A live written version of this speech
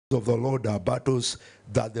of the Lord are battles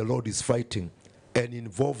that the Lord is fighting and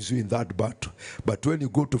involves you in that battle. But when you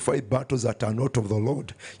go to fight battles that are not of the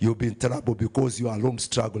Lord, you'll be in trouble because you are alone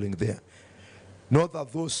struggling there. Not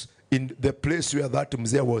that those in the place where that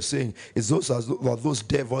Mzee was saying is those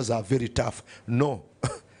devils are very tough. No.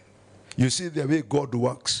 You see the way God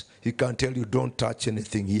works. He can tell you, don't touch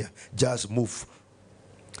anything here. Just move.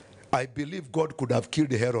 I believe God could have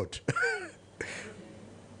killed Herod.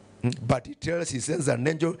 But he sends an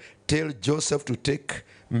angel, tell Joseph to take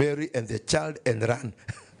Mary and the child and run.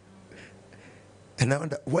 And I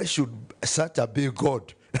wonder, why should such a big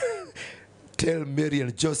God tell Mary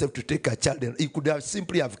and Joseph to take a child? And he could have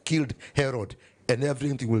simply have killed Herod and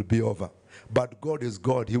everything will be over. But God is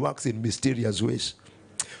God. He works in mysterious ways.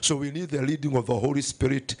 So we need the leading of the Holy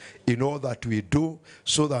Spirit in all that we do,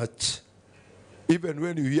 so that even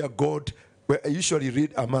when you hear God, I usually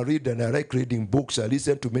read, I'm a reader and I like reading books. I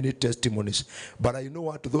listen to many testimonies. But I know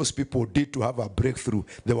what those people did to have a breakthrough.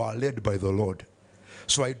 They were led by the Lord.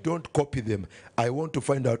 So I don't copy them. I want to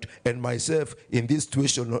find out, and myself, in this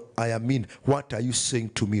situation I am in, what are you saying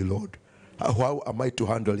to me, Lord? How am I to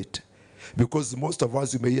handle it? Because most of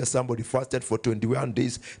us, you may hear somebody fasted for 21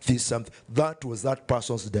 days, this something. That was that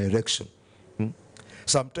person's direction.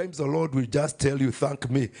 Sometimes the Lord will just tell you, thank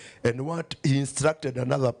me. And what he instructed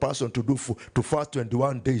another person to do to fast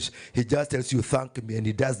 21 days, he just tells you, thank me, and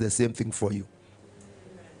he does the same thing for you.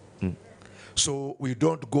 So we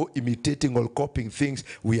don't go imitating or copying things.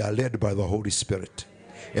 We are led by the Holy Spirit.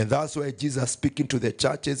 And that's why Jesus, speaking to the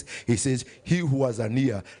churches, he says, he who has an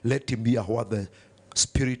ear, let him hear what the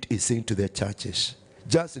Spirit is saying to the churches.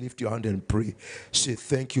 Just lift your hand and pray. Say,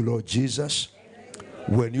 thank you, Lord Jesus.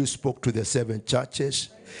 When you spoke to the 7 churches,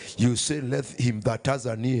 you said, let him that has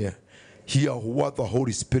an ear hear what the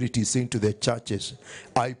Holy Spirit is saying to the churches.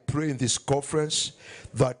 I pray in this conference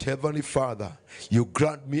that, Heavenly Father, you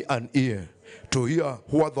grant me an ear to hear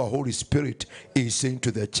what the Holy Spirit is saying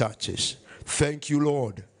to the churches. Thank you,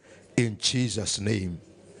 Lord, in Jesus' name.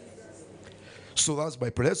 So that's my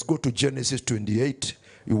prayer. Let's go to Genesis 28.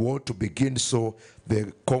 We want to begin, so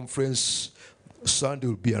the conference Sunday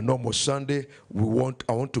will be a normal Sunday. I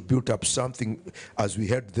want to build up something as we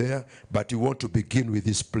head there, but we want to begin with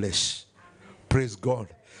this place. Praise God.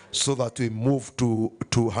 So that we move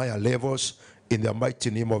to higher levels in the mighty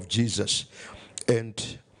name of Jesus.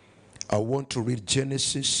 And I want to read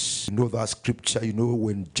Genesis. You know that scripture, you know,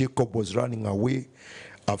 when Jacob was running away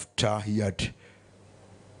after he had,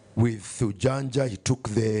 with Ujanja, he took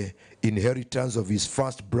the inheritance of his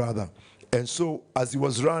first brother. And so as he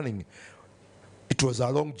was running, it was a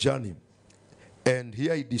long journey. And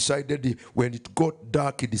here he decided, when it got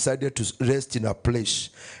dark, he decided to rest in a place.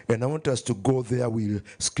 And I want us to go there. We'll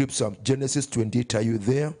script some. Genesis 28, are you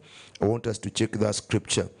there? I want us to check that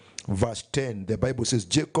scripture. Verse 10, the Bible says,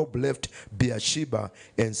 Jacob left Beersheba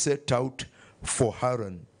and set out for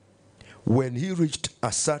Haran. When he reached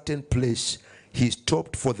a certain place, he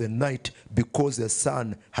stopped for the night because the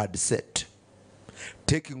sun had set.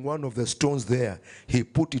 Taking one of the stones there, he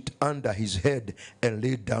put it under his head and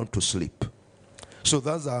lay down to sleep. So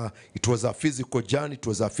it was a physical journey. It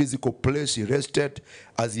was a physical place. He rested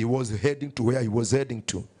as he was heading to where he was heading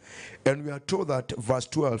to. And we are told that, verse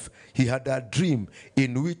 12, he had a dream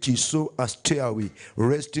in which he saw a stairway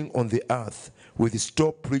resting on the earth with its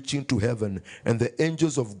top reaching to heaven, and the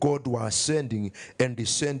angels of God were ascending and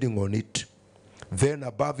descending on it. Then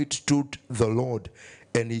above it stood the Lord,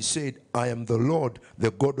 and he said, I am the Lord,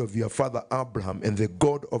 the God of your father Abraham, and the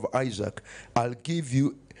God of Isaac. I'll give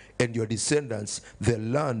you and your descendants the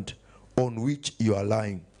land on which you are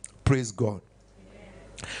lying. Praise God.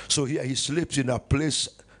 So here he sleeps in a place,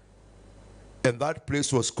 and that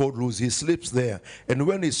place was called Luz. He sleeps there. And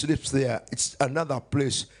when he sleeps there, it's another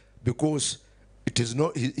place, because it is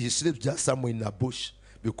not, he sleeps just somewhere in a bush,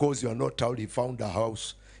 because you are not told he found a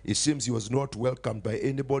house. It seems he was not welcomed by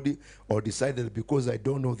anybody, or decided, because I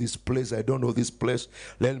don't know this place,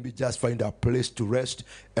 let me just find a place to rest.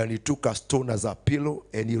 And he took a stone as a pillow,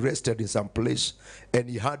 and he rested in some place, and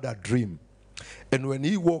he had a dream. And when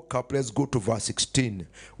he woke up, let's go to verse 16.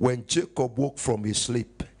 When Jacob woke from his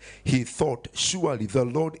sleep, he thought, surely the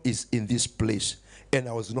Lord is in this place, and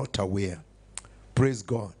I was not aware. Praise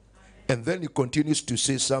God. And then he continues to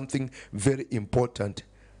say something very important.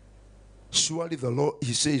 Surely the Lord,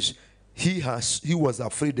 he says, he was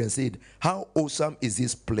afraid and said, how awesome is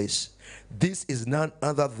this place? This is none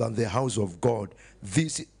other than the house of God.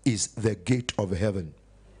 This is the gate of heaven.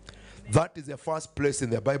 That is the first place in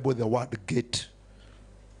the Bible the word gate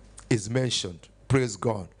is mentioned. Praise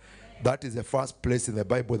God. That is the first place in the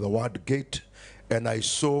Bible the word gate. And I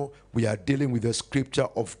saw we are dealing with the scripture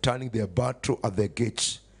of turning the battle at the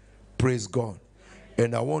gates. Praise God.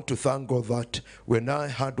 And I want to thank God that when I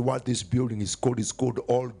heard what this building is called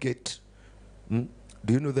All Gate. Do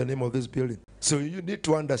you know the name of this building? So you need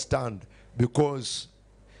to understand, because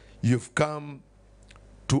you've come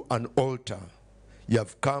to an altar, you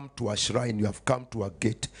have come to a shrine, you have come to a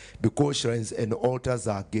gate, because shrines and altars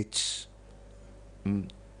are gates.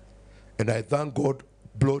 And I thank God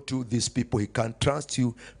brought you these people. He can trust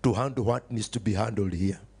you to handle what needs to be handled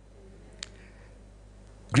here.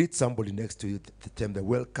 Greet somebody next to you, tell them,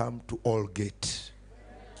 welcome to All Gate.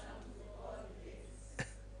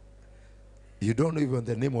 You don't know even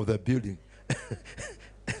the name of the building.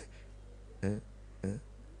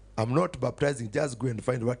 I'm not baptizing, just go and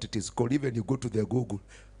find what it is called. Even you go to the Google,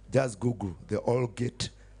 just Google the All Gate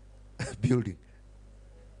building.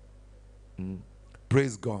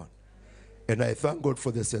 Praise God. And I thank God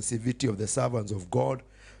for the sensitivity of the servants of God.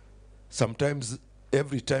 Sometimes,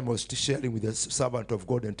 every time I was sharing with the servant of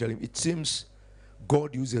God and telling him, it seems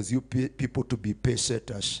God uses you people to be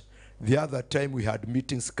pacesetters. The other time we had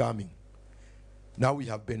meetings coming. Now we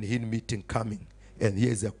have been in meeting coming. And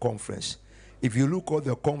here's a conference. If you look at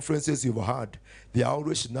the conferences you've had, they are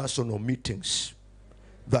always national meetings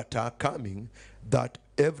that are coming, that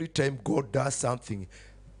every time God does something,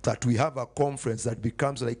 that we have a conference that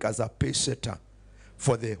becomes like as a pace setter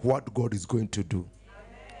for what God is going to do.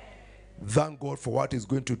 Thank God for what he's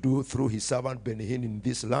going to do through his servant Benihin in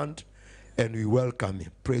this land, and we welcome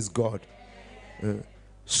him. Praise God.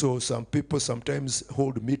 So some people sometimes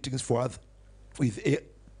hold meetings for us with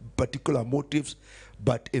particular motives,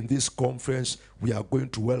 but in this conference, we are going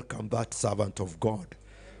to welcome that servant of God.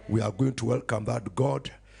 We are going to welcome that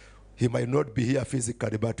God. He might not be here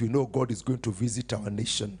physically, but we know God is going to visit our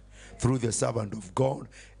nation through the servant of God,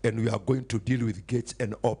 and we are going to deal with gates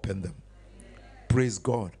and open them. Praise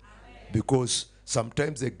God. Because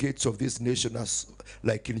sometimes the gates of this nation,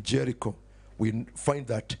 like in Jericho, we find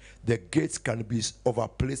that the gates of a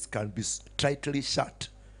place can be tightly shut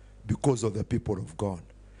because of the people of God.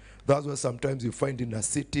 That's why sometimes you find in a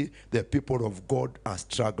city, the people of God are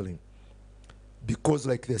struggling. Because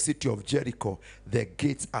like the city of Jericho, the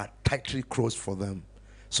gates are tightly closed for them.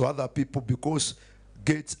 So other people, because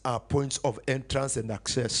gates are points of entrance and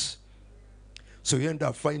access. So you end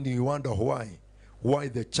up finding, you wonder why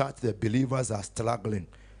the church, the believers are struggling.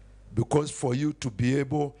 Because for you to be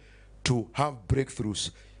able to have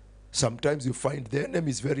breakthroughs, sometimes you find the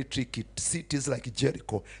enemy is very tricky. Cities like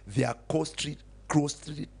Jericho, they are closely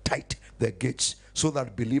tight, the gates, so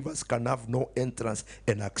that believers can have no entrance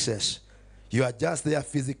and access. You are just there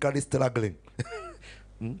physically struggling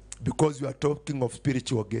because you are talking of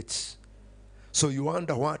spiritual gates. So you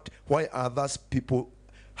wonder why are those people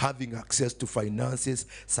having access to finances,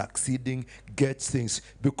 succeeding, get things?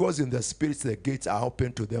 Because in the spirit, the gates are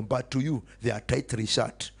open to them, but to you, they are tightly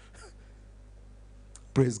shut.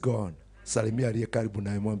 Praise God. Salimia aliye karibu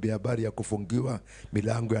na mwambie habari ya kufungiwa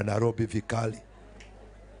milango ya Nairobi vikali.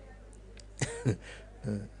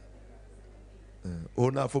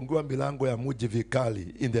 Unafungiwa milango ya mji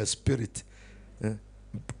vikali in the spirit.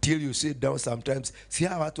 Till you sit down sometimes. Si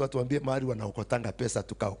hawa watu watuambie mahali wanaokotanga pesa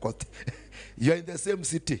tukaokote. You are in the same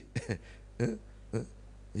city.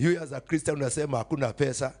 You as a Christian unasema hakuna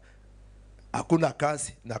pesa, hakuna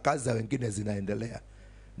kazi, na kazi za wengine zinaendelea.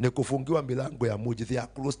 Ni kufungiwa milango ya mji. They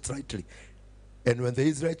are closed tightly. And when the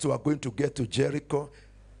Israelites were going to get to Jericho,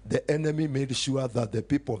 the enemy made sure that the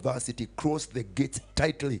people of that city closed the gates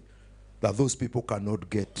tightly, that those people cannot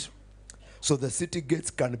get. So the city gates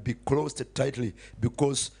can be closed tightly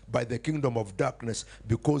because by the kingdom of darkness,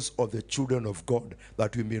 because of the children of God,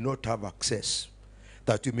 that we may not have access,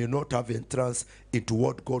 that we may not have entrance into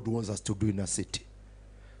what God wants us to do in a city.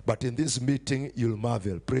 But in this meeting, you'll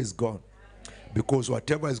marvel. Praise God. Because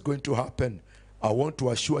whatever is going to happen, I want to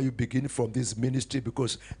assure you, begin from this ministry,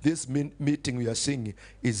 because this meeting we are seeing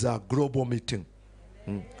is a global meeting.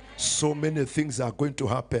 So many things are going to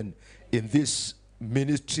happen in this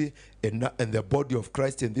ministry and the body of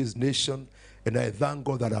Christ in this nation. And I thank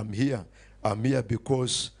God that I'm here. I'm here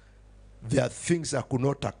because there are things I could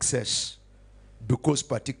not access because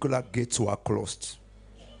particular gates were closed.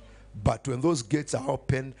 But when those gates are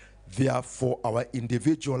open, they are for our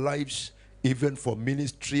individual lives, even for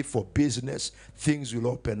ministry, for business. Things will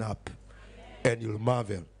open up and you'll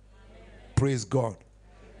marvel. Praise God.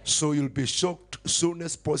 So you'll be shocked soon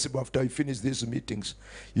as possible after you finish these meetings.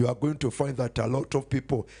 You are going to find that a lot of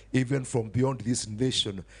people, even from beyond this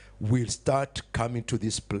nation, will start coming to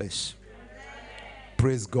this place.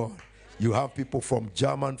 Praise God. You have people from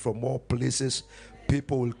Germany, from all places.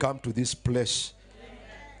 People will come to this place.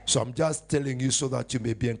 So I'm just telling you so that you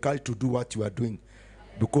may be encouraged to do what you are doing.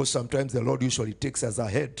 Because sometimes the Lord usually takes us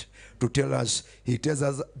ahead to tell us, he tells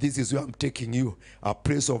us, this is where I'm taking you, a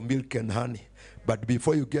place of milk and honey. But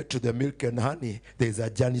before you get to the milk and honey, there's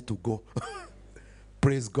a journey to go.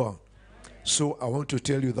 Praise God. So I want to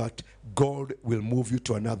tell you that God will move you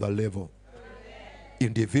to another level.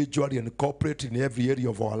 Individually and corporate, in every area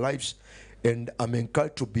of our lives. And I'm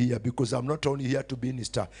encouraged to be here because I'm not only here to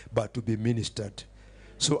minister, but to be ministered.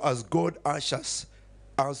 So as God ushers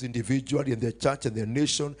us individually in the church and the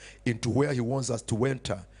nation into where he wants us to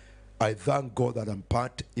enter, I thank God that I'm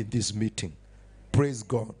part in this meeting. Praise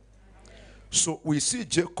God. So we see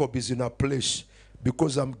Jacob is in a place,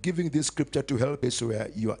 because I'm giving this scripture to help us where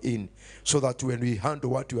you are in, so that when we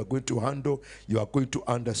handle what you are going to handle, you are going to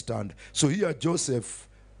understand. So here Joseph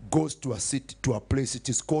goes to a city, to a place, it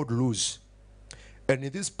is called Luz. And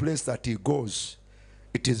in this place that he goes,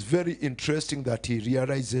 it is very interesting that he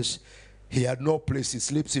realizes he had no place. He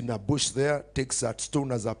sleeps in a bush there, takes that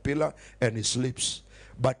stone as a pillar, and he sleeps.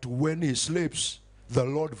 But when he sleeps, the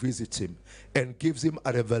Lord visits him and gives him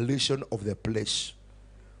a revelation of the place.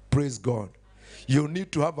 Praise God. You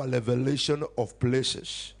need to have a revelation of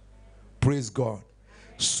places. Praise God.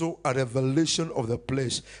 So a revelation of the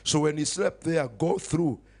place. So when he slept there, go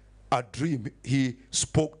through a dream. He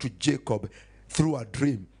spoke to Jacob through a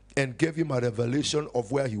dream and gave him a revelation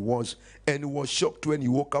of where he was. And he was shocked when he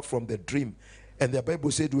woke up from the dream. And the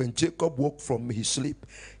Bible said when Jacob woke from his sleep,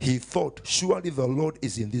 he thought, surely the Lord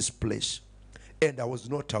is in this place. And I was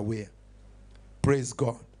not aware. Praise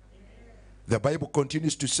God. The Bible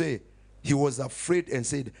continues to say, he was afraid and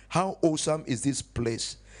said, how awesome is this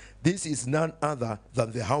place? This is none other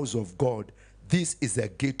than the house of God. This is the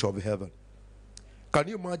gate of heaven. Can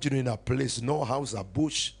you imagine in a place, no house, a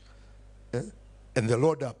bush, and the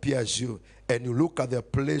Lord appears you, and you look at the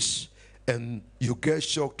place, and you get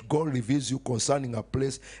shocked. God reveals you concerning a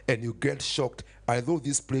place, and you get shocked. Although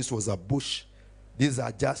this place was a bush, these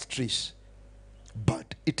are just trees.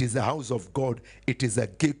 But it is the house of God. It is a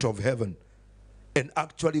gate of heaven. And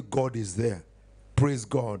actually God is there. Praise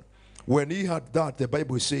God. When he had that, the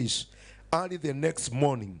Bible says, early the next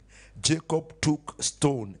morning, Jacob took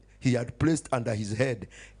stone he had placed under his head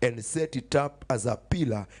and set it up as a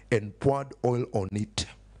pillar and poured oil on it.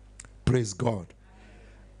 Praise God.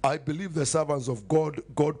 I believe the servants of God,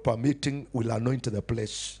 God permitting, will anoint the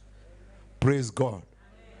place. Praise God.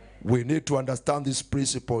 We need to understand these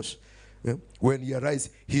principles. When he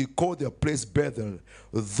arose, he called the place Bethel,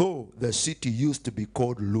 though the city used to be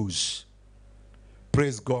called Luz.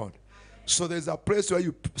 Praise God. So there's a place where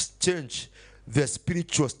you change the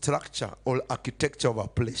spiritual structure or architecture of a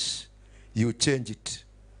place. You change it.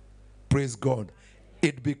 Praise God.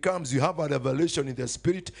 It becomes, you have a revelation in the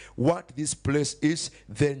spirit what this place is,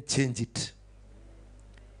 then change it.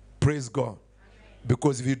 Praise God.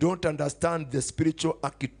 Because if you don't understand the spiritual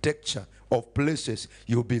architecture of places,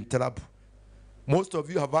 you'll be in trouble. Most of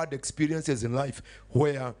you have had experiences in life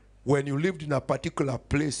where when you lived in a particular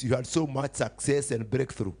place, you had so much success and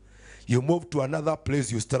breakthrough. You move to another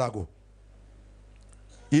place, you struggle.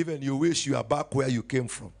 Even you wish you are back where you came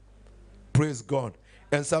from. Praise God.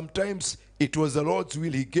 And sometimes it was the Lord's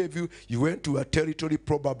will. He gave you, you went to a territory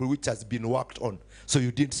probably which has been worked on. So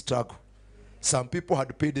you didn't struggle. Some people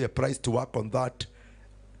had paid the price to work on that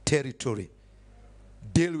territory.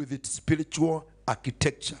 Deal with its spiritual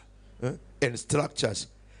architecture and structures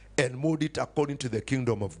and mold it according to the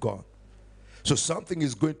kingdom of God. So something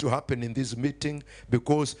is going to happen in this meeting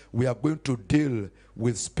because we are going to deal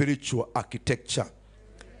with spiritual architecture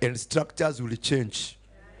and structures will change.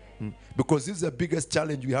 Because this is the biggest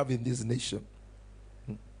challenge we have in this nation.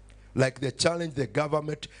 Like the challenge, the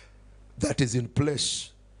government that is in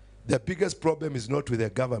place, the biggest problem is not with the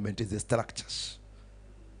government, it's the structures.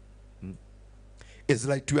 It's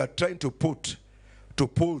like we are trying to put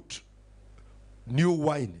new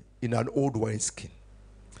wine in an old wineskin.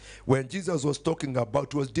 When Jesus was talking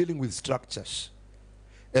about, he was dealing with structures.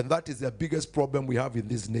 And that is the biggest problem we have in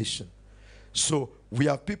this nation. So we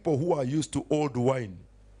have people who are used to old wine.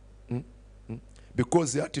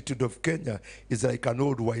 Because the attitude of Kenya is like an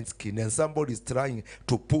old wineskin, and somebody is trying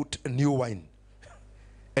to put new wine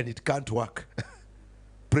and it can't work.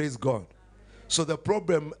 Praise God. So the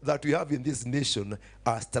problem that we have in this nation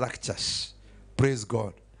are structures. Praise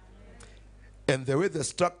God. And the way the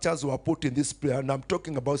structures were put in this prayer, and I'm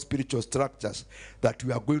talking about spiritual structures that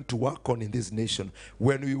we are going to work on in this nation.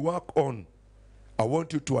 When we work on, I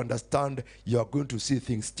want you to understand you are going to see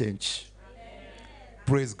things change.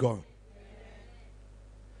 Praise God.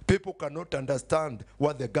 People cannot understand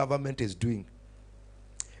what the government is doing.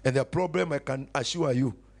 And the problem, I can assure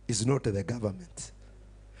you, is not the government.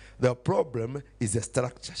 The problem is the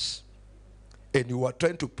structures. and you are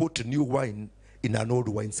trying to put new wine in an old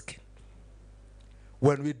wineskin.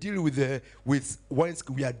 When we deal with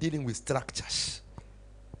wineskin, we are dealing with structures.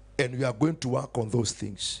 And we are going to work on those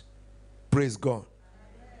things. Praise God.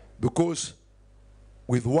 Because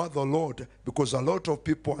with what the Lord, because a lot of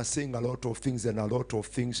people are saying a lot of things and a lot of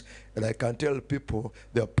things, and I can tell people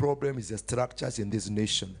the problem is the structures in this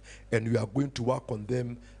nation, and we are going to work on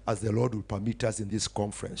them as the Lord will permit us in this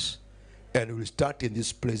conference. And we'll start in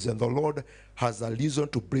this place, and the Lord has a reason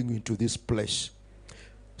to bring you into this place.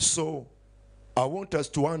 So I want us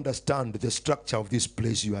to understand the structure of this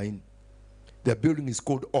place you are in. The building is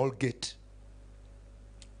called All Gate.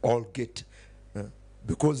 All Gate.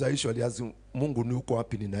 Because I usually ask Mungu nuko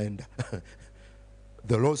wapi ninaenda.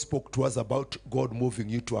 The Lord spoke to us about God moving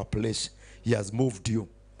you to a place. He has moved you.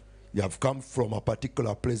 You have come from a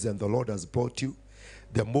particular place and the Lord has brought you.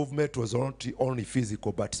 The movement was not only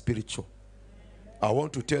physical but spiritual. I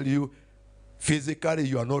want to tell you, physically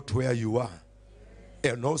you are not where you are.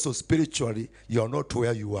 And also spiritually you are not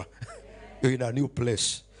where you are. You're in a new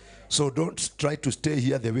place. So don't try to stay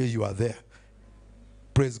here the way you are there.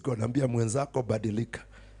 Praise God. Ambia mwenzako badilika.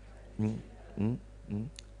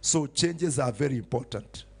 So changes are very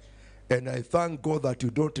important. And I thank God that you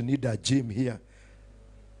don't need a gym here.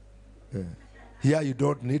 Here you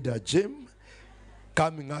don't need a gym.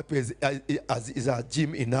 Coming up is a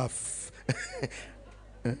gym enough.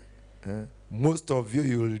 Most of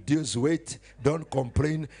you will reduce weight. Don't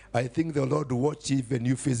complain. I think the Lord watched even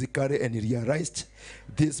you physically and realized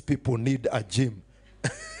these people need a gym.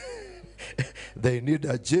 They need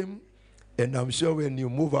a gym. And I'm sure when you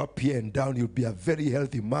move up here and down, you'll be a very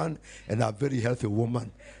healthy man and a very healthy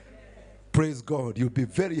woman. Praise God. You'll be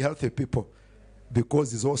very healthy people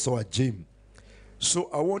because it's also a gym. So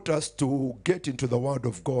I want us to get into the Word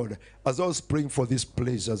of God. As I was praying for this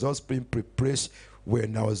place, as I was being prepared,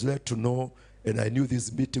 when I was led to know, and I knew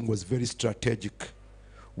this meeting was very strategic.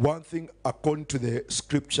 One thing, according to the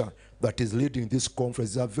scripture that is leading this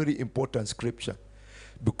conference, is a very important scripture.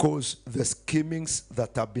 Because the schemings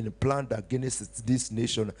that have been planned against this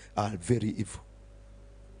nation are very evil.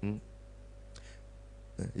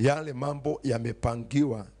 Yale mambo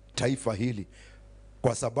yamepangiwa taifa hili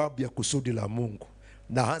kwa sababu ya kusudi la Mungu.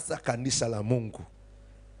 Na hasa kanisa la Mungu.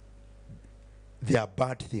 They are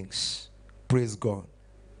bad things. Praise God.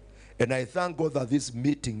 And I thank God that this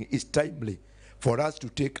meeting is timely for us to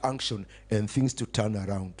take action and things to turn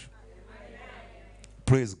around.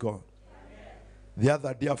 Praise God. The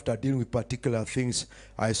other day, after dealing with particular things,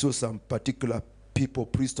 I saw some particular people,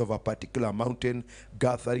 priests of a particular mountain,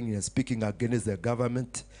 gathering and speaking against the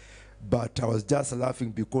government. But I was just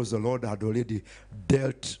laughing because the Lord had already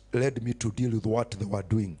led me to deal with what they were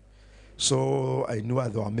doing. So I knew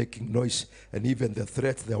they were making noise, and even the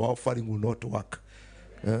threats they were offering will not work.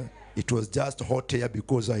 It was just hot air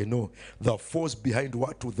because I know the force behind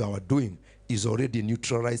what they were doing is already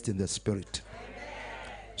neutralized in the spirit.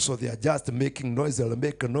 So they are just making noise. They'll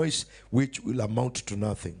make a noise which will amount to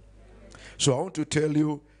nothing. So I want to tell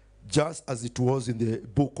you, just as it was in the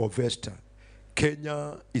book of Esther,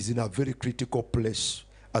 Kenya is in a very critical place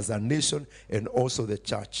as a nation and also the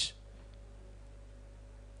church.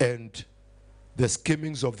 And the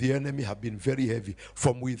schemings of the enemy have been very heavy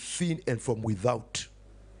from within and from without.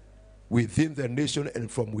 Within the nation and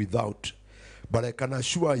from without. But I can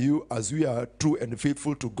assure you, as we are true and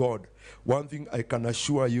faithful to God, one thing I can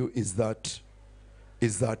assure you is that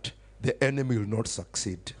the enemy will not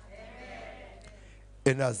succeed.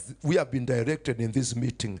 And as we have been directed in this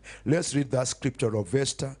meeting, let's read that scripture of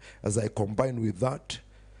Esther as I combine with that.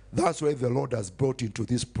 That's why the Lord has brought you into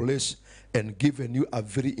this place and given you a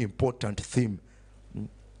very important theme.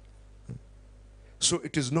 So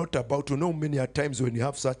it is not about, many a times when you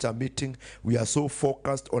have such a meeting, we are so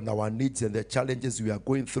focused on our needs and the challenges we are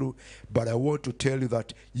going through. But I want to tell you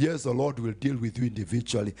that, yes, the Lord will deal with you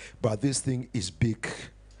individually, but this thing is big.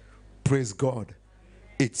 Praise God.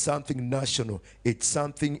 It's something national. It's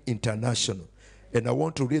something international. And I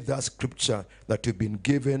want to read that scripture that we've been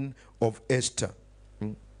given of Esther.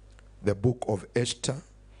 The book of Esther.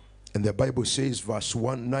 And the Bible says, verse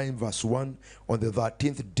 1, 9 verse 1, on the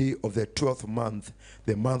 13th day of the 12th month,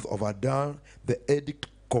 the month of Adar, the edict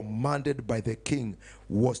commanded by the king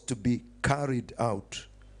was to be carried out.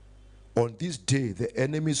 On this day, the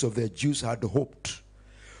enemies of the Jews had hoped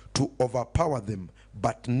to overpower them,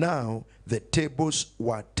 but now the tables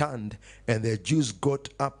were turned and the Jews got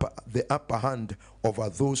the upper hand over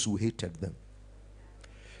those who hated them.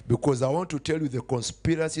 Because I want to tell you, the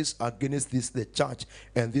conspiracies against the church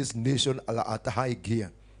and this nation are at high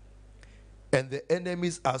gear. And the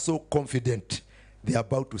enemies are so confident they are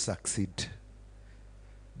about to succeed.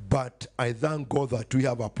 But I thank God that we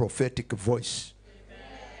have a prophetic voice.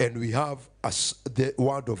 And we have the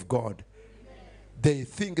word of God. They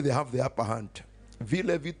think they have the upper hand.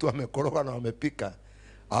 Vile vitu wamekoroga na wamepika.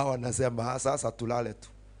 Hawa wanasema sasa tulale tu.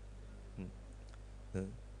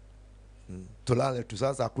 Tulale tu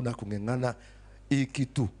sasa hakuna kungengana, hii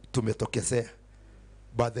kitu tumetokezea.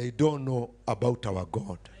 But they don't know about our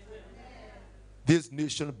God. This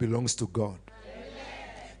nation belongs to God.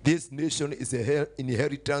 This nation is an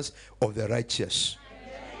inheritance of the righteous.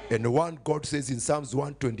 And one God says in Psalms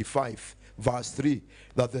 125 verse 3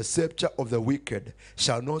 that the scepter of the wicked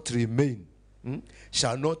shall not remain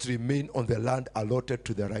on the land allotted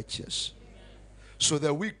to the righteous. So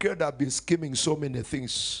the wicked have been scheming so many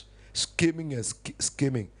things, scheming and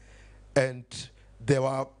scheming, and they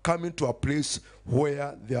were coming to a place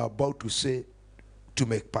where they are about to say to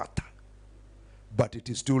make pattern, but it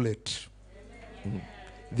is too late.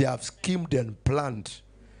 They have schemed and planned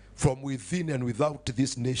from within and without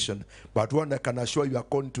this nation. But one I can assure you,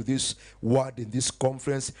 according to this word in this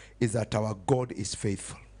conference, is that our God is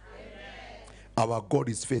faithful. Amen. Our God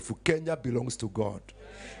is faithful. Kenya belongs to God.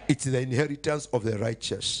 It's the inheritance of the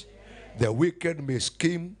righteous. The wicked may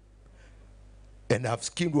scheme and have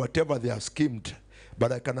schemed whatever they have schemed.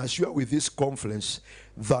 But I can assure with this conference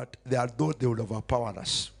that they are not, they will overpower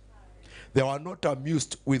us. They were not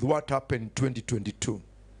amused with what happened in 2022.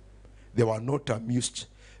 They were not amused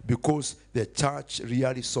because the church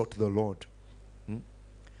really sought the Lord.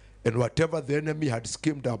 And whatever the enemy had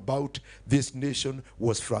schemed about this nation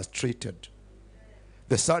was frustrated.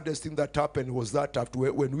 The saddest thing that happened was that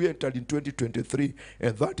after when we entered in 2023,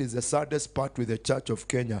 and that is the saddest part with the Church of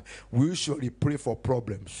Kenya, we usually pray for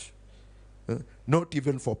problems, not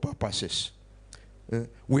even for purposes.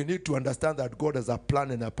 We need to understand that God has a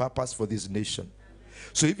plan and a purpose for this nation.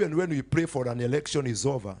 So even when we pray for an election is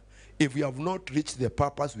over, if we have not reached the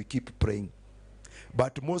purpose, we keep praying.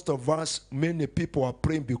 But most of us, many people are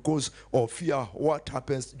praying because of fear what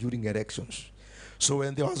happens during elections. So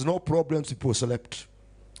when there was no problems, people slept.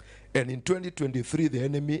 And in 2023, the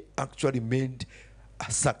enemy actually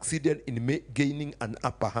succeeded in gaining an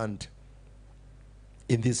upper hand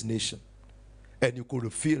in this nation. And you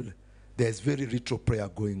could feel there's very little prayer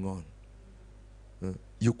going on.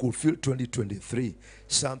 You could feel 2023,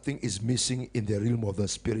 something is missing in the realm of the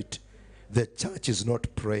spirit. The church is not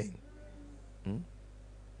praying.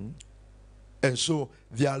 And so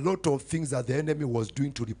there are a lot of things that the enemy was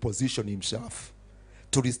doing to reposition himself,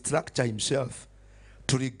 to restructure himself,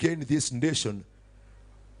 to regain this nation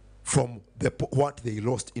from what they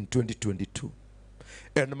lost in 2022.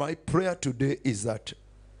 And my prayer today is that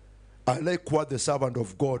I like what the servant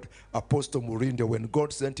of God, Apostle Murinde, when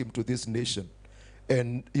God sent him to this nation,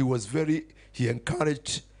 and he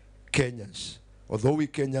encouraged Kenyans, although we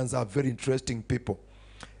Kenyans are very interesting people.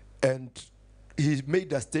 And he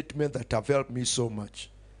made a statement that have helped me so much,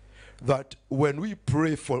 that when we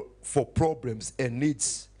pray for problems and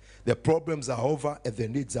needs, the problems are over and the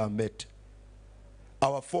needs are met.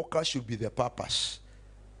 Our focus should be the purpose.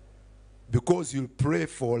 Because you pray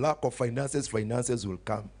for lack of finances, finances will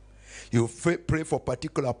come. You pray for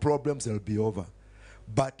particular problems, they'll be over.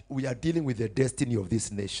 But we are dealing with the destiny of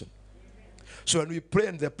this nation. So when we pray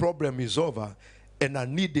and the problem is over and a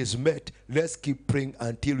need is met, let's keep praying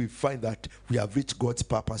until we find that we have reached God's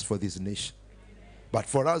purpose for this nation. But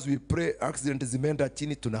for us, we pray, accident zimeenda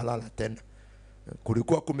chini, tunalala tena.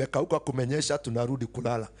 Kulikuwa kumekauka kumenyesha, tunarudi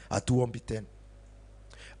kulala, hatuombi tena.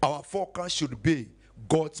 Our focus should be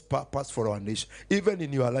God's purpose for our nation. Even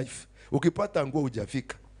in your life, ukipata nguo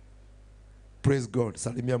hujafika, praise God,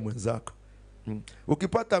 salimia mwenzako.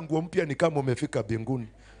 Ukipata nguo mpya ni kama umefika mbinguni.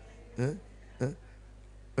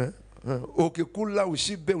 Ukikula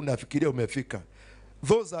ushibe unafikiria umefika.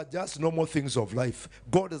 Those are just normal things of life.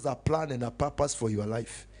 God has a plan and a purpose for your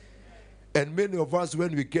life. And many of us,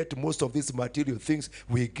 when we get most of these material things,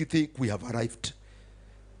 we think we have arrived.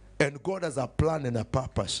 And God has a plan and a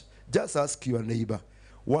purpose. Just ask your neighbor,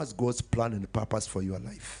 what's God's plan and purpose for your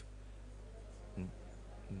life?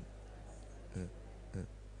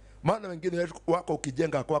 Maana wengine wako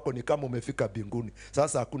ukijenga kwako ni kama umefika mbinguni.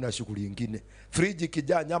 Sasa hakuna shughuli nyingine. Friji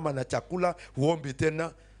kijaa nyama na chakula, huombi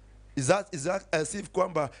tena. Is that as if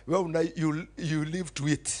kwamba you live to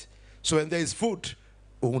eat. So when there is food,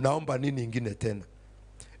 unaomba nini ingine tena?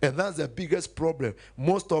 And that's the biggest problem.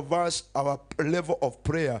 Most of us, our level of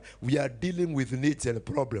prayer, we are dealing with needs and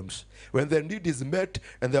problems. When the need is met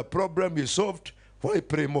and the problem is solved, why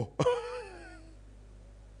pray more?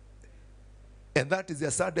 And that is the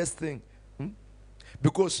saddest thing.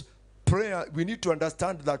 Because prayer, we need to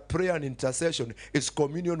understand that prayer and intercession is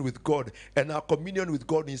communion with God. And our communion with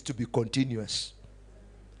God needs to be continuous.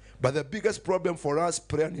 But the biggest problem for us,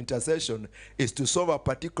 prayer and intercession, is to solve a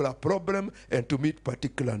particular problem and to meet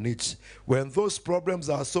particular needs. When those problems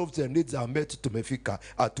are solved and needs are met, tumefika,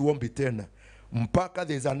 hatuombi tena. Mpaka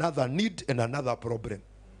there is another need and another problem.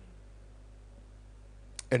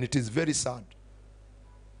 And it is very sad.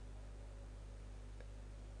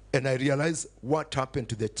 And I realize what happened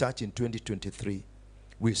to the church in 2023.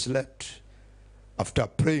 We slept. After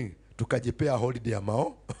praying, tukajipea holiday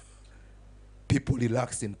amao. People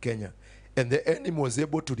relaxed in Kenya. And the enemy was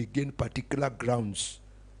able to regain particular grounds.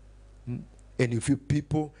 And if you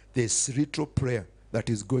people, there's ritual prayer that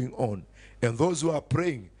is going on. And those who are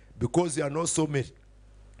praying, because they are not so many,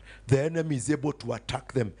 the enemy is able to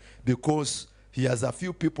attack them because he has a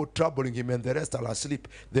few people troubling him and the rest are asleep.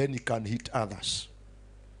 Then he can hit others.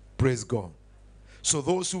 Praise God. So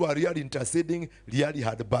those who are really interceding really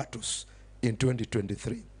had battles in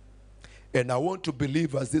 2023. And I want to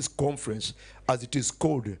believe as this conference, as it is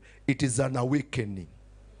called, it is an awakening.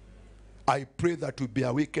 I pray that we be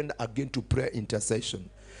awakened again to prayer intercession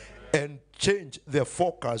and change the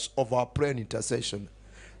focus of our prayer and intercession.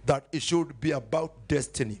 That it should be about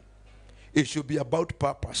destiny. It should be about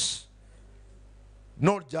purpose.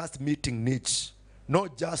 Not just meeting needs.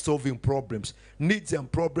 Not just solving problems. Needs and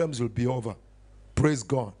problems will be over. Praise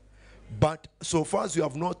God. But so far as you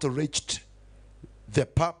have not reached the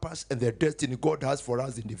purpose and the destiny God has for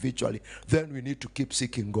us individually, then we need to keep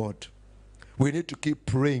seeking God. We need to keep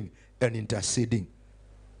praying and interceding.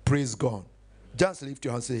 Praise God. Just lift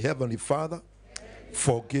your hands and say, Heavenly Father,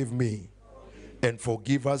 forgive me and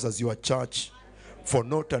forgive us as your church for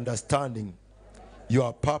not understanding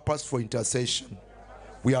your purpose for intercession.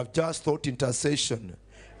 We have just thought intercession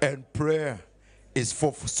and prayer is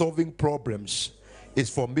for solving problems, is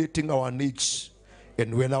for meeting our needs.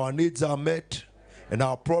 And when our needs are met and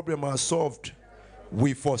our problems are solved,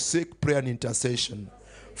 we forsake prayer and intercession.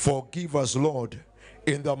 Forgive us, Lord,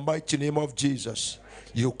 in the mighty name of Jesus.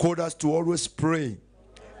 You called us to always pray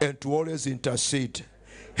and to always intercede.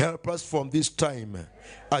 Help us from this time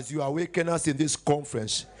as you awaken us in this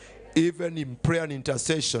conference, even in prayer and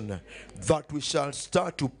intercession, that we shall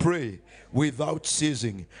start to pray without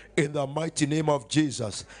ceasing in the mighty name of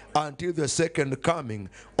Jesus until the second coming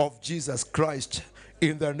of Jesus Christ.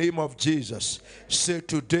 In the name of Jesus, say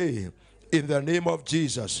today, in the name of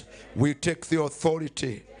Jesus, we take the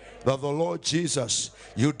authority that the Lord Jesus,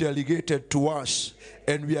 you delegated to us,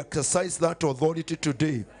 and we exercise that authority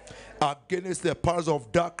today against the powers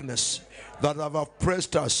of darkness that have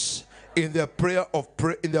oppressed us in the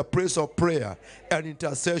place of prayer and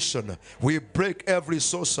intercession. We break every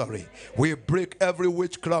sorcery, we break every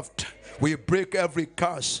witchcraft, we break every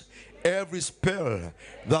curse, every spell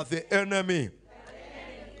that the enemy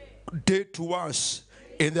did to us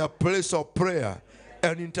in the place of prayer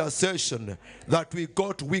and intercession, that we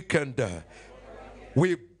got weakened.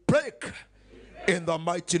 We break in the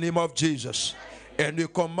mighty name of Jesus, and we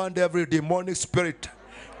command every demonic spirit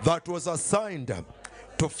that was assigned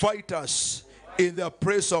to fight us in the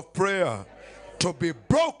place of prayer to be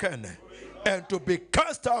broken and to be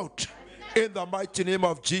cast out in the mighty name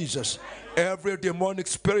of Jesus. Every demonic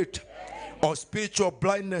spirit of spiritual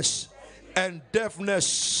blindness and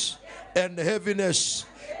deafness and heaviness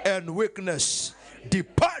and weakness,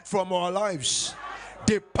 depart from our lives,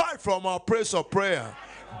 depart from our place of prayer,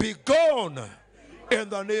 be gone in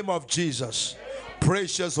the name of Jesus.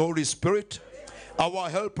 Precious Holy Spirit, our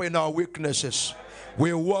helper in our weaknesses,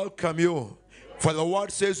 we welcome you. For the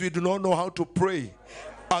word says we do not know how to pray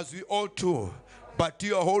as we ought to, but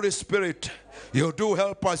your Holy Spirit, you do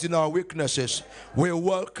help us in our weaknesses. We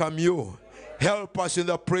welcome you. Help us in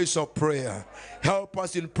the place of prayer. Help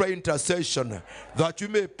us in prayer intercession, that you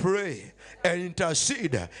may pray and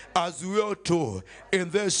intercede as we ought to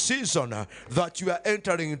in this season that you are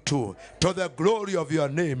entering into, to the glory of your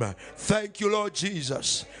name. Thank you, Lord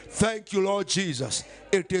Jesus. Thank you, Lord Jesus.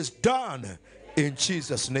 It is done in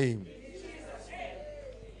Jesus' name.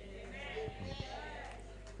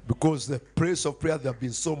 Because the place of prayer, there have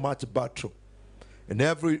been so much battle. And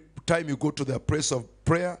every time you go to the place of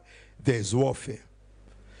prayer, there is warfare.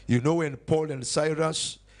 You know, when Paul and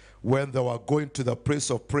Silas, when they were going to the place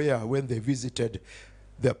of prayer, when they visited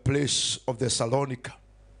the place of Thessalonica,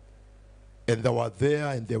 and they were there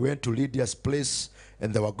and they went to Lydia's place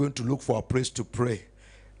and they were going to look for a place to pray.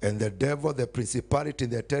 And the devil, the principality in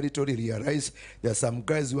the territory, realized there are some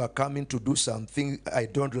guys who are coming to do something I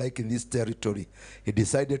don't like in this territory. He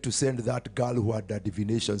decided to send that girl who had a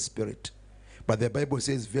divination spirit. But the Bible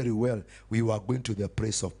says very well, we were going to the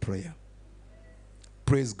place of prayer.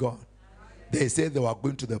 Praise God. They said they were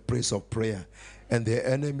going to the place of prayer. And the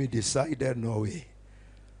enemy decided, no way.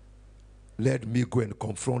 let me go and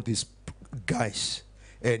confront these guys.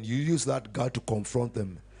 And you use that girl to confront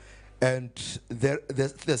them. And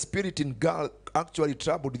the spirit in girl actually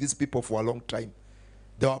troubled these people for a long time.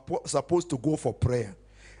 They were supposed to go for prayer.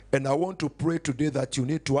 And I want to pray today that you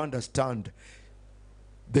need to understand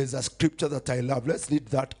there's a scripture that I love. Let's read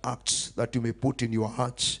that Acts that you may put in your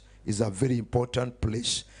hearts. Is a very important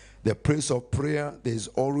place. The place of prayer, there is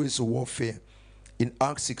always warfare. In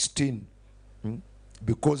Acts 16,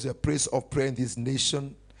 because the place of prayer in this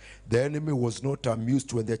nation, the enemy was not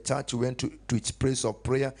amused when the church went to its place of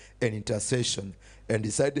prayer and intercession and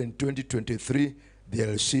decided in 2023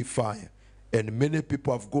 they'll see fire. And many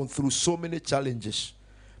people have gone through so many challenges.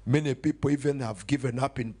 Many people even have given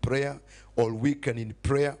up in prayer or weakened in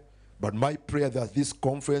prayer. But my prayer that this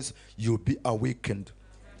conference you'll be awakened.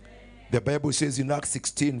 Amen. The Bible says in Acts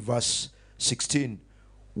 16 verse 16,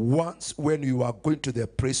 once when you are going to the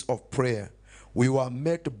place of prayer, we were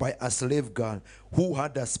met by a slave girl who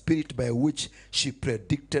had a spirit by which she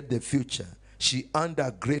predicted the future. She earned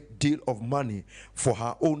a great deal of money for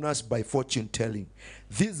her owners by fortune telling.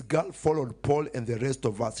 This girl followed Paul and the rest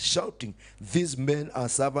of us, shouting, these men are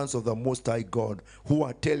servants of the Most High God who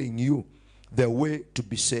are telling you the way to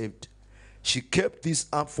be saved. She kept this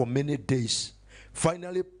up for many days.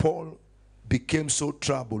 Finally, Paul became so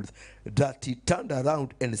troubled that he turned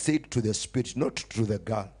around and said to the spirit, not to the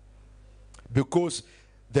girl, because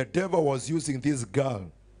the devil was using this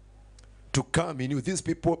girl to come. He knew these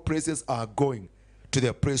people places are going to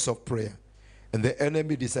their place of prayer. And the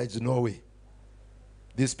enemy decides, no way.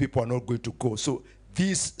 These people are not going to go. So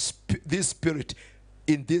this spirit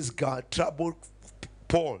in this girl troubled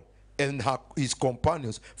Paul and his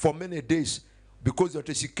companions for many days. Because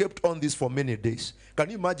she kept on this for many days. Can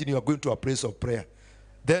you imagine you are going to a place of prayer?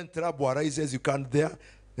 Then trouble arises, you can't there.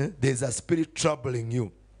 There's a spirit troubling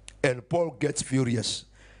you. And Paul gets furious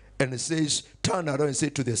and says, turn around and say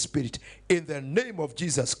to the spirit, in the name of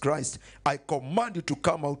Jesus Christ, I command you to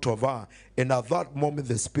come out of her. And at that moment,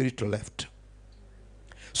 the spirit left.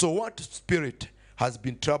 So what spirit has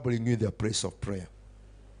been troubling you in the place of prayer?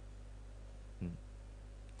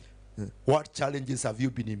 What challenges have you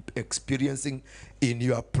been experiencing in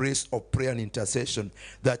your place of prayer and intercession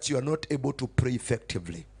that you are not able to pray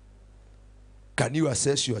effectively? Can you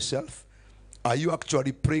assess yourself? Are you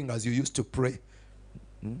actually praying as you used to pray?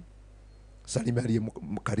 Salimia aliye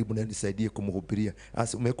karibu na nisaidie kumhubiria.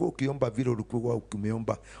 Asa umekuwa ukiomba vile ulikuwa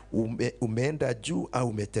ukimeomba, umeenda juu au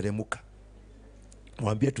umeteremuka?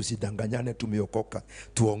 Mwambie tusidanganyane, tumeokoka,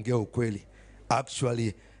 tuongee ukweli.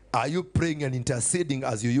 Actually, are you praying and interceding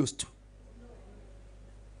as you used to?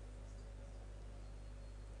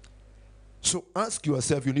 So ask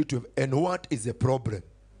yourself, you need to, and what is the problem?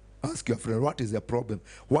 Ask your friend, what is the problem?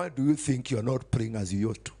 Why do you think you are not praying as you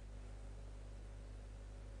used to?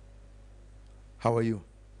 How are you?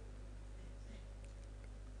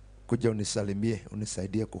 Kuja unisalimie,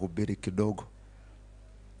 unisaidie kuhubiri kidogo.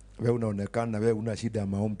 Wewe unaonekana wewe una shida ya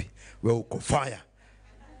maombi. Wewe uko fire.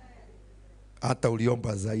 Hata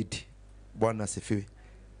uliomba zaidi. Bwana asifiwe.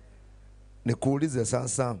 Nikuulize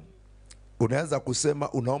sasa, unaweza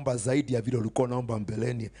kusema unaomba zaidi ya vile ulikuwa unaomba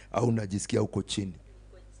mbeleni au unajisikia uko chini?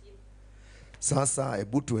 Sasa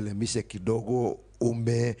hebu tuelemishe kidogo.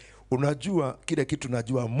 Unajua kile kitu,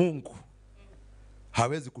 najua Mungu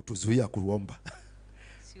hawezi kutuzuia kuomba.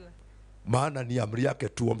 Maana ni amri yake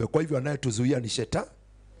tuombe. Kwa hivyo anayetuzuia ni shetani.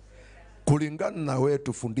 Kulingana na wewe,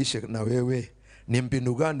 tufundishe na wewe, ni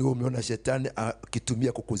mbinu gani umeona shetani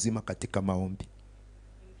akitumia kukuzima katika maombi?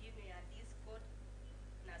 Mbinu ya discord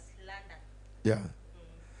na slander. Yeah.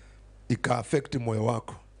 Ika affect moyo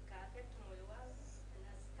wako. Ika affect moyo wangu.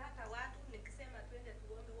 Nasikaka watu nikisema twende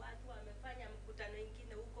tuombe, watu wamefanya mkutano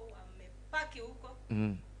mwingine huko, wamepaki huko.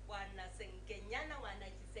 Wanasengenyana,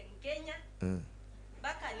 wanajisengenya.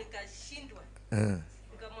 Baka nikashindwa.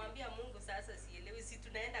 Nikamwambia Mungu, sasa sielewi, si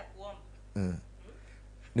tunaenda kuomba.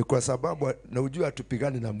 Ni kwa sababu na ujua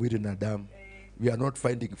tupigane na mwili na damu. We are not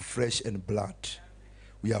fighting flesh and blood.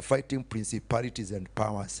 We are fighting principalities and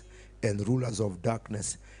powers and rulers of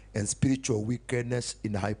darkness and spiritual wickedness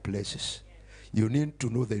in high places. You need to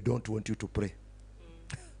know they don't want you to pray.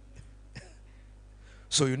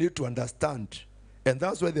 So you need to understand. And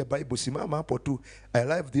that's why the Bible, simama hapo tu, I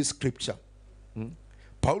love this scripture.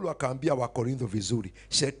 Paulo akaambia wa Korintho vizuri,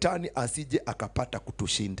 shetani asije akapata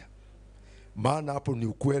kutushinda. Maana hapo ni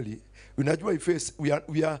ukweli. Unajua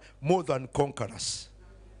we are more than conquerors.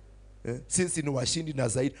 Sisi ni washindi na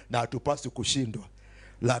zaidi, na hatupaswi kushindwa.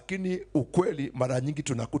 Lakini ukweli mara nyingi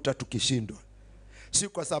tunakuta tukishindwa. Si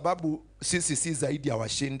kwa sababu sisi si zaidi ya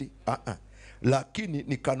washindi. Lakini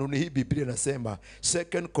ni kanuni hii Biblia inasema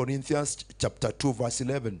 2 Corinthians chapter 2 verse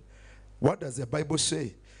 11. What does the Bible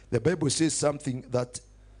say? The Bible says something that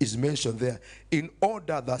is mentioned there. In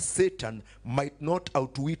order that Satan might not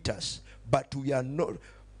outwit us, but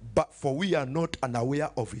for we are not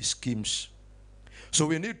unaware of his schemes. So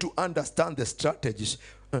we need to understand the strategies.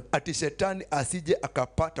 Ati shetani asije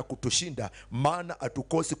akapata kutushinda, maana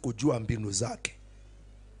atukosi kujua mbinu zake.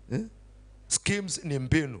 Schemes ni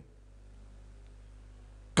mbinu.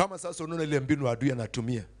 Kama sasa unaona ile mbinu adui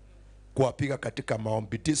anatumia kuwapiga katika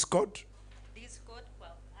maombi, Discord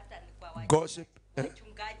hata ni kwa gossip.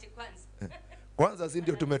 wachungaji kwanza. Kwanza si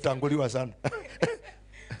ndio tumetanguliwa sana.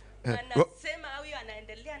 Anasema huyu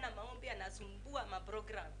anaendelea na maombi, anasumbua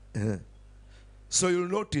maprogram. So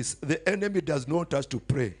you'll notice the enemy does not want us to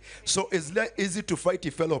pray. So it's like easy to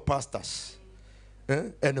fight fellow pastors.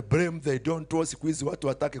 And blame they don't want. Siku hizi watu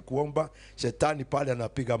wataki kuomba, shetani pale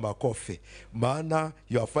anapiga makofi. Maana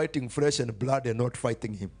you are fighting flesh and blood and not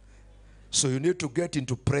fighting him. So you need to get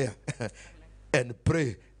into prayer and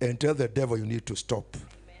pray and tell the devil you need to stop.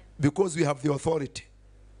 Because we have the authority.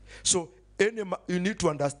 So you need to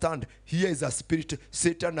understand, here is a spirit.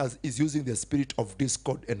 Satan is using the spirit of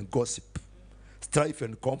discord and gossip, strife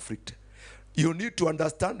and conflict. You need to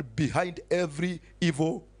understand, behind every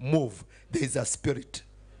evil move there is a spirit.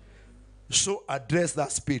 So address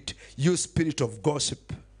that spirit. You spirit of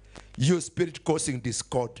gossip, you spirit causing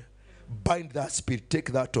discord, bind that spirit,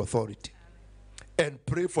 take that authority, and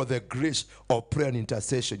pray for the grace of prayer and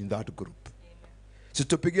intercession in that group.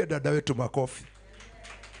 Situpigie dada wetu makofi.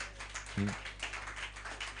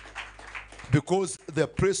 Because the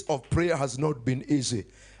place of prayer has not been easy.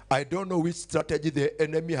 I don't know which strategy the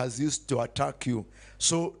enemy has used to attack you,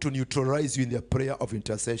 so to neutralize you in the prayer of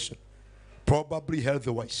intercession. Probably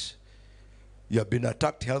health-wise. You have been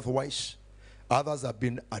attacked health-wise. Others have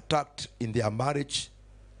been attacked in their marriage,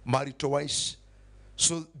 marital-wise.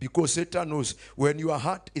 So because Satan knows when your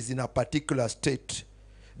heart is in a particular state,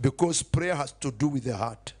 because prayer has to do with the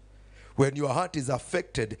heart. When your heart is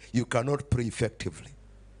affected, you cannot pray effectively.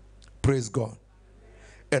 Praise God.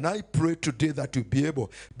 And I pray today that you'll be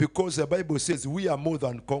able, because the Bible says we are more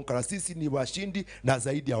than conquerors. Sisi ni washindi na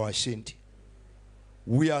zaidi ya washindi.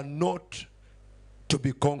 We are not to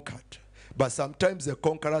be conquered, but sometimes the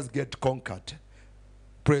conquerors get conquered.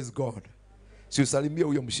 Praise God. Si usalimia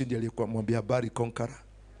huyo mshindi aliyekuwa, mwambie habari conqueror.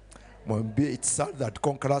 Mwambie it's sad that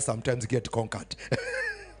conquerors sometimes get conquered.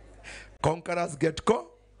 Conquerors get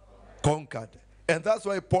conquered. And that's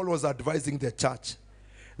why Paul was advising the church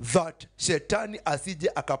that shetani asije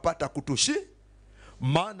akapata kutushi,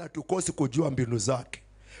 maana tukosi kujua mbinu zake.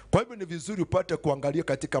 Kwa hivyo ni vizuri upate kuangalia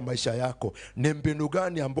katika maisha yako, ni mbinu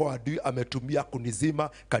gani ambao adui ametumia kunizima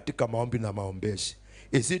katika maombi na maombezi.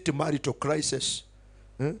 Is it marital crisis?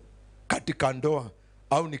 Katika ndoa,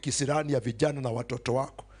 au ni kisirani ya vijana na watoto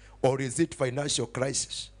wako? Or is it financial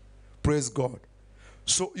crisis? Praise God.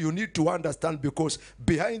 So you need to understand, because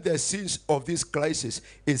behind the scenes of this crisis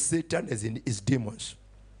is Satan as in his demons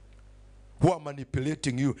who are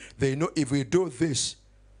manipulating you. They know if we do this,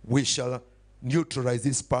 we shall neutralize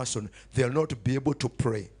this person. They'll not be able to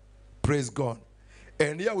pray. Praise God.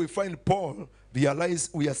 And here we find Paul realize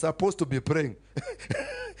we are supposed to be praying.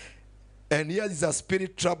 And here is a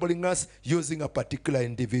spirit troubling us using a particular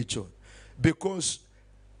individual. Because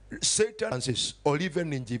Satan, or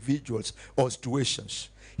even individuals or situations,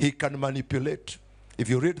 he can manipulate. If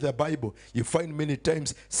you read the Bible, you find many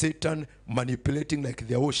times Satan manipulating like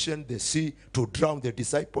the ocean, the sea, to drown the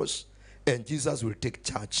disciples, and Jesus will take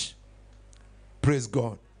charge. Praise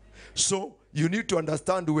God. So you need to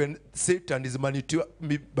understand when Satan is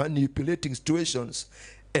manipulating situations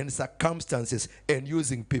and circumstances and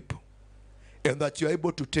using people, and that you're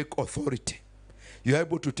able to take authority. You're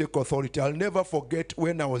able to take authority. I'll never forget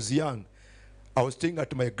when I was young, I was staying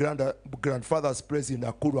at my grandfather's place in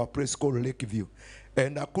Nakuru, a place called Lakeview.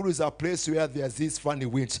 And Nakuru is a place where there's these funny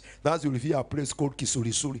winds. That's you'll hear a place called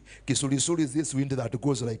Kisulisuli. Kisulisuli is this wind that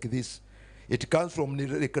goes like this. It comes from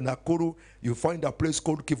Nakuru. You find a place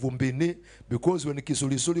called Kivumbini, because when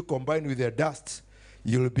Kisulisuli combined with the dust,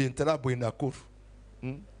 you'll be in trouble in Nakuru.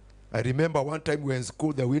 I remember one time we were in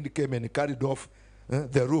school, the wind came and carried off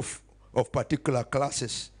the roof of particular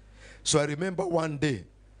classes. So I remember one day,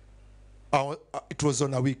 it was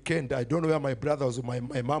on a weekend. I don't know where my brother was. My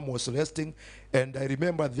mom was resting, and I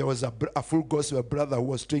remember there was a full gospel brother who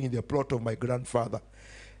was staying in the plot of my grandfather.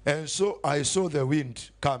 And so I saw the wind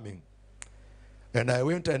coming, and I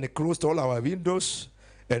went and closed all our windows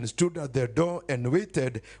and stood at the door and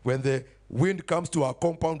waited. When the wind comes to our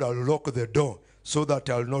compound, I'll lock the door so that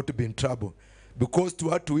I'll not be in trouble. Because to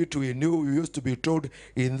what we knew, we used to be told,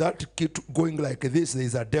 in that kit going like this, there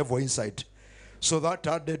is a devil inside. So that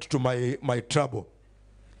added to my trouble.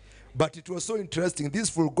 But it was so interesting. This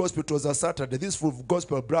full gospel, it was a Saturday. This full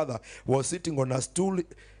gospel brother was sitting on a stool.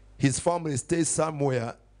 His family stays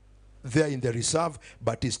somewhere there in the reserve,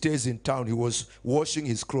 but he stays in town. He was washing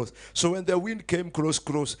his clothes. So when the wind came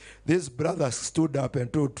close, this brother stood up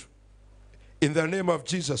and told, in the name of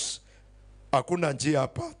Jesus, hakuna njia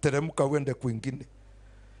hapa, teremka uende kwingine.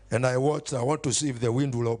 And I watched. I want to see if the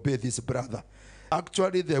wind will obey this brother.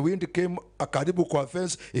 Actually, the wind came karibu kwa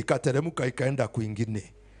fence, ikateremka ikaenda kwingine.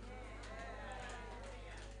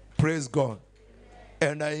 Praise God.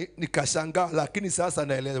 And nikashangaa, lakini sasa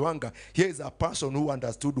naelewanga, here is a person who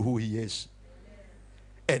understood who he is.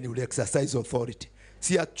 And he will exercise authority.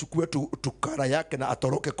 Si achukue tukara yake na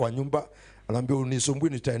atoroke kwa nyumba, anaambia unisumbui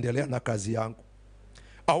nitaendelea na kazi yangu.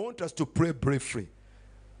 I want us to pray briefly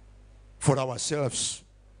for ourselves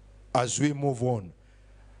as we move on.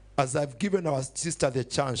 As I've given our sister the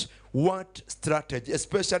chance, what strategy,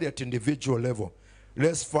 especially at individual level.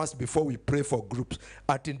 Let's first, before we pray for groups,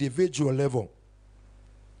 at individual level,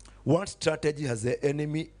 what strategy has the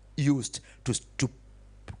enemy used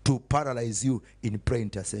to paralyze you in prayer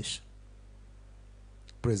intercession?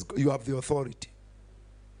 Praise God. You have the authority.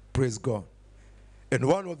 Praise God. And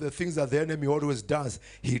one of the things that the enemy always does,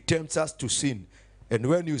 he tempts us to sin. And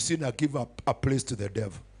when you sin, I give up a place to the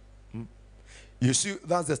devil. You see,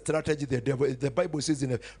 that's the strategy the devil. The Bible says,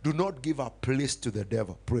 do not give a place to the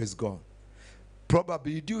devil. Praise God.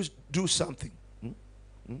 Probably you do something.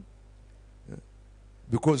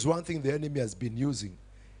 Because one thing the enemy has been using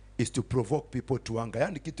is to provoke people to anger.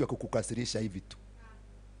 Yani kitu ya kukukasirisha hivi tu.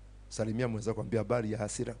 Salimia mwenzako, kwambia habari ya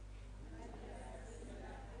hasira.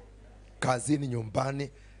 Kazini, nyumbani,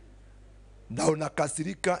 na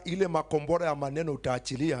unakasirika, ile makombora ya maneno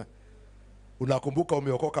utaachilia, unakumbuka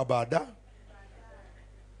umeokoka baada.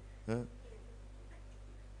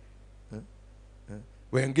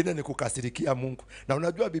 Wengine ni kukasirikia Mungu. Na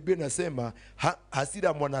unajua Biblia inasema hasira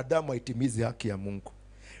ya mwanadamu haitimizi haki ya Mungu.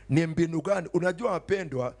 Ni mbinu gani? Unajua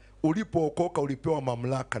wapendwa, ulipookoka ulipewa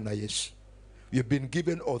mamlaka na Yesu. You've been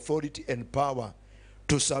given authority and power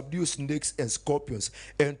to subdue snakes and scorpions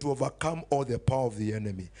and to overcome all the power of the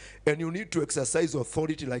enemy. And you need to exercise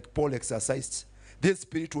authority like Paul exercised. This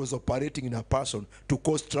spirit was operating in a person to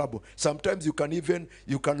cause trouble. Sometimes you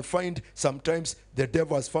can find, sometimes the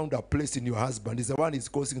devil has found a place in your husband. He's the one who's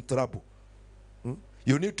causing trouble.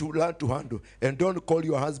 You need to learn to handle. And don't call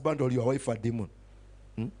your husband or your wife a demon.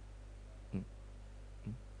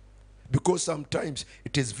 Because sometimes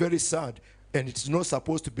it is very sad and it's not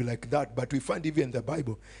supposed to be like that. But we find even in the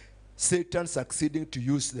Bible, Satan succeeding to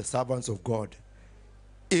use the servants of God,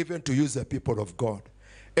 even to use the people of God.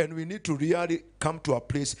 And we need to really come to a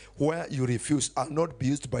place where you refuse, I'll not be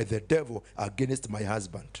used by the devil against my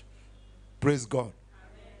husband. Praise God. Amen.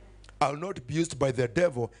 I'll not be used by the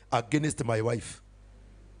devil against my wife.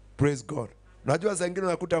 Praise God. Najua saa ingine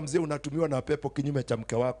unakuta mzee unatumiwa na pepo kinyume cha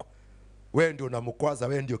mke wako. Wewe ndio unamkwaza,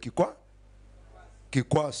 wewe ndio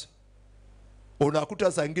kikwazo.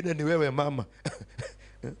 Unakuta saa ingine ni wewe mama.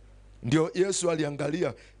 Ndio Yesu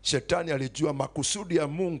aliangalia, shetani alijua makusudi ya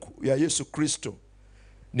Mungu ya Yesu Kristo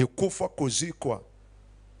ni kufa, kuzikwa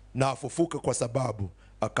na afufuke, kwa sababu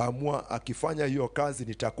akaamua akifanya hiyo kazi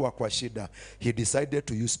nitakuwa kwa shida. He decided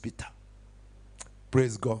to use Peter.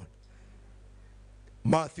 Praise God.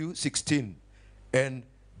 Matthew 16. And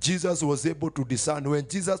Jesus was able to discern. When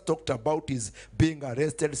Jesus talked about his being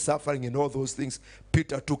arrested, suffering and all those things,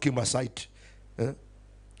 Peter took him aside.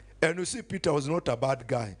 And you see, Peter was not a bad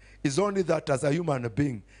guy. It's only that as a human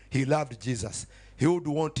being, he loved Jesus. He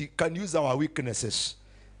can use our weaknesses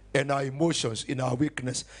and our emotions in our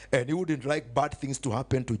weakness, and he wouldn't like bad things to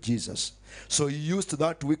happen to Jesus. So he used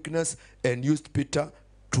that weakness and used Peter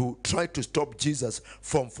to try to stop Jesus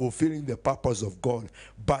from fulfilling the purpose of God.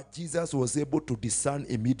 But Jesus was able to discern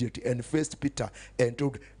immediately and faced Peter and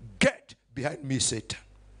told, "Get behind me, Satan.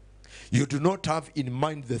 You do not have in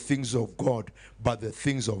mind the things of God, but the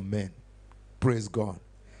things of men." Praise God.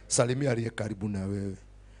 Salimia aliye karibu na wewe,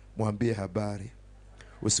 mwambie habari.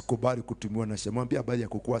 Usikubali kutumiwa na shetani. Mwambie habari ya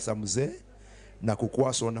kukuasa mzee na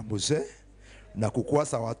kukuasa na mzee na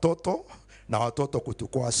kukuasa watoto na watoto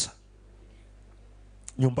kutukuasa.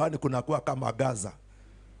 Nyumbani kunakuwa kama Gaza.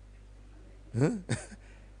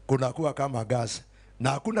 Kunakuwa kama Gaza. Na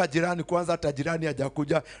hakuna jirani, kwanza hata jirani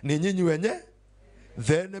hajakuja, ni nyinyi wenye.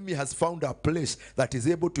 The enemy has found a place that is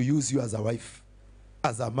able to use you as a wife,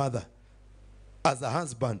 as a mother, as a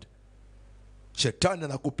husband. Shetani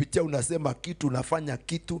anakupitia, unasema kitu, unafanya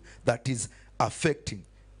kitu that is affecting.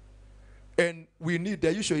 And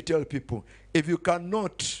I usually tell people, if you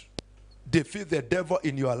cannot defeat the devil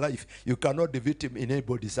in your life, you cannot defeat him in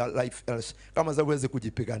anybody's life else. Kama zaweze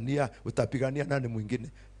kujipigania, utapigania nani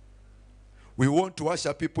mwingine? We want to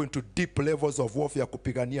usher people into deep levels of warfare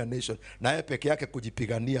kupigania nation. Na yeye peke yake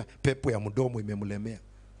kujipigania, pepo ya mdomo imemlemea.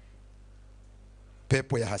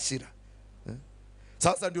 Pepo ya hasira.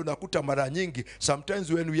 Sasa ndio nakuta mara nyingi, sometimes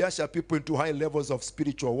when we usher people into high levels of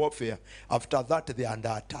spiritual warfare, after that they are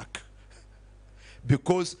under attack.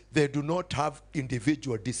 Because they do not have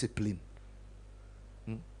individual discipline.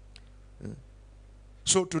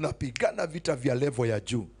 So tunapigana vita vya level ya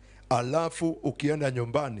juu. Alafu ukienda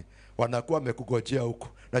nyumbani wanakuwa wamekugojea huko.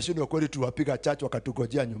 Na shida kweli tuwapiga church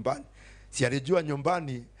wakatugojea nyumbani. Si alijua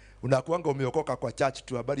nyumbani unakuanga umeokoka kwa church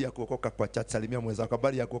tu, habari ya kuokoka kwa church. Salimia mwenzako,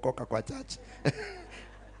 habari ya kuokoka kwa church.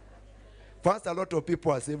 First, a lot of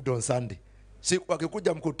people are saved on Sunday. Siku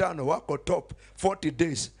wakikuja mkutano wako top 40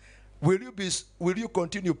 days. Will you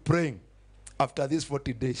continue praying after these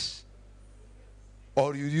 40 days?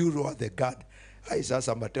 Or you roar the God? Hai,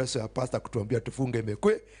 sasa mateso ya pastor kutuambia tufunge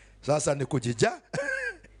imekwe. Sasa ni kujija.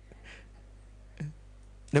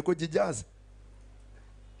 Ni kujijaza.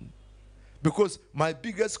 Because my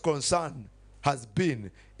biggest concern has been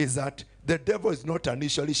is that the devil is not an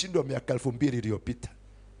issue. Alishindwa miaka 2000 iliyopita.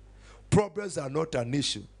 Problems are not an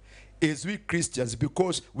issue. Is we Christians,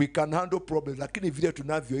 because we can handle problems, lakini vile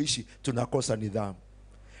tunavyoishi tunakosa nidhamu.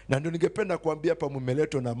 Na ndio ningependa kuambia hapa,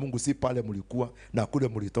 mmeletwa na Mungu, si pale mlikuwa na kule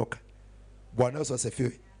mlitoka. Bwana Yesu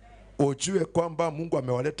asifiwe. Ujue kwamba Mungu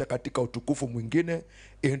amewaleta katika utukufu mwingine,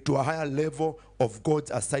 into a higher level of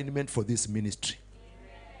God's assignment for this ministry.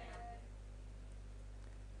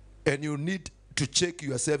 And you need to check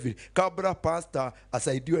yourself. Kabla pastor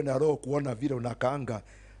asaidiwe na roho kuona vile unakaanga,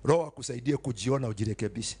 roho akusaidie kujiona,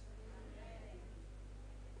 ujirekebishe.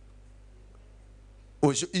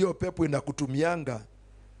 Hiyo pepo inakutumianga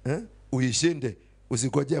uishinde,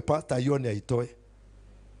 usigoje pastor aione aitoe.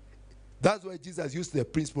 That's why Jesus used the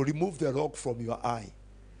principle, remove the log from your eye.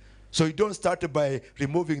 So you don't start by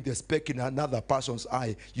removing the speck in another person's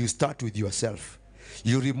eye. You start with yourself.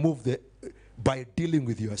 You remove by dealing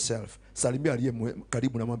with yourself. Salimia aliye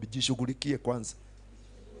karibu na mwambie jishughulikie kwanza.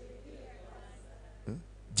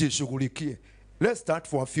 Jishughulikie. Let's start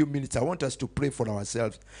for a few minutes. I want us to pray for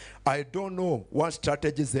ourselves. I don't know what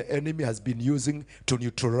strategies the enemy has been using to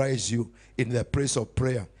neutralize you in the place of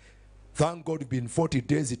prayer. Thank God, been 40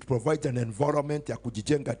 days, it provides an environment ya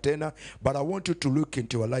kujijenga tena. But I want you to look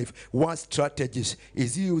into your life. What strategies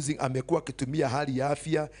is he using? Amekuwa kitumia hali ya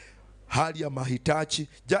afya, hali ya mahitaji.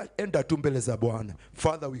 Enda tu mbele za Bwana.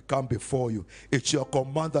 Father, we come before you. It's your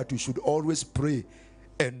command that we should always pray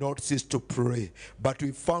and not cease to pray. But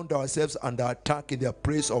we found ourselves under attack in the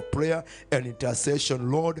place of prayer and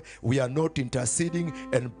intercession. Lord, we are not interceding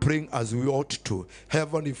and praying as we ought to.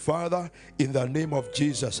 Heavenly Father, in the name of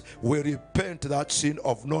Jesus, we repent that sin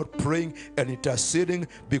of not praying and interceding,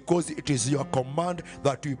 because it is your command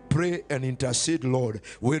that we pray and intercede, Lord.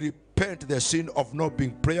 We repent the sin of not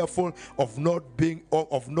being prayerful, of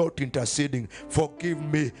not interceding. Forgive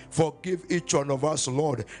me, forgive each one of us,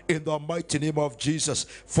 Lord, in the mighty name of Jesus.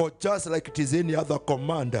 For just like it is any other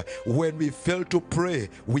command, when we fail to pray,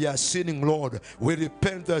 we are sinning, Lord. We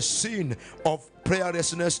repent the sin of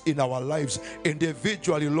prayerlessness in our lives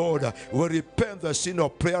individually, Lord. We repent the sin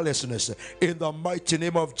of prayerlessness in the mighty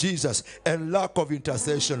name of Jesus, and lack of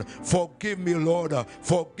intercession. Forgive me, Lord.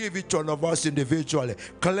 Forgive each one of us individually.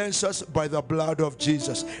 Cleanse us by the blood of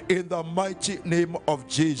Jesus in the mighty name of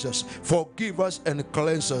Jesus. Forgive us and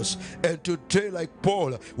cleanse us. And today, like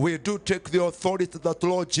Paul, we do take the authority that,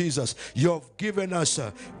 Lord Jesus, you have given us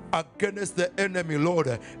against the enemy,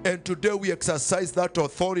 Lord. And today we exercise that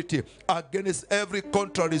authority against every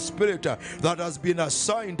contrary spirit that has been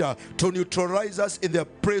assigned to neutralize us in the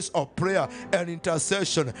place of prayer and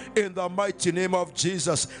intercession in the mighty name of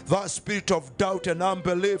Jesus. The spirit of doubt and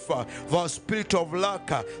unbelief, the spirit of lack,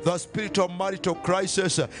 the spirit of marital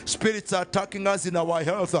crisis, spirits attacking us in our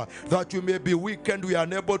health, that we may be weak and we are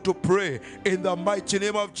unable to pray in the mighty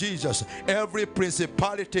name of Jesus. Every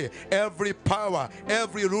principality, every power,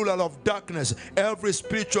 every ruler of darkness, every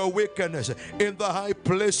spiritual wickedness in the high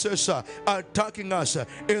places attacking us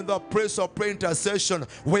in the place of prayer intercession,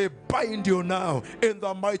 we bind you now in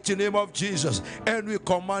the mighty name of Jesus, and we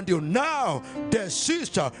command you now,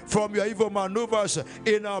 desist from your evil maneuvers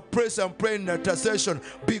in our praise and prayer intercession.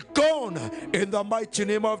 Be gone in the mighty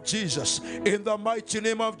name of Jesus, in the mighty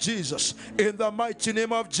name of Jesus, in the mighty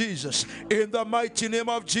name of Jesus, in the mighty name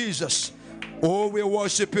of Jesus. Oh, we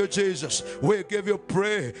worship you, Jesus. We give you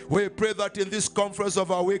praise. We pray that in this conference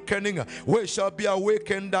of awakening, we shall be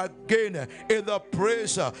awakened again in the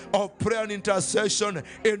praise of prayer and intercession,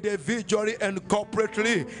 individually and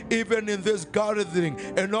corporately, even in this gathering.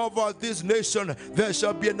 And over this nation, there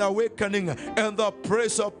shall be an awakening and the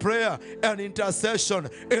praise of prayer and intercession.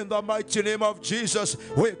 In the mighty name of Jesus,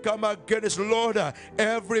 we come against, Lord,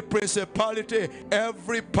 every principality,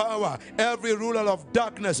 every power, every ruler of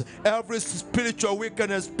darkness, every spiritual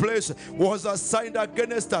wickedness place was assigned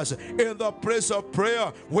against us. In the place of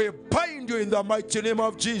prayer, we bind you in the mighty name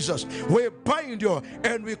of Jesus. We bind you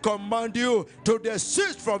and we command you to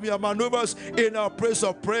desist from your maneuvers in our place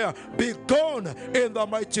of prayer. Be gone in the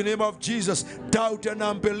mighty name of Jesus. Doubt and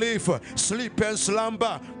unbelief, sleep and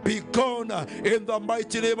slumber, be gone in the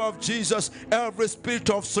mighty name of Jesus. Every spirit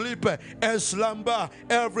of sleep and slumber,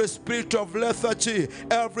 every spirit of lethargy,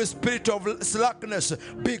 every spirit of slackness,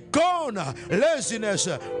 be gone. Laziness,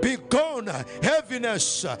 be gone.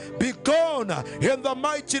 Heaviness, be gone in the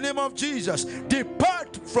mighty name of Jesus.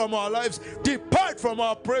 Depart from our lives, depart from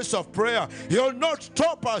our place of prayer. You'll not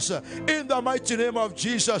stop us in the mighty name of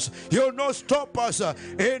Jesus. You'll not stop us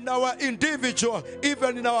in our individual,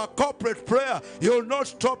 even in our corporate prayer. You'll not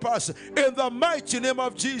stop us in the mighty name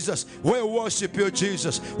of Jesus. We worship you,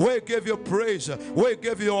 Jesus. We give you praise. We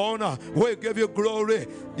give you honor. We give you glory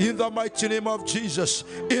in the mighty name of Jesus.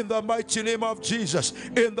 In the mighty name of Jesus.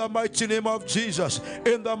 In the mighty name of Jesus.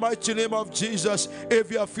 In the mighty name of Jesus.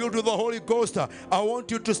 If you are filled with the Holy Ghost, I want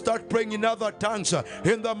you to start praying in other tongues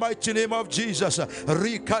in the mighty name of Jesus.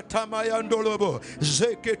 Rikatamayandolobo,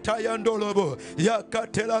 Zeketayandolobo,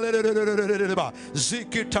 Yakatelaleleleleleleba,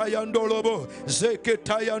 Zikitayandolobo,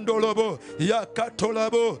 Zeketayandolobo,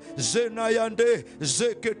 Yakatolabo, Zenayande,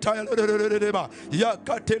 Zeketayaleleleleleba,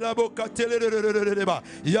 Yakatelabo kateleleleleleba,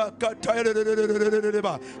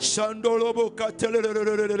 Yakatayaleleleleleba, Shandolobo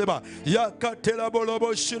kateleleleleleba,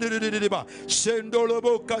 Yakatelabolobo shileleleleba,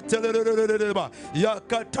 Sendolobo kateleleleleba,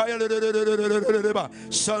 Yakatayaleleleleleba,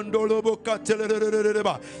 Sandolobo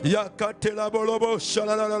kateleleleleba, Yakatelabolobo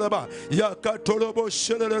shalaleleba, Yakatolobo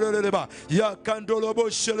shaleleleleba, Yakandolobo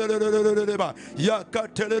shaleleleleba,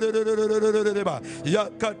 Yakateleleleleba,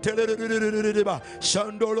 Yakateleleleleba,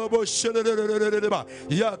 Sandolobo shaleleleleba,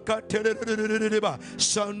 Yakateleleleba,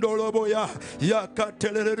 Sandolobo ya,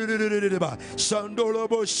 Yakateleleleba,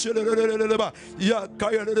 Sandolobo shaleleleleba,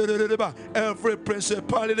 Yakayeleleleba. Every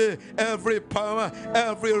principality, every power,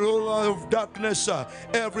 every ruler of darkness,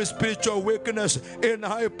 every spiritual weakness in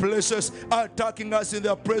high places attacking us in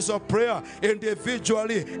the place of prayer,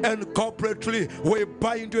 individually and corporately, we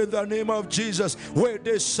bind you in the name of Jesus. We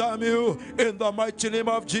disarm you in the mighty name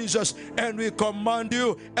of Jesus, and we command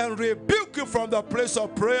you and rebuke you from the place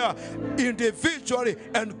of prayer, individually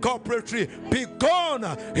and corporately. Be gone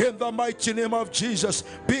in the mighty name of Jesus.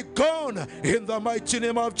 Be gone in the mighty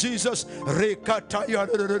name of Jesus. Rekataya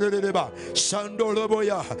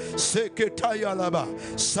Sandoloboya Seketaya Laba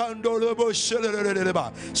Sandolobo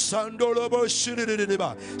Shillereba Sandolobo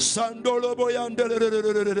Shillereba Sandolobo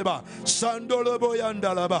Yandeleba Sandolobo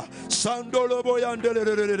Yandalaba Sandolobo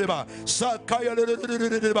Yandeleba Sakaya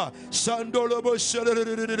Leba Sandolobo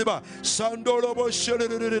Shillereba Sandolobo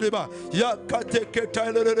Shillereba Yakate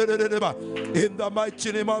Ketaya. In the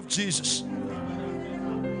mighty name of Jesus,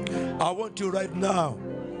 I want you right now,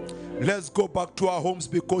 let's go back to our homes,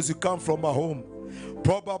 because you come from a home.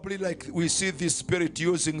 Probably like we see this spirit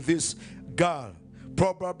using this girl.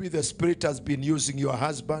 Probably the spirit has been using your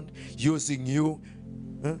husband, using you.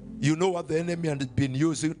 You know what the enemy has been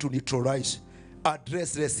using to neutralize.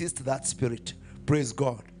 Address, resist that spirit. Praise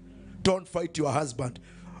God. Don't fight your husband.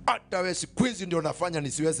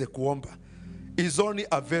 Is only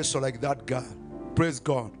a vessel like that girl. Praise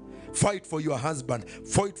God. Fight for your husband.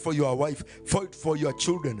 Fight for your wife. Fight for your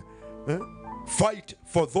children. Fight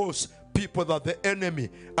for those people that the enemy,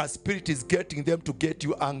 a spirit is getting them to get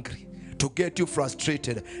you angry, to get you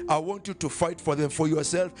frustrated. I want you to fight for them, for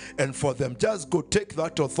yourself and for them. Just go take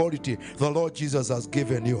that authority the Lord Jesus has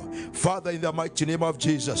given you. Father, in the mighty name of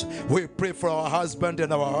Jesus, we pray for our husband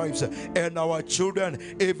and our wives and our children,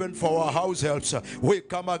 even for our house helps. We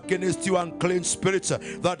come against you unclean spirits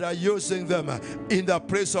that are using them in the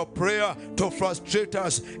place of prayer to frustrate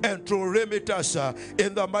us and to limit us.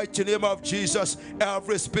 In the mighty name of Jesus,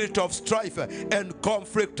 every spirit of strife and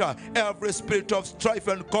conflict, every spirit of strife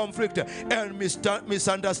and conflict and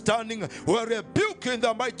misunderstanding. We rebuke in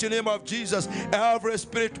the mighty name of Jesus every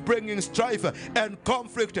spirit bringing strife and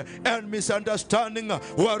conflict and misunderstanding.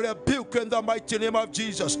 We rebuke in the mighty name of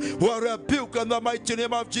Jesus. We rebuke in the mighty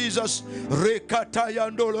name of Jesus.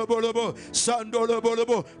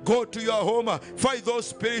 Go to your home. Fight those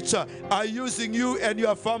spirits are using you and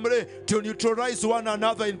your family to neutralize one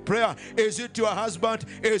another in prayer. Is it your husband?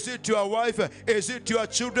 Is it your wife? Is it your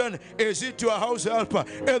children? Is it your house helper?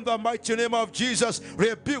 In the mighty name of Jesus,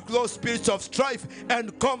 rebuke those spirits of strife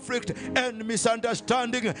and conflict and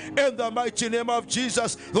misunderstanding. In the mighty name of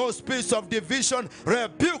Jesus, those spirits of division,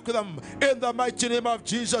 rebuke them. In the mighty name of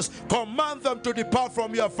Jesus, command them to depart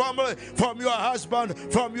from your family, from your husband,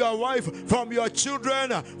 from your wife, from your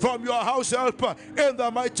children, from your house helper. In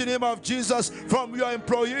the mighty name of Jesus, from your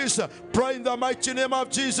employees, pray in the mighty name of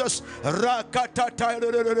Jesus.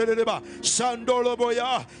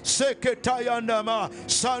 Sandoloboya seketayandama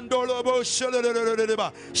sandolobo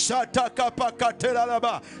sheleleleleba shataka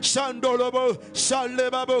pakatelalaba sandolobo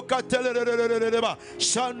shalebabo kateleleleleba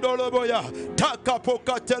sandoloboya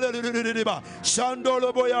takapokateleleleba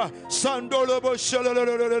sandoloboya sandolobo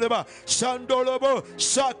sheleleleleba sandolobo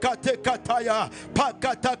shakatekataya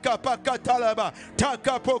pakataka pakatalaba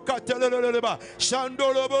takapokateleleleba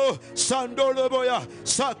sandolobo sandoloboya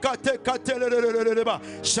sakatekateleleleba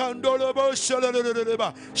sandolobo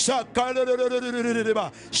sheleleleleba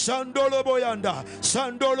shakaleleleleba sandoloboyanda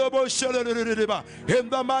sandolobo sheleleleleba in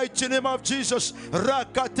the mighty name of Jesus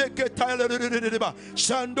rakatekateleleleba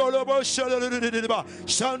sandolobo sheleleleleba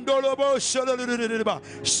sandolobo sheleleleleba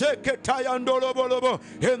seketayandolobo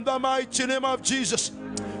in the mighty name of Jesus.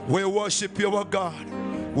 We worship you, our God.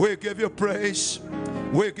 We give you praise.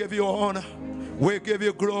 We give you honor. We give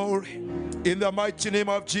you glory in the mighty name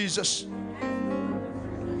of Jesus.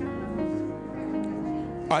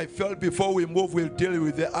 I felt before we move, we'll deal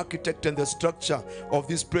with the architect and the structure of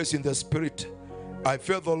this place in the spirit. I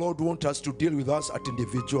felt the Lord wants us to deal with us at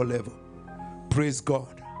individual level. Praise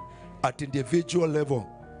God. At individual level.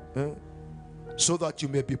 So that you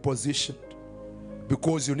may be positioned.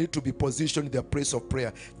 Because you need to be positioned in the place of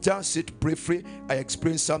prayer. Just sit briefly. I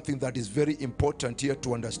explained something that is very important here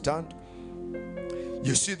to understand.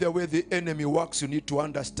 You see the way the enemy works, you need to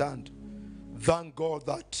understand. Thank God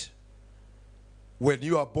that when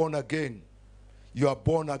you are born again, you are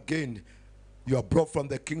born again. You are brought from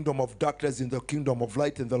the kingdom of darkness in the kingdom of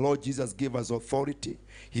light, and the Lord Jesus gave us authority.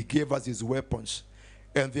 He gave us his weapons.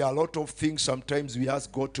 And there are a lot of things sometimes we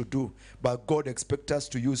ask God to do, but God expects us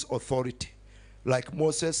to use authority. Like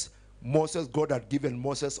Moses, God had given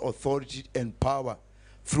Moses authority and power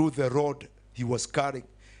through the rod he was carrying.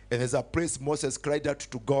 And there's a place Moses cried out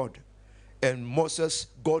to God. And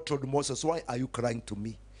God told Moses, why are you crying to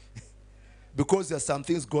me? Because there are some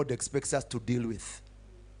things God expects us to deal with.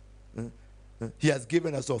 He has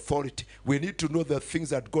given us authority. We need to know the things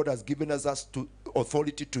that God has given us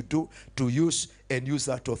authority to do, to use, and use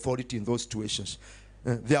that authority in those situations.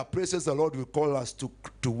 There are places the Lord will call us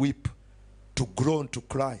to weep, to groan, to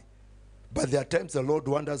cry. But there are times the Lord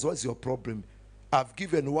wonders, what's your problem? I've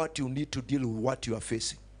given what you need to deal with what you are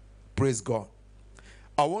facing. Praise God.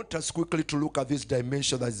 I want us quickly to look at this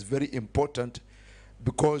dimension that is very important,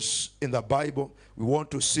 because in the Bible we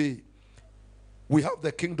want to see we have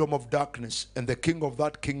the kingdom of darkness, and the king of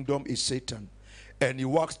that kingdom is Satan, and he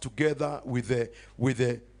works together with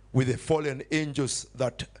the fallen angels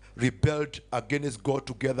that rebelled against God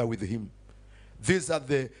together with him.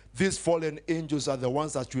 These fallen angels are the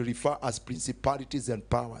ones that we refer as principalities and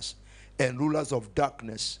powers and rulers of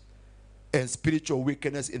darkness and spiritual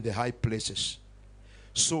wickedness in the high places.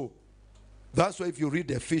 So that's why if you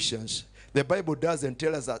read Ephesians, the Bible doesn't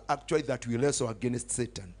tell us that actually that we wrestle against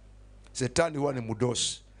Satan. Satan huwa ni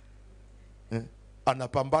mudosi.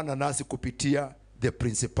 Anapambana nasi kupitia the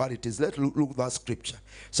principalities. Let's look at that scripture.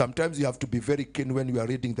 Sometimes you have to be very keen when you are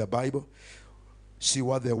reading the Bible. See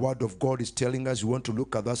what the word of God is telling us. You want to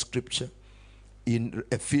look at that scripture. In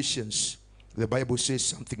Ephesians, the Bible says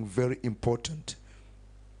something very important.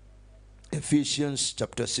 Ephesians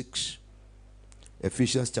chapter 6.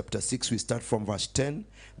 Ephesians chapter 6, we start from verse 10.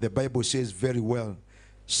 The Bible says very well,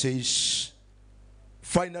 says,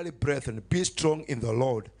 finally, brethren, be strong in the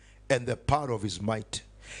Lord and the power of his might.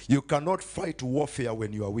 You cannot fight warfare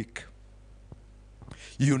when you are weak.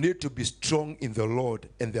 You need to be strong in the Lord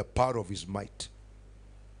and the power of his might.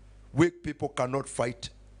 Weak people cannot fight,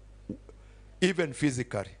 even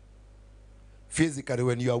physically. Physically,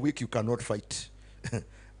 when you are weak, you cannot fight.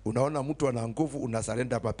 Unaona mtu ana nguvu,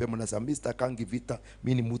 unasarenda mapema, unasema Mr. Kangi vita,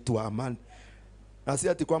 mimi ni mtu wa amani. Na si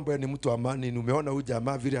ati kwamba ni mtu wa amani, umeona huyu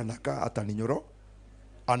jamaa vile anakaa ataninyoro,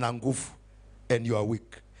 ana nguvu, and you are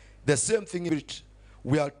weak. The same thing in it.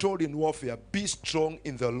 We are told in warfare, be strong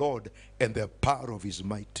in the Lord and the power of his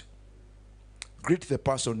might. Greet the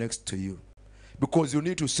person next to you. Because you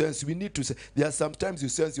need to sense, we need to say, there are sometimes you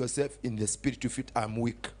sense yourself in the spirit, you feel I'm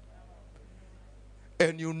weak.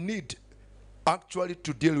 And you need actually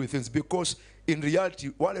to deal with things, because in reality,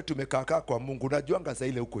 wale tumekaka kwa Mungu, unajuanga saa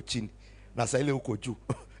ile uko chini na saa ile uko juu.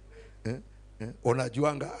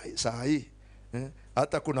 Unajuanga saa hii.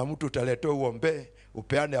 Hata kuna mtu utaletea uombe,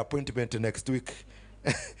 upeane appointment next week.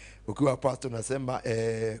 Ukiwa pastor unasema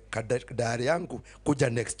kadari yangu kuja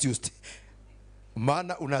next Tuesday.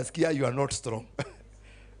 Maana unasikia you are not strong.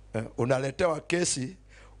 Unaletewa kesi,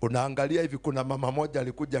 unaangalia hivi, kuna mama moja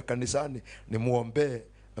alikuja kanisani ni muombe,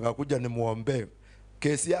 akakuja ni muombe.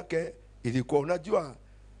 Kesi yake ilikuwa, unajua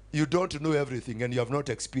you don't know everything and you have not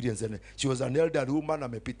experienced it. She was an elderly woman,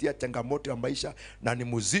 amepitia changamoto ya maisha na ni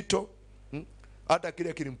mzito. Hata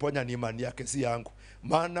kile kilimponya ni imani yake, si yangu.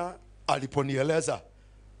 Maana aliponieleza,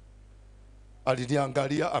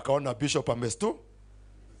 aliniangalia akaona bishop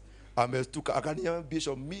amestuka, akaniambia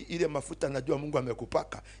bishop, ile mafuta najua Mungu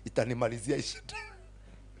amekupaka itanimalizia shida.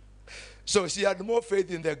 So she had more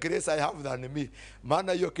faith in the grace I have than me.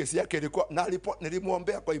 Maana hiyo kesi yake ilikuwa na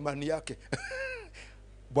nilimuombea kwa imani yake.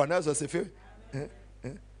 Bwana Yesu asifiwe.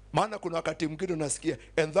 Maana kuna wakati mwingine unasikia,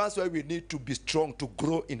 and that's why we need to be strong to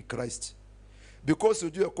grow in Christ. Because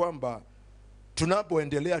ujue kwamba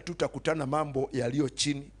tunapoendelea tutakutana mambo yaliyo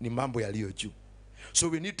chini ni mambo yaliyo juu. So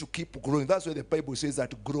we need to keep growing. That's why the Bible says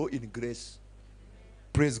that grow in grace.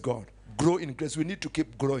 Praise God. Grow in grace. We need to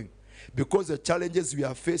keep growing. Because the challenges we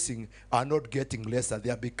are facing are not getting lesser. They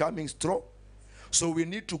are becoming strong. So we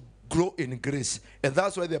need to grow in grace. And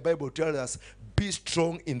that's why the Bible tells us, be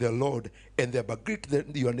strong in the Lord. And greet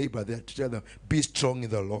your neighbor there to tell them, be strong in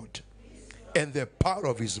the Lord. And the power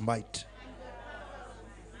of his might.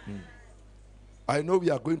 I know we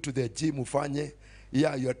are going to the gym, ufanye.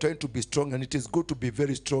 Yeah, you are trying to be strong, and it is good to be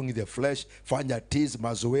very strong in the flesh. Fanya tiz,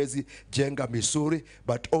 mazoezi, jenga misuri,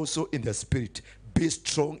 but also in the spirit. Be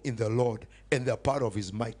strong in the Lord and the power of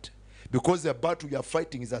his might. Because the battle we are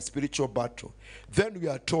fighting is a spiritual battle. Then we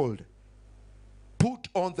are told, put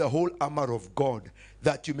on the whole armor of God,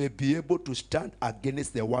 that you may be able to stand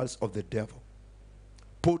against the wiles of the devil.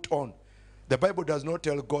 Put on. The Bible does not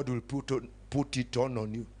tell God will put it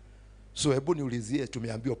on you. So hebu niulizie,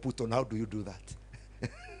 tumeambiwa put on, how do you do that?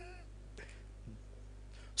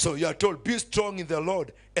 So you are told, be strong in the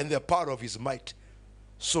Lord and the power of his might.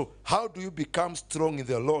 So how do you become strong in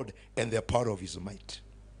the Lord and the power of his might?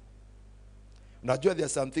 Najua there are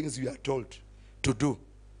some things you are told to do.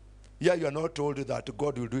 Yeah, you are not told that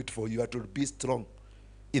God will do it for you. You are told, be strong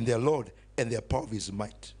in the Lord and the power of his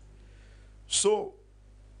might. So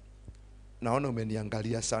naona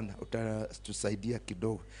umeniangalia sana, utatusaidia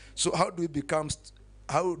kidogo. So how do we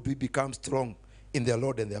become strong in the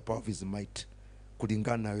Lord and the power of his might?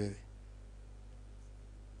 Kulingana wewe.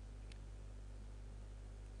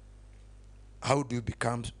 How do you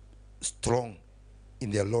become strong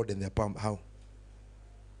in the Lord and the power? How?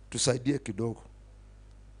 Tusaidie kidogo.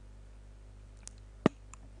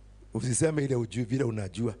 Usiseme ile ujui vile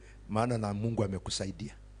unajua, maana na Mungu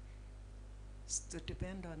amekusaidia. To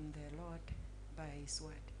depend on the Lord by his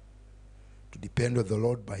word. To depend on the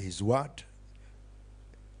Lord by his word.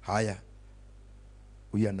 Haya.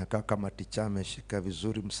 Huyu anakaa kama ticha ameshika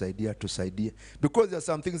vizuri, msaidia tusaidie. Because there are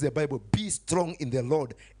some things in the Bible, be strong in the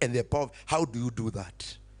Lord and the power. How do you do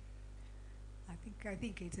that? I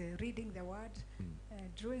think it's reading the word,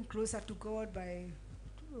 drawing closer to God by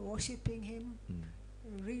worshiping him,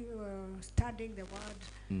 studying the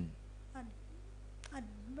word,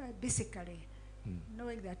 and basically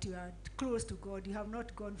knowing that you are close to God. You have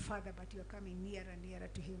not gone further, but you are coming nearer and nearer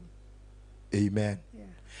to him. Amen. Yeah.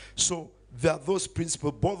 So there are those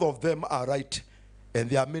principles, both of them are right, and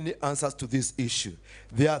there are many answers to this issue.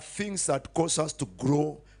 There are things that cause us to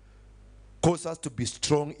grow, cause us to be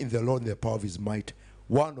strong in the Lord and the power of his might.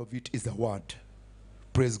 One of it is the word.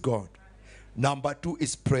 Praise God. Number two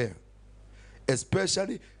is prayer.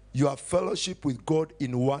 Especially your fellowship with God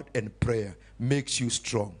in word and prayer makes you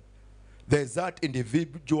strong. There is that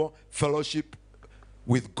individual fellowship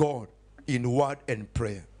with God in word and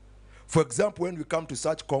prayer. For example, when we come to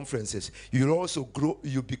such conferences, you'll also grow,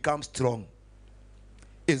 you become strong.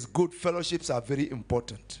 It's good. Fellowships are very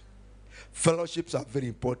important. Fellowships are very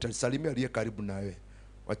important. Salimia aliye karibu nawe.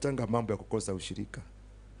 Wachanga mambo ya kukosa ushirika.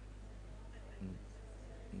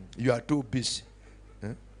 You are too busy.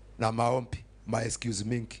 Na maombi, my excuse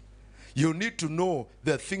mingi. You need to know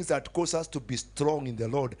the things that cause us to be strong in the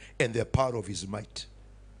Lord and the power of his might.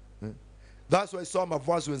 That's why some of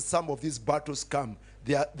us, when some of these battles come,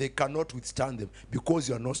 they cannot withstand them because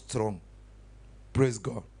you are not strong. Praise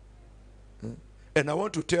God. And I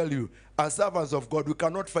want to tell you, as servants of God, we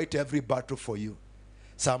cannot fight every battle for you.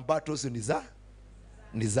 Some battles ni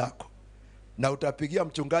zako. Na utapigia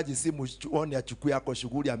mchungaji simu uone achukue yako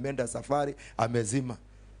shughuli, ameenda safari, amezima.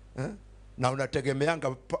 Na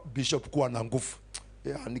unategemeanga bishop kuwa na nguvu.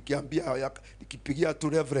 Nikipigia tu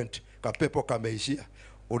reverend, kapepo kameishia.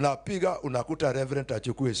 Unapiga, unakuta reverend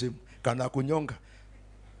achukue simu, kana kunyonga.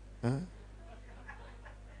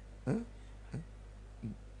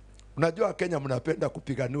 Unajua Kenya mnapenda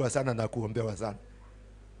kupiganiwa sana na kuombewa sana.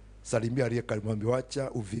 Salimia aliye kalimwambia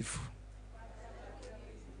wacha uvivu.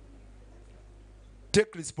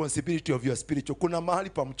 Take responsibility of your spiritual. Kuna mahali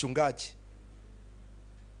pa mchungaji.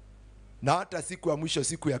 Na hata siku ya mwisho,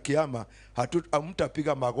 siku ya kiyama,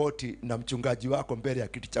 hamtapiga magoti na mchungaji wako mbele ya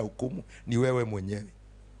kiti cha hukumu, ni wewe mwenyewe.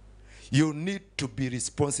 You need to be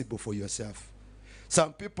responsible for yourself.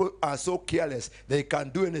 Some people are so careless, they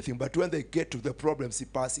can do anything, but when they get to the problem, si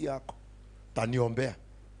pasi yako, taniombea.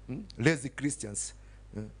 Lazy Christians.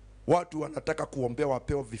 Watu wanataka kuombea,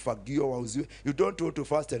 wapewa vifagio, wauziwe. You don't want to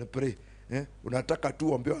fast and pray. Unataka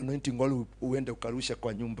tu ombewa anointing oil, uende ukarusha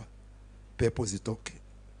kwa nyumba, pepo zitoke.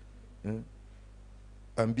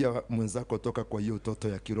 Ambia mwenzako toka kwa hiyo utoto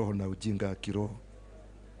ya kiroho na ujinga ya kiroho.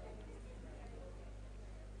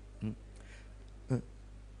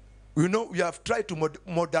 You know, we have tried to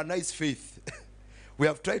modernize faith. We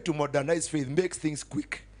have tried to modernize faith, make things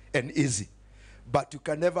quick and easy. But you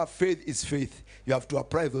can never, faith is faith. You have to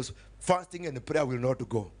apply those. Fasting and prayer will not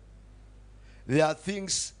go. There are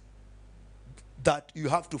things that you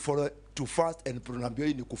have to follow to fast and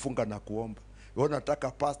pray. Ni kufunga na kuomba.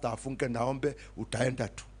 Unataka pastor afunge na ombe, utaenda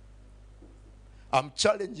tu. I'm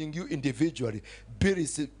challenging you individually. Be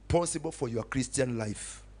responsible for your Christian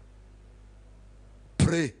life.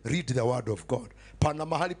 Pray, read the word of God. Pana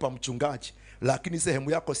mahali pa mchungaji, lakini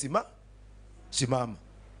sehemu yako simama.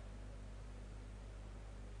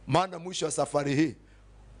 Maana mwisho wa safari hii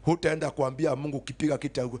hutaenda kuambia Mungu kipiga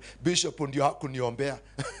kita, bishop ndio hakuniombea.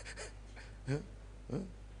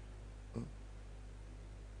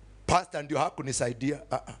 Pastor ndio hakunisaidia.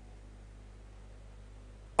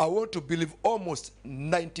 I want to believe almost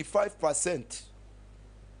 95%.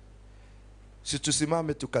 Si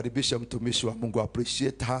tusimame tukaribisha mtumishi wa Mungu,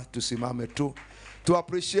 appreciate her, tusimame tu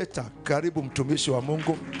appreciate her. Karibu mtumishi wa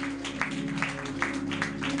Mungu.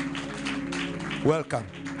 Welcome.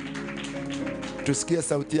 Tusikie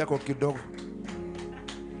sauti yako kidogo.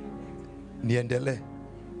 Niendelee.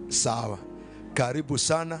 Sawa. Karibu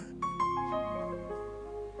sana.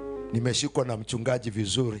 Nimeshikwa na mchungaji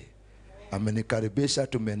vizuri. Amenikaribisha,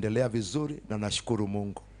 tumeendelea vizuri na nashukuru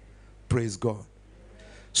Mungu. Praise God.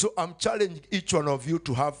 So I'm challenging each one of you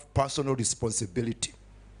to have personal responsibility.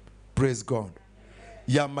 Praise God.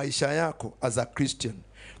 Ya maisha yako as a Christian,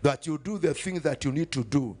 that you do the things that you need to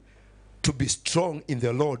do to be strong in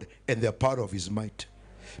the Lord and the power of his might.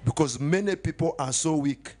 Because many people are so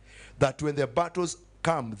weak that when the battles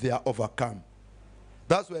come, they are overcome.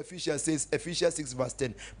 That's why Ephesians says, Ephesians 6 verse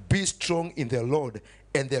 10, be strong in the Lord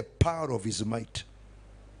and the power of his might.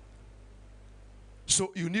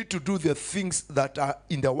 So you need to do the things that are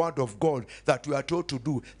in the word of God that we are told to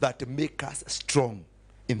do that make us strong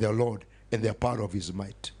in the Lord and the power of his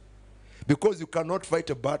might. Because you cannot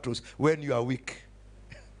fight battles when you are weak.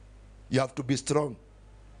 You have to be strong.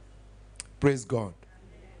 Praise God.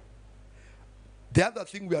 The other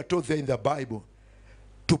thing we are told there in the Bible,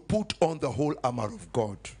 to put on the whole armor of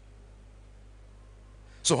God.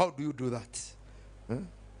 So how do you do that?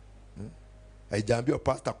 Haijambiwa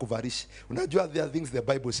pastor kuvarishi. Unajua there are things the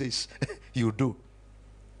Bible says you do.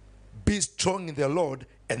 Be strong in the Lord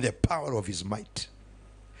and the power of his might.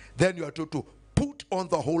 Then you are told to put on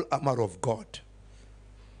the whole armor of God.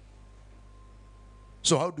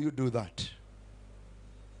 So how do you do that?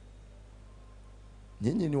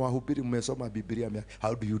 Nyinyi ni wahubiri, mmesoma Biblia.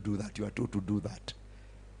 How do you do that? You are told to do that.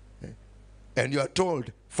 And you are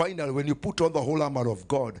told, finally, when you put on the whole armor of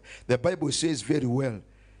God, the Bible says very well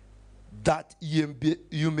that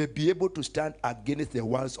you may be able to stand against the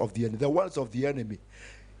walls of the enemy. The walls of the enemy.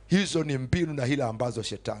 Hizo ni mbinu na hila ambazo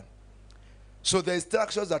shetani. So the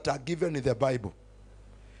instructions that are given in the Bible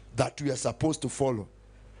that we are supposed to follow.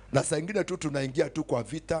 Na saa ingine tu tunaingia tu kwa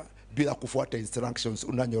vita bila kufuata instructions,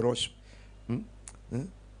 unanyorosho.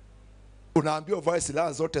 Unaambiwa uvae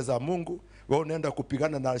silaha zote za Mungu, wewe unaenda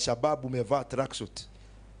kupigana na Al-Shabaab umevaa tracksuit.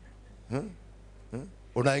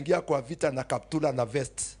 Unaingia kwa vita na kaptula na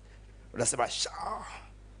vest. Unasema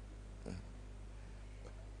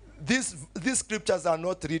These scriptures are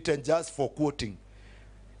not written just for quoting.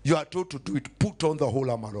 You are told to do it. Put on the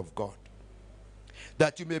whole armor of God.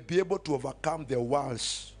 that you may be able to overcome the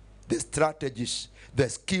wiles, the strategies, the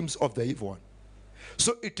schemes of the evil one.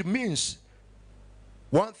 So it means,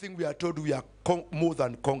 one thing we are told, we are more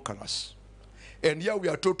than conquerors. And here we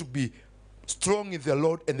are told to be strong in the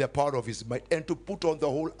Lord and the power of his might, and to put on the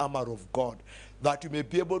whole armor of God, that you may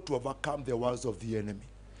be able to overcome the wiles of the enemy.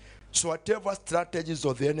 So whatever strategies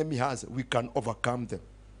of the enemy has, we can overcome them.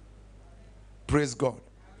 Praise God.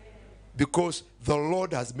 Because the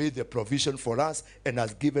Lord has made the provision for us and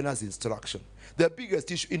has given us instruction. The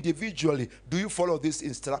biggest issue, individually, do you follow these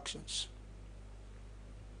instructions?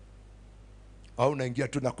 Au unaingia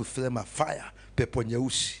tu na kusema fire, pepo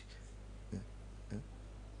nyeusi.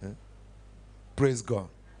 Praise God.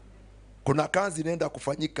 Kuna kazi inaenda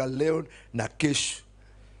kufanyika leo na kesho.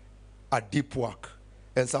 A deep work.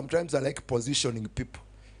 And sometimes I like positioning people.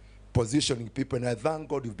 Positioning people. And I thank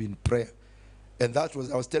God you've been in prayer. And that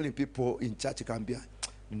was, I was telling people in church, kaambia,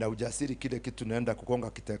 nina ujasiri kile kitu naenda kukonga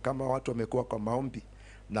kite. Kama watu wamekuwa kwa maombi,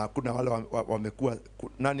 na kuna wale wamekuwa,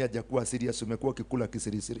 nani hajakuwa serious, umekuwa kikula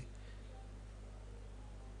kisirisiri.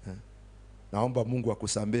 Naomba Mungu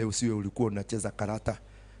akusamehe usiwe ulikuwa unacheza karata.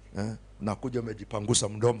 Unakuja umejipangusa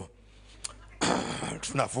mdomo.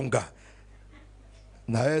 Tunafunga.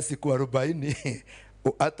 Na wewe siku 40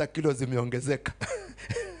 hata kilo zimeongezeka.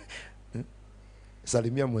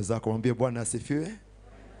 Salimia mwenzako, mwambie Bwana asifiwe.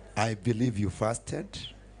 I believe you fasted,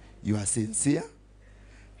 you are sincere,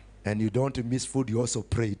 and you don't miss food, you also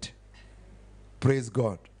prayed. Praise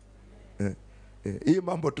God. Hii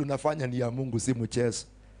mambo tunafanya ni ya Mungu, si mchezo.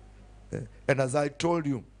 And as I told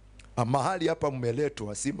you, mahali hapa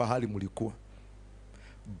mmeletwa si mahali mlikuwa.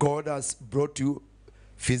 God has brought you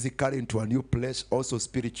physically into a new place, also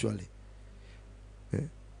spiritually.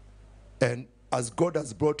 And as God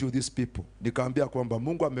has brought you these people, nikaambia kwamba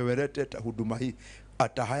Mungu ameweleta huduma hii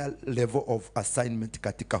at a higher level of assignment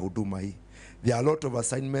katika huduma hii. There are a lot of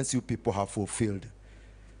assignments you people have fulfilled.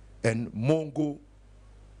 And Mungu,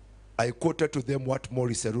 I quoted to them what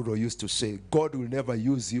Maurice Seruro used to say: God will never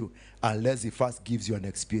use you unless he first gives you an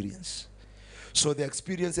experience. So the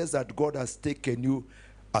experiences that God has taken you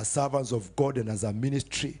as servants of God and as a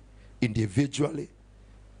ministry, individually,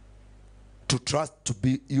 to trust to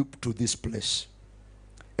be you to this place.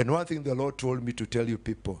 And one thing the Lord told me to tell you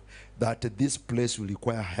people, that this place will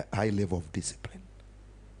require a high level of discipline.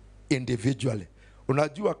 Individually.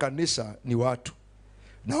 Unajua kanisa ni watu.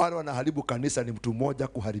 Na wale wanaharibu kanisa ni mtu mmoja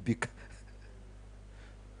kuharibika.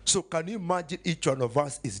 So can you imagine each one of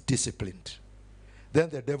us is disciplined? Then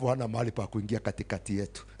the devil hana mahali pa kuingia katikati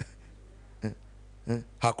yetu.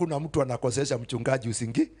 Hakuna mtu anakosesha mchungaji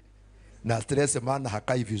usingi na stress, maana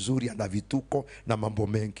hakai vizuri, ana vituko na mambo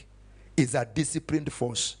mengi. Is a disciplined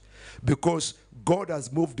force, because God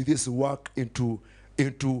has moved this work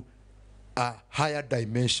into a higher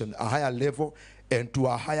dimension, a higher level, and to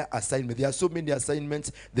a higher assignment. There are so many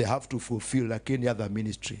assignments they have to fulfill like any other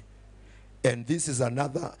ministry. And this is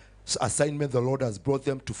another assignment the Lord has brought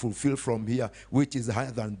them to fulfill from here, which is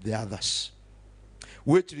higher than the others,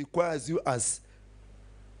 which requires you as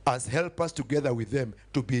helpers together with them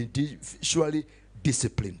to be individually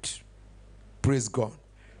disciplined. Praise God.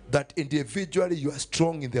 That individually you are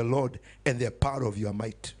strong in the Lord and the power of your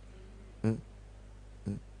might.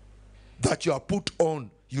 That you are put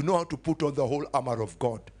on, you know how to put on the whole armor of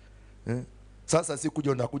God. Sasa si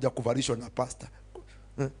kuja unakuja kuvarishwa na pastor.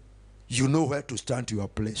 You know where to stand to your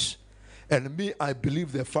place. And me, I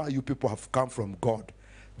believe the far you people have come from God.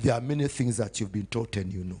 There are many things that you've been taught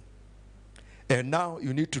and you know. And now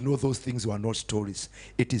you need to know those things were not stories.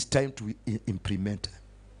 It is time to implement them.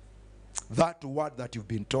 That word that you've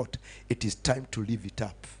been taught, it is time to live it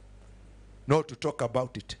up. Not to talk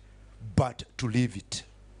about it, but to live it.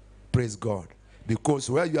 Praise God. Because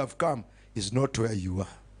where you have come is not where you are.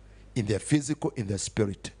 In the physical, in the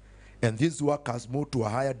spirit. And this work has moved to a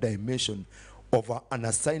higher dimension of an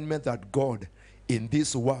assignment that God, in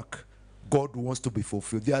this work, God wants to be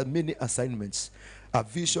fulfilled. There are many assignments. A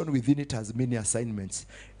vision within it has many assignments.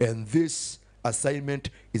 And this assignment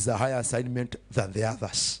is a higher assignment than the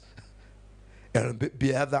others. And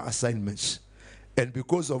be other assignments. And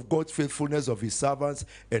because of God's faithfulness of his servants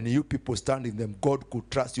and you people standing them, God could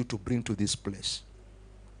trust you to bring to this place.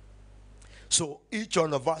 So each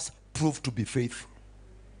one of us proved to be faithful.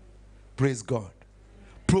 Praise God.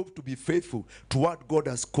 Prove to be faithful to what God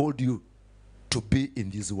has called you to be in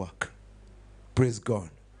this work. Praise God.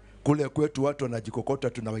 Kule kwetu watu wanajikokota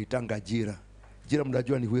tunawaitanga ajira. Ajira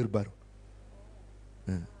mnajua ni wheelbarrow.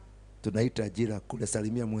 Tunaita ajira kule.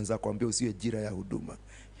 Salimia mwenzako ambie usiwe ajira ya huduma.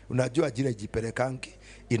 Unajua ajira ijipelekangi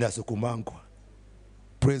inasukumangwa.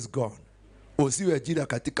 Praise God. Usiwe jina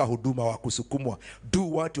katika huduma wa kusukumwa. Do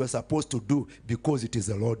what you are supposed to do because it is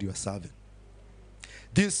the Lord you are serving.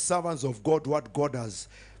 These servants of God, what God has,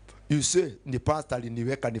 you say, ni pastor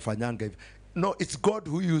aliniweka nifanyanga hivi. No, it's God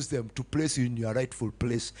who used them to place you in your rightful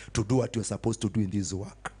place to do what you are supposed to do in this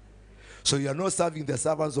work. So you are not serving the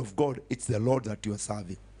servants of God, it's the Lord that you are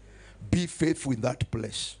serving. Be faithful in that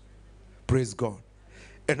place. Praise God.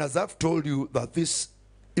 And as I've told you that this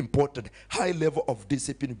important high level of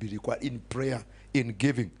discipline will be required in prayer, in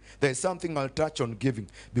giving. There is something I'll touch on giving,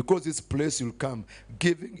 because this place will come.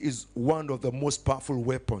 Giving is one of the most powerful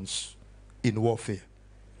weapons in warfare.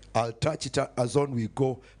 I'll touch it as on we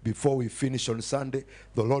go before we finish on Sunday.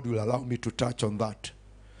 The Lord will allow me to touch on that.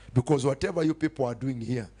 Because whatever you people are doing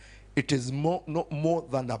here, it is not more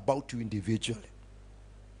than about you individually.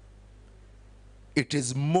 It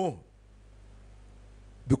is more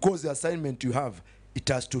because the assignment you have, it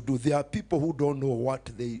has to do. There are people who don't know what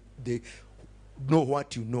they know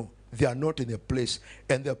what you know. They are not in a place.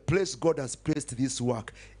 And the place God has placed this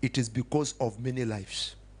work, it is because of many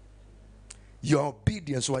lives. Your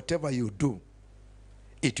obedience, whatever you do,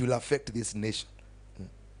 it will affect this nation.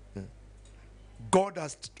 God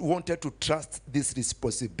has wanted to trust this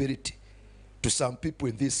responsibility to some people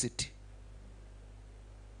in this city.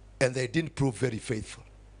 And they didn't prove very faithful.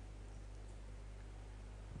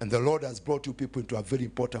 And the Lord has brought you people into a very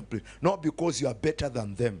important place. Not because you are better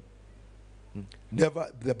than them.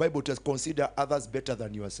 Never, the Bible says, consider others better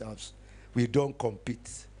than yourselves. We don't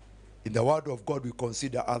compete. In the word of God, we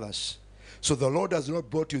consider others. So the Lord has not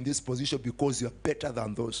brought you in this position because you are better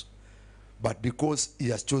than those, but because he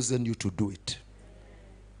has chosen you to do it.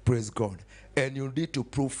 Praise God. And you need to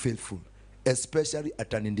prove faithful, especially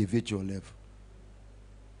at an individual level.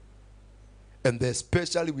 And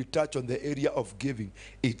especially we touch on the area of giving.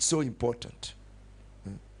 It's so important.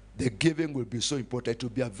 The giving will be so important. It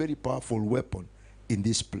will be a very powerful weapon in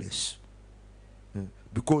this place.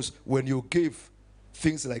 Because when you give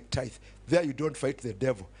things like tithe, there you don't fight the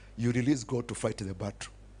devil. You release God to fight the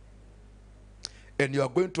battle. And you are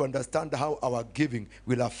going to understand how our giving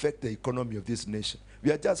will affect the economy of this nation.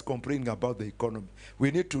 We are just complaining about the economy.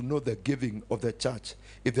 We need to know the giving of the church.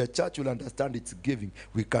 If the church will understand its giving,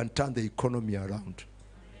 we can turn the economy around.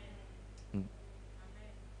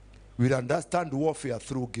 We'll understand warfare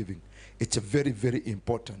through giving. It's very, very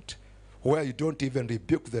important. Where you don't even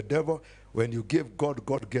rebuke the devil, when you give God,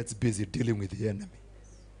 God gets busy dealing with the enemy.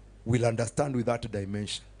 We'll understand with that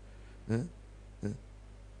dimension.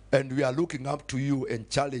 And we are looking up to you and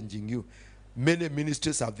challenging you. Many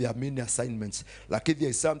ministries have their many assignments. Like if there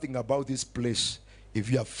is something about this place,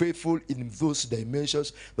 if you are faithful in those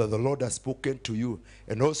dimensions that the Lord has spoken to you,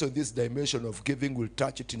 and also this dimension of giving, will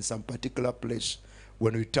touch it in some particular place.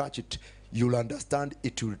 When we touch it, you'll understand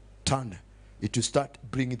it will turn. It will start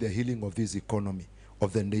bringing the healing of this economy,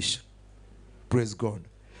 of the nation. Praise God.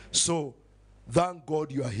 So, thank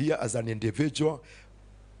God you are here as an individual.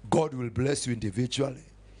 God will bless you individually.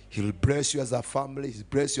 He'll bless you as a family. He'll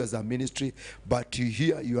bless you as a ministry. But you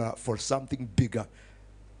here, you are for something bigger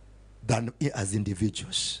than as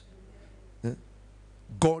individuals.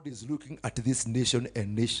 God is looking at this nation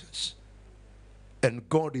and nations. And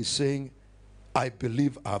God is saying, I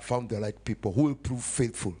believe I have found the right people who will prove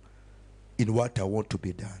faithful in what I want to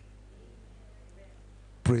be done.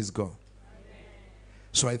 Praise God.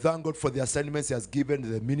 So I thank God for the assignments he has given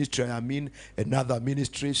the ministry I am in and other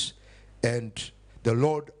ministries, and the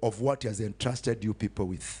Lord of what he has entrusted you people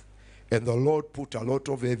with. And the Lord put a lot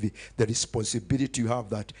of heavy, the responsibility you have,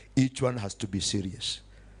 that each one has to be serious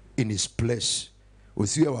in his place.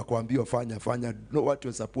 Usiwe wakwambia fanya, know what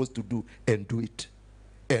you're supposed to do and do it.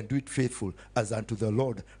 And do it faithful as unto the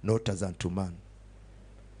Lord, not as unto man.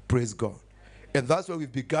 Praise God. And that's why we've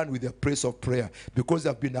begun with the praise of prayer, because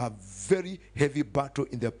there have been a very heavy battle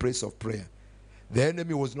in the praise of prayer. The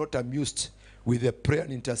enemy was not amused with the prayer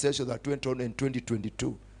and intercession that went on in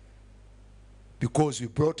 2022, because we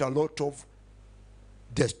brought a lot of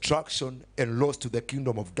destruction and loss to the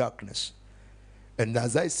kingdom of darkness. And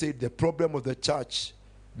as I said, the problem of the church,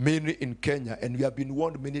 mainly in Kenya, and we have been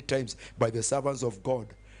warned many times by the servants of God,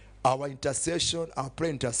 our intercession, our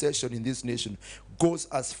prayer intercession in this nation goes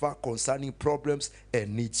as far concerning problems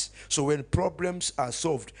and needs. So when problems are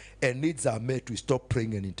solved and needs are met, we stop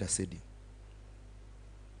praying and interceding.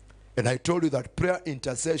 And I told you that prayer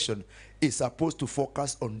intercession is supposed to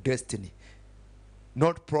focus on destiny,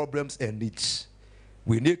 not problems and needs.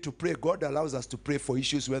 We need to pray. God allows us to pray for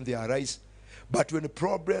issues when they arise. But when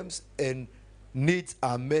problems and needs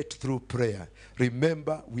are met through prayer,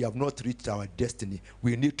 remember, we have not reached our destiny.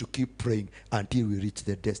 We need to keep praying until we reach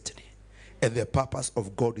the destiny and the purpose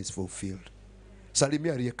of God is fulfilled.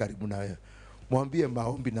 Salimia aliye karibu nawe. Mwambie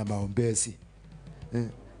maombi na maombezi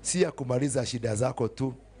si ya kumaliza shida zako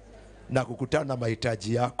tu na kukutana na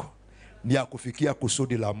mahitaji yako, ni ya kufikia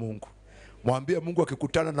kusudi la Mungu. Mwambie Mungu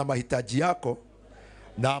akikutana na mahitaji yako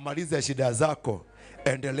na amalize shida zako,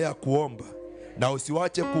 endelea kuomba na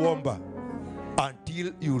usiwache kuomba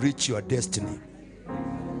until you reach your destiny.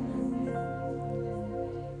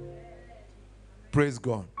 Praise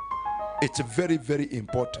God. It's very, very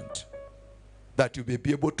important that you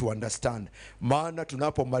be able to understand. Maana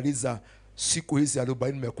tunapomaliza siku hizi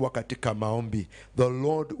 40 nimekuwa katika maombi, the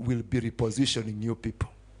Lord will be repositioning you people.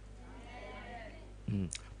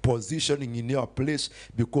 Positioning in your place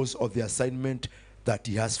because of the assignment that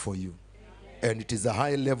he has for you. And it is a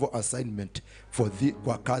high level assignment for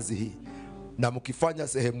kwa kazi hii. Na mkifanya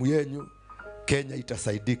sehemu yenu, Kenya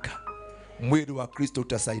itasaidika. Mwili wa Kristo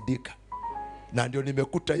utasaidika. Na ndio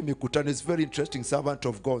nimekuta hii mikutano is very interesting, servant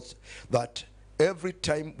of God, that every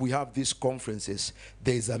time we have these conferences,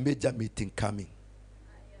 there is a major meeting coming.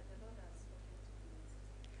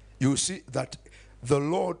 You see that the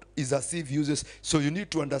Lord is as if uses, so you need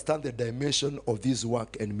to understand the dimension of this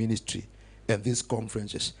work and ministry and these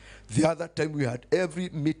conferences. The other time we had every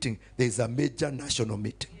meeting, there is a major national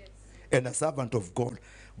meeting. Yes. And a servant of God,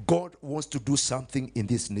 God wants to do something in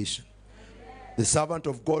this nation. The servant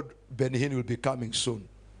of God, Ben-Hinn, will be coming soon.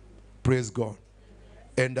 Praise God.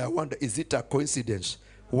 And I wonder, is it a coincidence?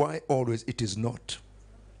 Why always it is not?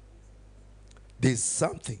 There is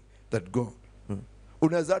something that God.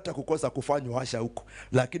 Unaweza hata kukosa kufanya washa huko,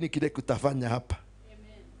 lakini kile kutafanya hapa.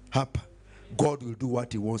 Hapa. God will do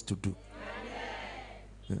what he wants to do.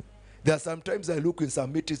 There are sometimes I look in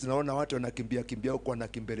some meetings, naona watu wanakimbia huko,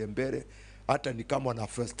 wanakimbelembele, hata ni kama wana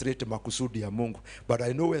frustrate makusudi ya Mungu. But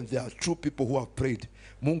I know when there are true people who have prayed,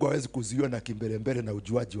 Mungu hawezi kuzuiwa na kimbelembele na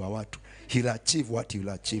ujuaji wa watu. He'll achieve what he'll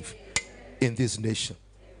achieve in this nation.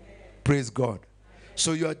 Praise God.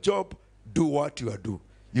 So your job, do what you are doing.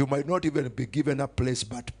 You might not even be given a place,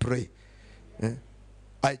 but pray.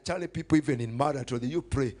 I tell people, even in marathon, you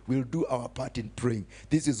pray. We'll do our part in praying.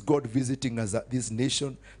 This is God visiting us, this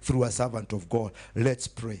nation through a servant of God. Let's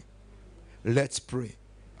pray. Let's pray.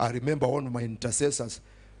 I remember one of my intercessors,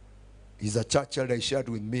 he's a church elder, he shared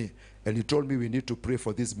with me, and he told me we need to pray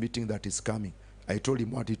for this meeting that is coming. I told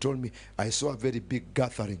him what? He told me, I saw a very big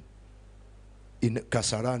gathering in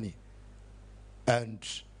Kasarani.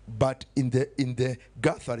 But in the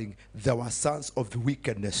gathering, there were sons of the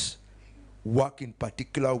wickedness work in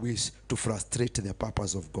particular ways to frustrate the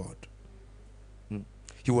purpose of God.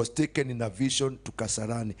 He was taken in a vision to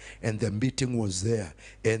Kasarani, and the meeting was there,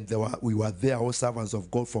 and we were there, all servants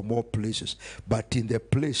of God from all places. But in the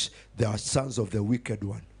place, there are sons of the wicked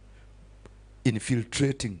one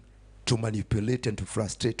infiltrating to manipulate and to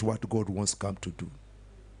frustrate what God wants come to do.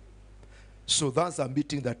 So that's a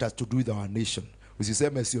meeting that has to do with our nation.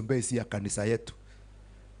 Usiseme siombei si ya kanisa yetu.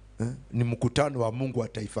 Ni mkutano wa Mungu wa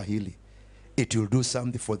taifa hili. It will do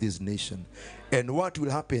something for this nation. And what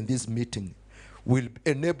will happen in this meeting will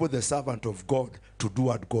enable the servant of God to do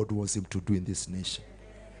what God wants him to do in this nation.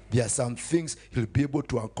 There are some things he'll be able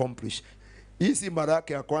to accomplish. Hii si mara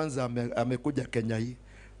yake ya kwanza amekuja Kenya hii,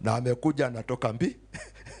 na amekuja anatoka mbi.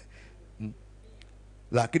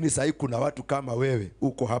 Lakini sasa kuna watu kama wewe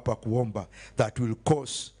uko hapa kuomba that will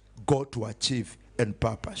cause God to achieve and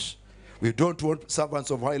purpose. We don't want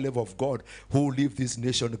servants of high level of God who leave this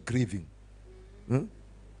nation grieving.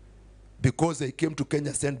 Because they came to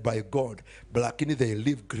Kenya sent by God, but they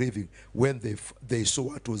live grieving when they saw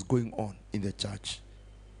what was going on in the church.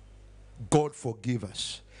 God forgive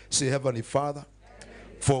us. Say, Heavenly Father,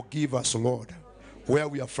 forgive us, Lord, where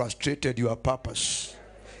we have frustrated your purpose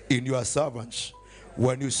in your servants,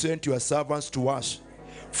 when you sent your servants to us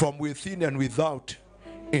from within and without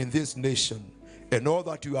in this nation, and all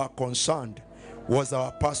that you are concerned was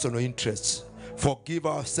our personal interests. Forgive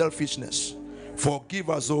our selfishness. Forgive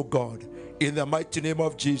us, oh God, in the mighty name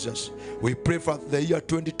of Jesus. We pray for the year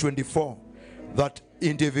 2024 that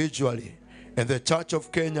individually in the Church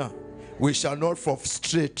of Kenya we shall not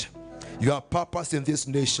frustrate your purpose in this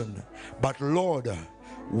nation, but Lord,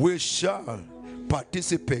 we shall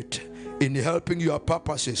participate in helping your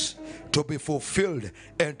purposes to be fulfilled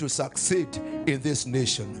and to succeed in this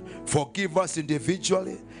nation. Forgive us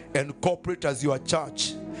individually and corporate as your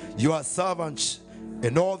church, your servants,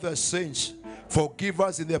 and all the saints. Forgive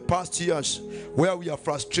us in the past years where we have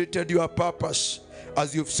frustrated your purpose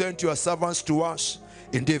as you've sent your servants to us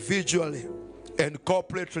individually and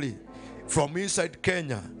corporately from inside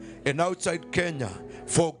Kenya and outside Kenya.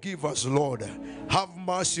 Forgive us, Lord. Have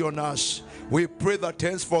mercy on us. We pray that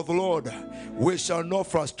henceforth, Lord, we shall not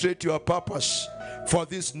frustrate your purpose, for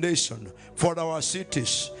this nation, for our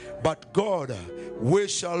cities. But God, we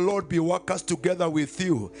shall, Lord, be workers together with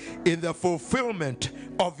you in the fulfillment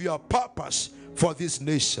of your purpose for this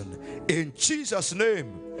nation. In Jesus'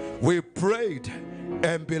 name, we prayed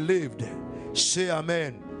and believed. Say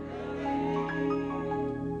amen.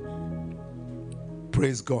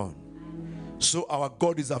 Praise God. So our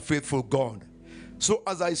God is a faithful God. So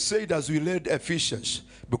as I said, as we read Ephesians,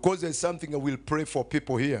 because there's something I will pray for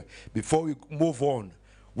people here before we move on.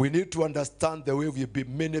 We need to understand the way we've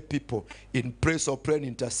been many people in praise of prayer and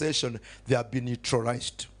intercession, they have been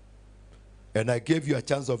neutralized. And I gave you a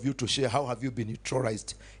chance of you to share how have you been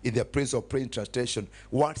neutralized in the praise of prayer and intercession.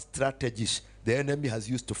 What strategies the enemy has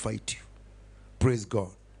used to fight you. Praise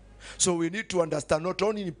God. So we need to understand not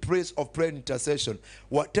only in praise of prayer and intercession,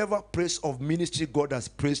 whatever praise of ministry God has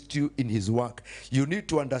praised you in his work, you need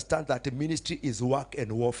to understand that ministry is work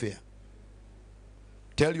and warfare.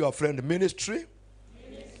 Tell your friend, ministry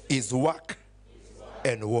is work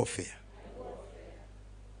and warfare.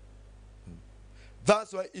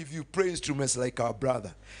 That's why if you play instruments like our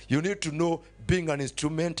brother, you need to know being an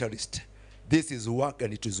instrumentalist, this is work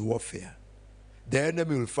and it is warfare. The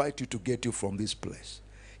enemy will fight you to get you from this place.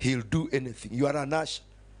 He'll do anything. You are an usher,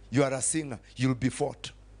 you are a singer, you'll be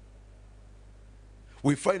fought.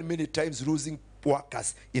 We find many times losing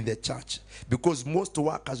workers in the church because most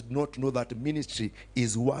workers do not know that ministry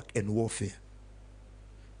is work and warfare.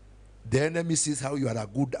 The enemy sees how you are a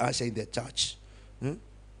good usher in the church,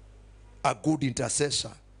 a good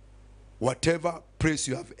intercessor, whatever praise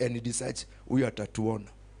you have, and he decides we are to honor.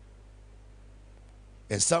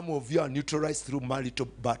 And some of you are neutralized through marital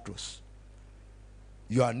battles.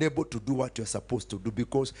 You are unable to do what you are supposed to do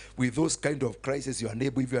because with those kind of crises, you are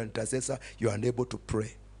unable, if you are an intercessor, you are unable to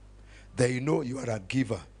pray. They know you are a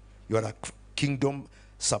giver, you are a kingdom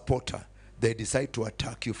supporter. They decide to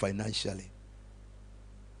attack you financially.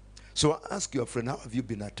 So ask your friend, how have you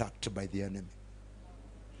been attacked by the enemy?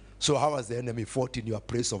 So how has the enemy fought in your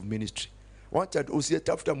place of ministry? Wacha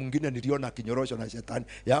usiyetafuta mwingine niliona kinyorosho na shetani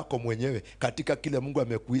yako mwenyewe katika kile Mungu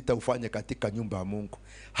amekuita ufanye katika nyumba ya Mungu.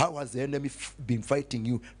 How has the enemy been fighting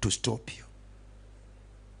you to stop you?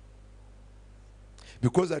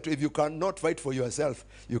 Because that if you cannot fight for yourself,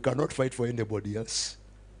 you cannot fight for anybody else.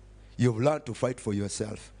 You've learned to fight for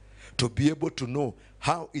yourself. To be able to know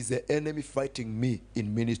how is the enemy fighting me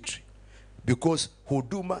in ministry. Because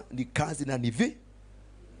huduma ni kazi na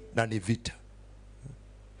ni vita.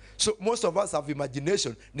 So most of us have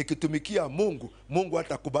imagination, nikitumikia Mungu, Mungu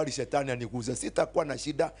hatakubali shetani aniguze. Sitakuwa na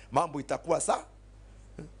shida, mambo itakuwa sawa.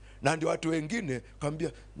 Na ndio watu wengine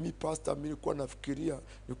kwambia, mi pastor, mimi nilikuwa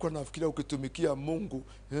nafikiria ukitumikia Mungu,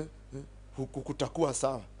 kutakuwa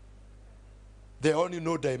sawa. They only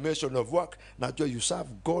know dimension of work. Najua you serve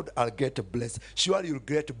God, I'll get blessed. Surely you'll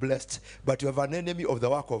get blessed, but you have an enemy of the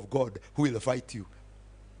work of God who will fight you.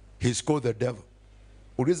 He's called the devil.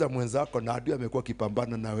 Uliza mwenzako na adui amekuwa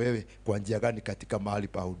kipambana na wewe kwa njia gani katika mahali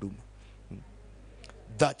pa huduma.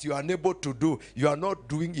 That you are unable to do, you are not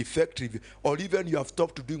doing effectively, or even you have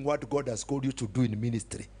stopped doing what God has called you to do in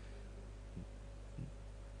ministry.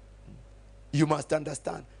 You must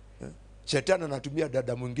understand. Shetani anatumia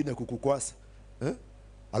dada mwingine kukukwasa.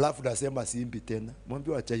 Alafu nasema siimbi tena.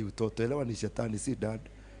 Mwambie acha utoto, elewa ni shetani si dada.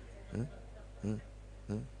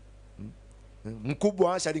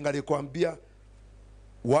 Mkubwa ashari ngalikwambia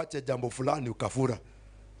wache jambo fulani ukafura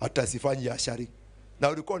hata sifanyi ashari. Na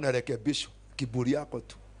ulikuwa unarekebishwa kiburi yako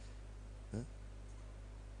tu.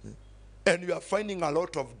 And you are finding a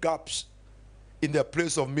lot of gaps in the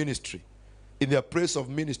place of ministry. In the place of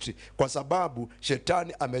ministry. Kwa sababu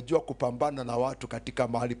shetani amejua kupambana na watu katika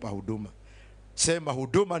mahali pa huduma. Sema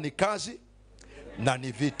huduma ni kazi na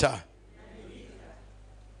ni vita.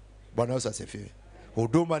 Bwana Yesu asifiwe.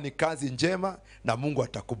 Huduma ni kazi njema na Mungu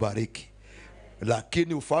atakubariki.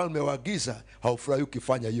 Lakini ufalme wa giza haufurahi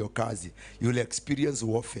ukifanya hiyo kazi. You will experience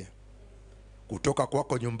warfare. Kutoka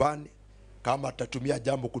kwako nyumbani, kama atatumia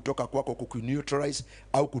jambo kutoka kwako kukuneutralize,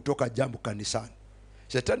 au kutoka jambo kanisani.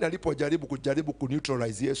 Shetani alipojaribu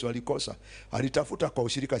kuneutralize Yesu alikosa. Alitafuta kwa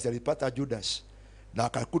ushirika, si alipata Judas. Na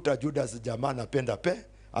akakuta Judas jamaa anapenda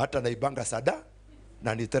hata naibanga sada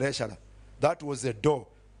na ni treasurer. That was the door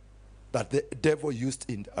that the devil used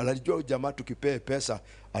in. Alijua jamaa tukipee pesa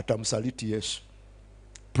atamsaliti Yesu.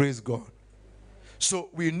 Praise God. So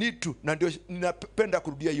we need to, na ndio ninapenda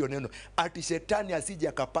kurudia hiyo neno, ati shetani asije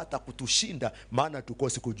akapata kutushinda maana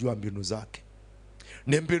tukosi kujua mbinu zake.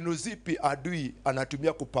 Ni mbinu zipi adui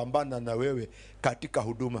anatumia kupambana na wewe katika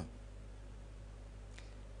huduma?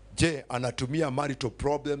 Je, anatumia marital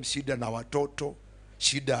problems, shida na watoto,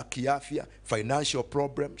 shida ya kiafya, financial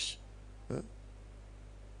problems?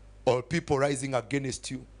 or people rising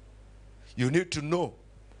against you. You need to know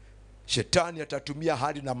shetani atatumia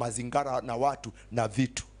hali na mazingara na watu na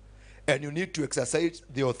vitu, and you need to exercise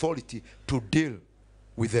the authority to deal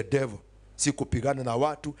with the devil, si kupigana na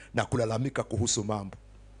watu na kulalamika kuhusu mambo.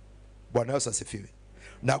 Bwana Yesu asifiwe.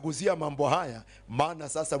 Naguzia mambo haya maana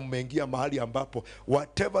sasa mmeingia mahali ambapo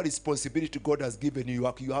whatever responsibility God has given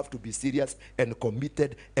you, you have to be serious and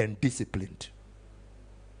committed and disciplined.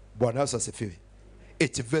 Bwana Yesu asifiwe.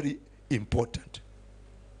 It's very important,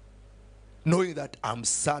 knowing that I'm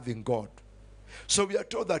serving God. So we are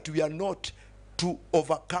told that we are not to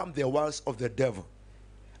overcome the works of the devil.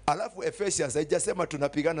 Alafu Ephesians haijasema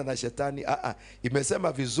tunapigana na shetani.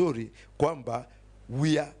 Imesema vizuri kwamba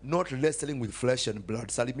we are not wrestling with flesh and blood.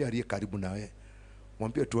 Salimia aliye karibu na wewe,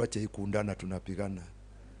 mwambie tuache hii kuundana, tunapigana.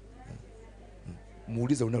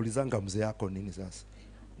 Muulize, unaulizanga mzee yako nini sasa?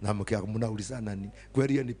 Na mke yako mnaulizana nini?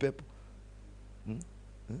 Kweli ni pepo?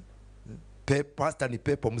 Pastor ni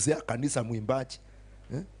pepo, mzee wa kanisa mwimbaji.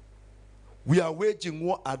 We are waging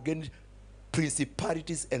war against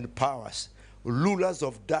principalities and powers, rulers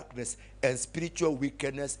of darkness and spiritual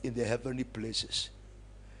wickedness in the heavenly places.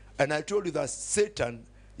 And I told you that Satan,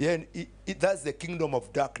 that's the kingdom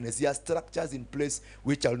of darkness. He has structures in place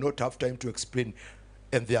which I'll not have time to explain,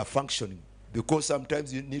 and they are functioning. Because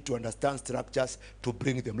sometimes you need to understand structures to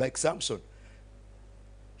bring them. Like Samson,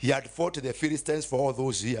 he had fought the Philistines for all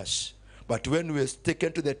those years. But when he was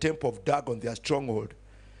taken to the temple of Dagon, their stronghold,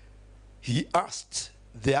 he asked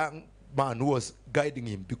the young man who was guiding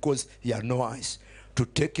him, because he had no eyes, to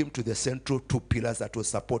take him to the central two pillars that were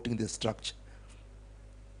supporting the structure.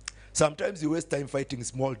 Sometimes you waste time fighting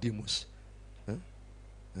small demons.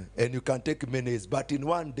 And you can take many years. But in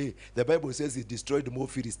one day, the Bible says he destroyed more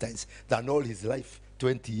Philistines than all his life,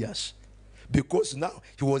 20 years. Because now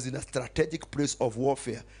he was in a strategic place of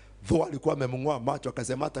warfare. Though alikuwa amemng'oa macho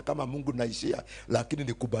akasema hata kama Mungu naishia lakini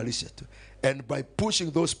nikubalishe tu. And by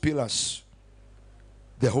pushing those pillars,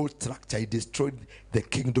 the whole structure, he destroyed the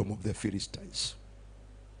kingdom of the Philistines.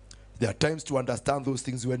 There are times to understand those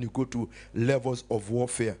things when you go to levels of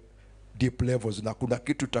warfare, deep levels, na kuna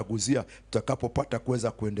kitu taguzia tutakapopata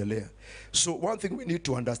kuweza kuendelea. So one thing we need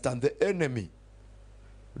to understand, the enemy,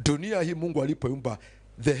 dunia hii Mungu alipoumba,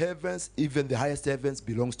 the heavens, even the highest heavens,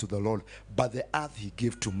 belongs to the Lord, but the earth he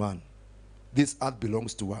gave to man. This earth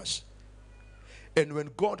belongs to us. And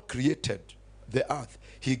when God created the earth,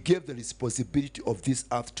 he gave the responsibility of this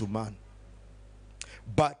earth to man.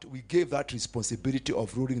 But we gave that responsibility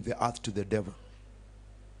of ruling the earth to the devil.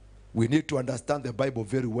 We need to understand the Bible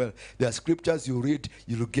very well. There are scriptures you read,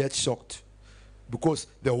 you'll get shocked. Because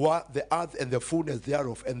the earth and the fullness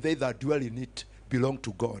thereof, and they that dwell in it, belong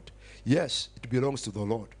to God. Yes, it belongs to the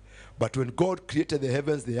Lord. But when God created the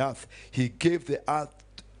heavens, the earth, he gave the earth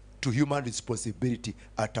to human responsibility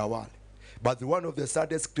at awali. But one of the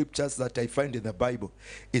saddest scriptures that I find in the Bible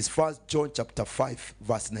is 1 John chapter 5,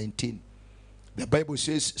 verse 19. The Bible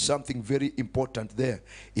says something very important there.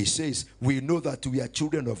 It says, we know that we are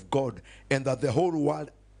children of God, and that the whole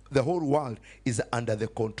world is under the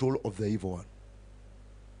control of the evil one.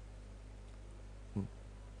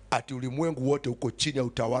 Ati ulimwengu wote uko chini ya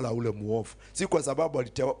utawala ule muovu. Si kwa sababu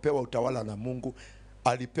alipewa utawala na Mungu,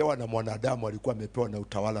 alipewa na mwanadamu, alikuwa amepewa na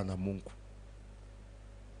utawala na Mungu.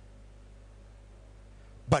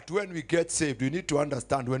 But when we get saved, we need to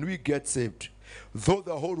understand, when we get saved, though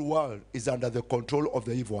the whole world is under the control of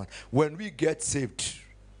the evil one, when we get saved,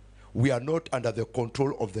 we are not under the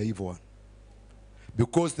control of the evil one.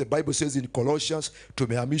 Because the Bible says in Colossians,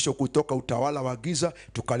 tumehamishwa kutoka utawala wa giza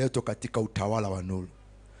tukaletwa katika utawala wa nuru.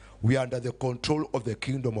 We are under the control of the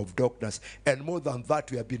kingdom of darkness, and more than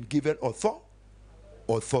that, we have been given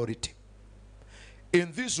authority.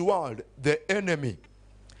 In this world, the enemy,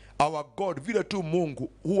 our God, vile tu Mungu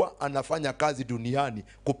huwa anafanya kazi duniani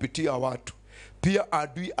kupitia watu, pia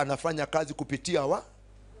adui anafanya kazi kupitia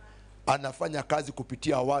anafanya kazi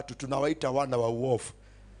kupitia watu. Tunawaita wana wa uovu.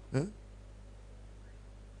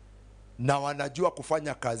 Na wanajua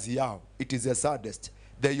kufanya kazi yao. It is the saddest.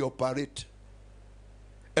 They operate.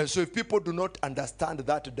 And so if people do not understand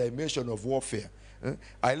that dimension of warfare,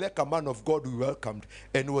 I like a man of God we welcomed,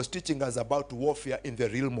 and he was teaching us about warfare in the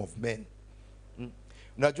realm of men.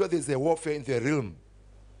 Najua there is a warfare in the realm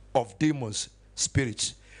of demons,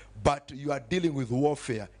 spirits, but you are dealing with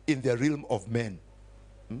warfare in the realm of men,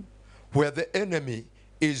 where the enemy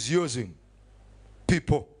is using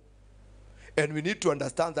people. And we need to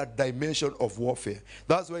understand that dimension of warfare.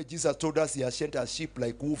 That's why Jesus told us he has sent us sheep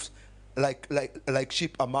like wolves, like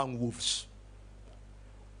sheep among wolves.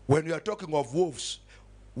 When we are talking of wolves,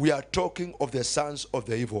 we are talking of the sons of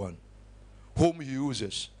the evil one, whom he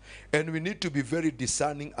uses. And we need to be very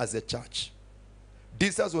discerning as a church.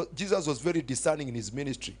 Jesus was very discerning in his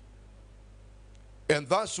ministry. And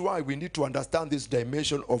that's why we need to understand this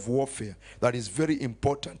dimension of warfare that is very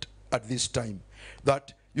important at this time.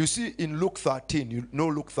 That you see in Luke 13, you know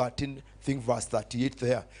Luke 13, think verse 38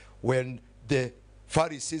 there, when the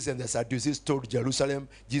Pharisees and the Sadducees told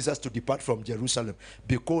Jesus to depart from Jerusalem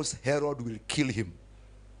because Herod will kill him.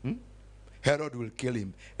 Herod will kill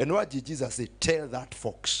him. And what did Jesus say? Tell that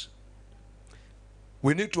fox.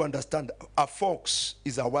 We need to understand a fox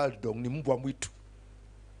is a wild dog. Ni mbwa mwitu.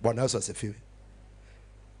 Bwana Yesu asifiwe.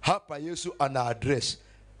 Hapa Yesu ana address.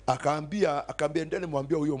 Akaambia ndani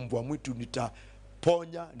mwambia huyo mbwa mwitu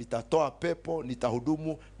nitaponya, nitatoa pepo,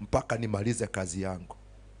 nitahudumu mpaka nimalize kazi yangu.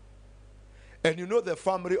 And you know the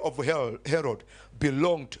family of Herod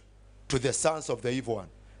belonged to the sons of the evil one.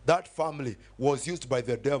 That family was used by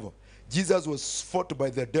the devil. Jesus was fought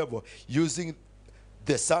by the devil using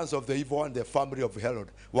the sons of the evil one, the family of Herod.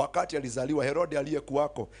 Wakati alizaliwa Herod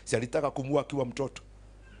aliyekuwako, si alitaka kumuua akiwa mtoto.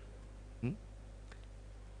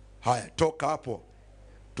 Haya, toka hapo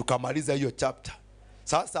tukamaliza hiyo chapter.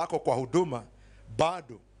 Sasa ako kwa huduma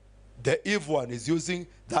bado. The evil one is using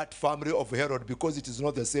that family of Herod because it is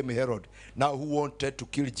not the same Herod now who wanted to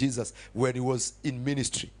kill Jesus when he was in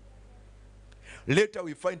ministry. Later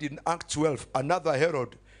we find in Acts 12 another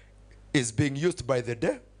Herod is being used by the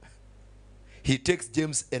devil. He takes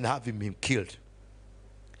James and have him killed.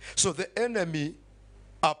 So the enemy,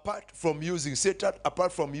 apart from using Satan,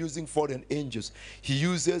 apart from using fallen angels, he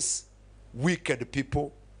uses wicked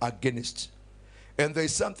people against. And there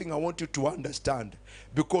is something I want you to understand,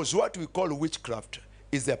 because what we call witchcraft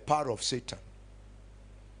is the power of Satan.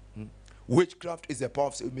 Witchcraft is a power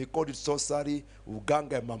of Satan. We may call it sorcery,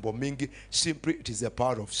 uganga and mambo mingi. Simply, it is a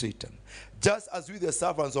power of Satan. Just as we, the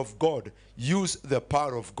servants of God, use the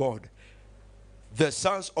power of God, the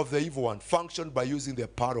sons of the evil one function by using the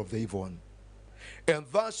power of the evil one. And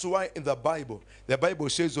that's why in the Bible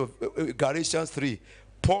says of Galatians 3,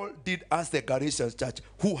 Paul did ask the Galatians church,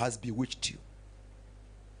 who has bewitched you?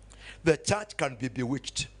 The church can be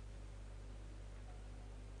bewitched.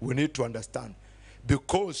 We need to understand.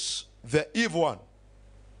 Because the evil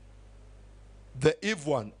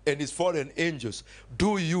one and his fallen angels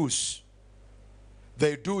do use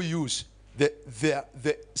the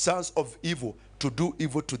sons of evil to do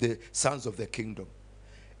evil to the sons of the kingdom.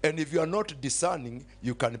 And if you are not discerning,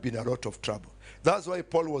 you can be in a lot of trouble. That's why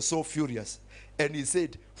Paul was so furious. And he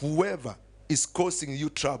said, whoever is causing you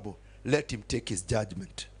trouble, let him take his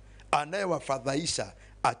judgment. Anayewafadhaisha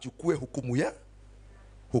achukue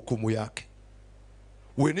hukumu yake.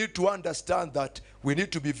 We need to understand that we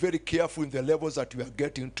need to be very careful in the levels that we are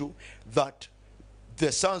getting to, that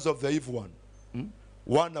the sons of the evil one,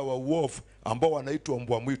 wana wa uovu ambao wanaitwa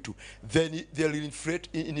mbwa mwitu, then they'll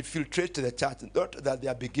infiltrate the church, not that they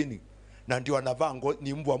are beginning. Na ndio wanavaa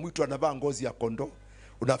ni mbwa mwitu anavaa ngozi ya kondoo.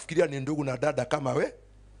 Unafikiria ni ndugu na dada kama we?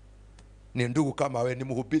 Ni ndugu kama we, ni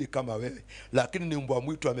mhubiri kama wewe, lakini ni mbwa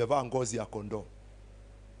mwitu amevaa ngozi ya kondoo.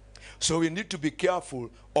 So we need to be careful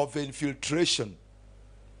of the infiltration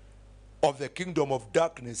of the kingdom of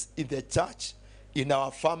darkness in the church, in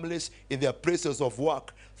our families, in their places of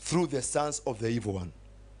work, through the sons of the evil one.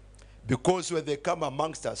 Because when they come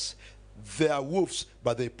amongst us, they are wolves,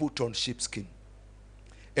 but they put on sheepskin.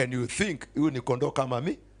 And you think, huyu ni kondoo kama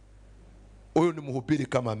mi, huyu ni mhubiri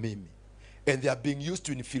kama mimi. And they are being used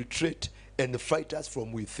to infiltrate and fight us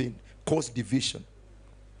from within, cause division,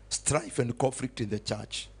 strife and conflict in the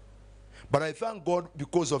church. But I thank God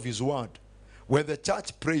because of his word. When the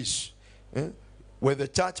church prays,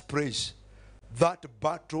 that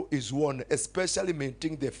battle is won, especially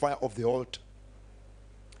maintaining the fire of the altar.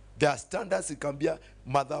 There are standards ikambia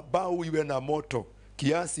madhabahu iwe na moto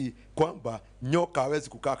kiasi kwamba nyoka hawezi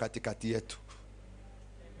kukaa katikati yetu.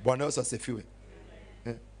 Bwana Yesu asifiwe.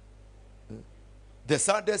 The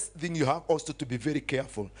saddest thing you have also to be very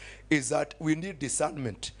careful is that we need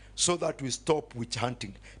discernment so that we stop witch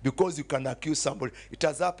hunting, because you can accuse somebody. It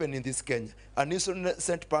has happened in this Kenya. An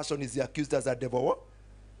innocent person is accused as a devil.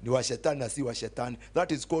 Ni wa shetani na si wa shetani.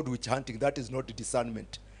 That is called witch hunting. That is not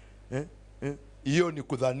discernment. Hiyo ni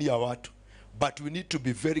kudhania watu. But we need to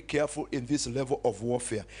be very careful in this level of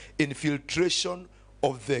warfare. Infiltration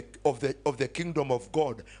of the kingdom of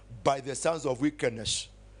God by the sons of wickedness,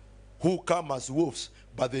 who come as wolves,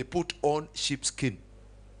 but they put on sheepskin.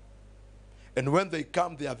 And when they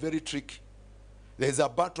come, they are very tricky. There's a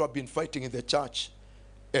battle I've been fighting in the church.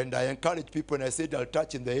 And I encourage people, and I said I'll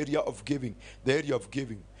touch in the area of giving. The area of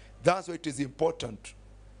giving. That's why it is important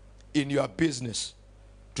in your business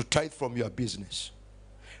to tithe from your business.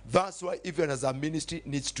 That's why even as a ministry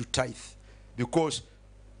needs to tithe. Because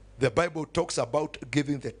The Bible talks about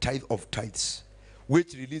giving the tithe of tithes,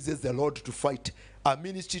 which releases the Lord to fight. A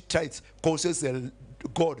ministry tithe causes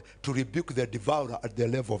God to rebuke the devourer at the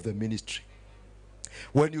level of the ministry.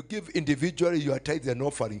 When you give individually your tithe and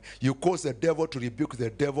offering, you cause the devil to rebuke the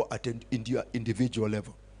devil at an individual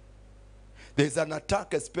level. There is an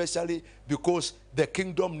attack, especially because the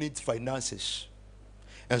kingdom needs finances.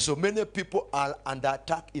 And so many people are under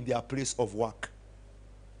attack in their place of work,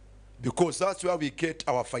 because that's where we get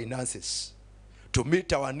our finances, to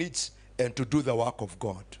meet our needs and to do the work of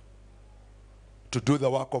God. To do the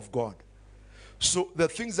work of God. So the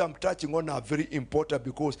things I'm touching on are very important,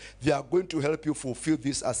 because they are going to help you fulfill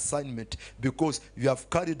this assignment, because you have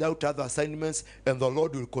carried out other assignments and the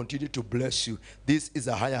Lord will continue to bless you. This is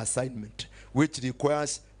a higher assignment which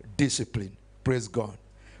requires discipline. Praise God.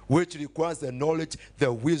 Which requires the knowledge,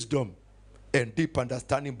 the wisdom, and deep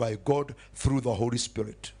understanding by God through the Holy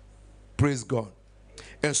Spirit. Praise God.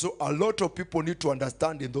 And so a lot of people need to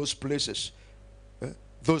understand in those places,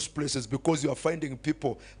 because you are finding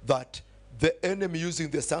people that the enemy using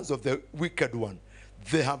the sons of the wicked one,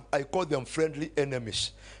 they have, I call them friendly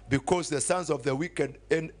enemies, because the sons of the wicked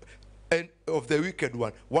and of the wicked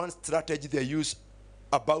one strategy they use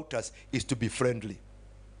about us is to be friendly.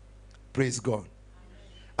 Praise God.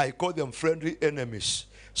 I call them friendly enemies.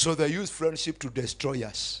 So they use friendship to destroy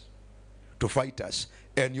us, to fight us,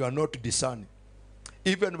 and you are not discerning.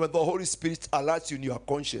 Even when the Holy Spirit alerts you in your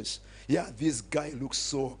conscience, yeah, this guy looks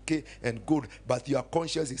so okay and good, but your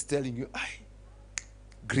conscience is telling you,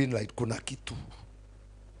 green light, kuna kitu.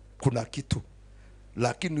 Kuna kitu.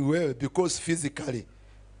 Lakini wewe, because physically,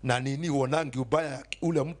 na nini huonangi ubaya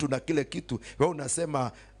ule mtu na kile kitu, wewe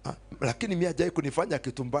unasema, lakini mimi hajai kunifanya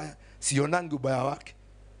kitu mbaya, sionangi ubaya wake.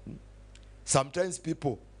 Sometimes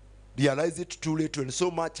people realize it too late when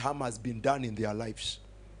so much harm has been done in their lives.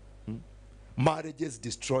 Marriages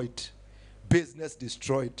destroyed, business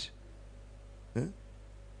destroyed.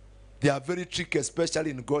 They are very tricky,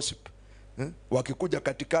 especially in gossip. Wakikuja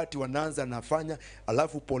katikati wanaanza nafanya,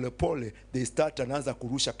 alafu pole pole they start anaanza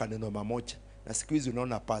kurusha kaneno mamoja. Na siku hizi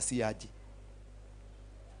unaona pasi aje.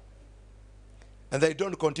 And they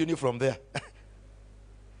don't continue from there.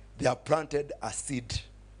 They have planted a seed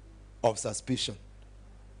of suspicion.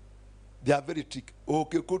 They are very tricky.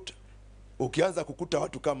 Ukianza kukuta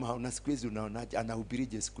watu kama hao, na siku hizi unaonaje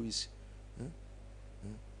anahubirije siku hizi?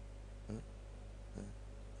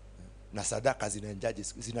 Na sadaka zinaenjaje,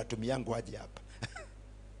 zinatumiangu aje hapa?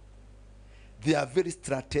 They are very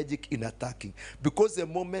strategic in attacking, because the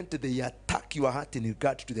moment they attack your heart in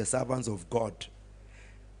regard to the servants of God,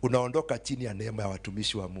 unaondoka chini ya neema ya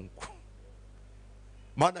watumishi wa Mungu.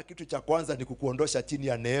 Maana kitu cha kwanza ni kukuondosha chini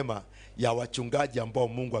ya neema ya wachungaji ambao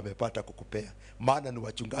Mungu amepata kukupea. Maana ni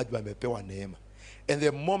wachungaji wamepewa neema. And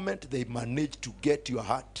the moment they manage to get your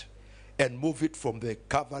heart and move it from the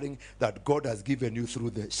covering that God has given you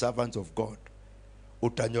through the servants of God,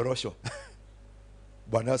 utanyorosho.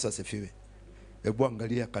 Bwana Yesu asifiwe. Hebu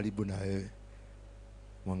angalia karibu na wewe.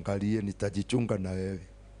 Mwangalie, nitajichunga na wewe.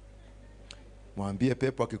 Mwambie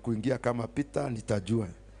pepo akikuingia kama Pita, nitajua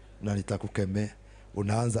na nitakukemea.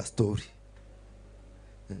 Unaanza story.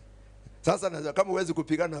 Sasa kama huwezi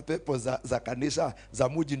kupigana na pepo za kanisa, za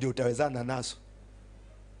mji ndio utawezana nazo.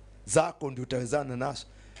 Zako ndio utawezana nazo.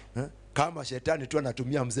 Kama shetani tu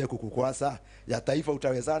anatumia mzee kukukwasa, ya taifa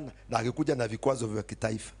utawezana, na akikuja na vikwazo vya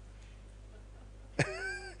kitaifa.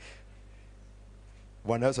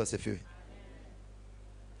 Bwana Yesu asifiwe.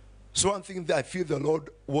 So one thing that I feel the Lord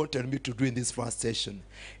wanted me to do in this first session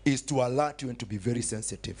is to alert you and to be very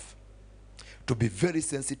sensitive. To be very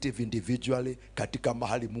sensitive individually katika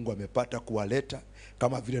mahali Mungu amepata kuwaleta.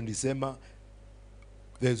 Kama vile nilisema,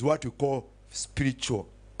 there's what we call spiritual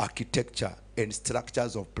architecture and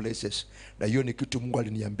structures of places. Na hiyo ni kitu Mungu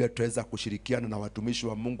aliniambia tuweza kushirikiana na watumishi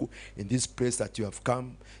wa Mungu in this place that you have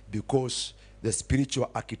come, because the spiritual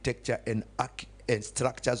architecture and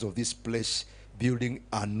structures of this place building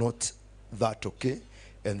are not that okay,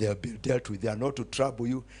 and they'll be dealt with. They are not to trouble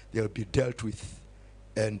you, they'll be dealt with,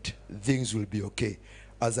 and things will be okay.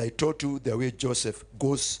 As I taught you, the way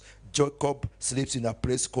Jacob sleeps in a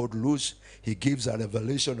place called Luz, he gives a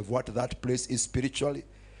revelation of what that place is spiritually,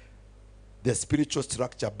 the spiritual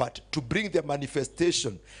structure. But to bring the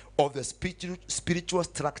manifestation of the spiritual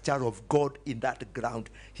structure of God in that ground,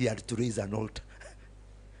 he had to raise an altar.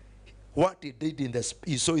 What he did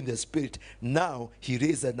he saw in the spirit, now he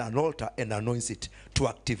raised an altar and anoints it to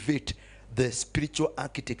activate the spiritual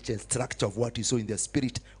architecture and structure of what he saw in the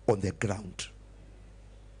spirit on the ground.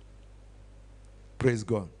 Praise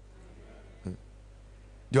God.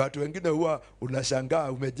 Ndio watu wengine huwa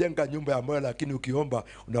unashangaa umejenga nyumba ya mawe lakini ukiomba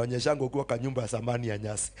unaonyeshanga ukiwa kwa nyumba ya samani ya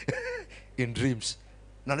nyasi in dreams.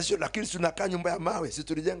 Na nasio lakini tunakaa nyumba ya mawe, si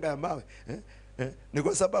tulijenga ya mawe. Ni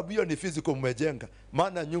kwa sababu hiyo ni physical umejenga.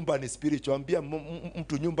 Maana nyumba ni spiritual. Ambia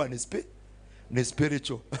mtu nyumba ni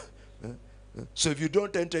spiritual. So if you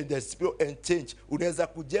don't enter in the spirit and change, unaweza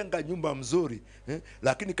kujenga nyumba mzuri,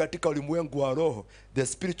 lakini katika ulimwengu wa roho, the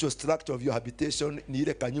spiritual structure of your habitation ni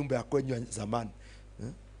ile kanyumba ya kwenye zamani.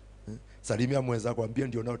 Salimia mwenzako, ambia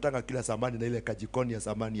ndio unaotanga kila zamani na ile kajikoni ya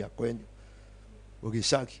zamani ya kwenye.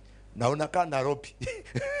 Ukishaki na unakaa Nairobi.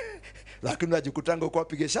 Lakini unajikutanga uko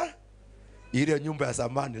wapi gesha? Ile nyumba ya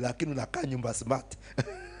zamani, lakini unakaa nyumba smart.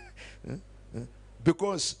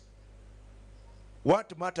 Because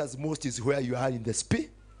what matters most is where you are in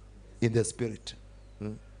the spirit.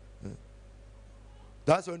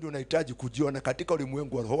 That's when unahitaji kujiona katika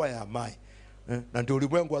ulimwengu wa roho ya amai. Na ndio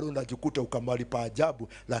ulimwengu wa roho unajikuta ukamali pa ajabu,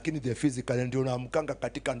 lakini the physical ndio unaamkanga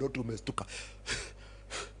katika ndoto umestuka.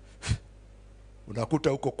 Unakuta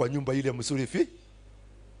huko kwa nyumba ile mzuri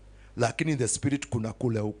lakini in the spirit kuna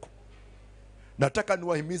kule huko. Nataka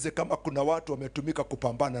niwahimize kama kuna watu wametumika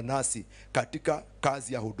kupambana nasi katika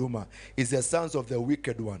kazi ya huduma, is the sons of the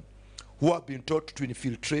wicked one who have been taught to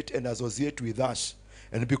infiltrate and associate with us,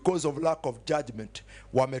 and because of lack of judgment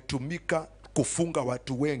wametumika kufunga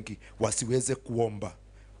watu wengi wasiweze kuomba,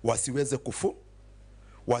 wasiweze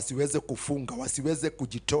kufunga, wasiweze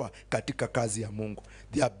kujitoa katika kazi ya Mungu.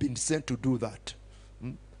 They have been sent to do that.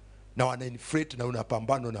 Na wana infiltrate na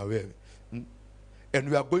unapambano na wewe. And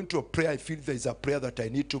we are going to a prayer. I feel there is a prayer that I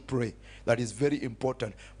need to pray that is very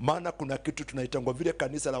important. Maana kuna kitu tunaitangwa vile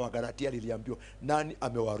kanisa la Wagalatia liliambiwa, nani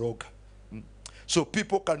amewaroga? So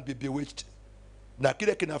people can be bewitched. Na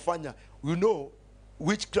kile kinafanya, you know,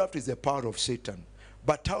 witchcraft is a power of Satan.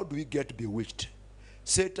 But how do we get bewitched?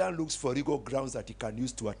 Satan looks for legal grounds that he can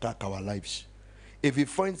use to attack our lives. If he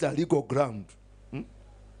finds a legal ground,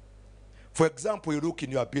 for example, you look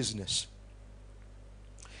in your business.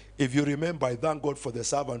 If you remember, I thank God for the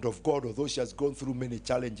servant of God, although she has gone through many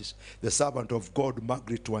challenges, the servant of God,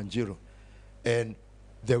 Margaret Wanjiru, and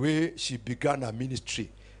the way she began her ministry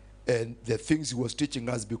and the things he was teaching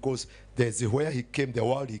us, because there's where he came,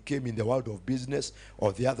 he came in the world of business,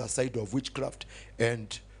 or the other side of witchcraft.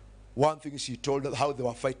 And one thing she told us how they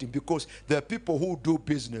were fighting, because there are people who do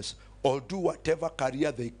business or do whatever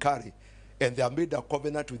career they carry, and they are made a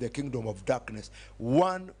covenant with the kingdom of darkness.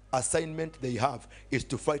 One assignment they have is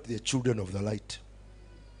to fight the children of the light.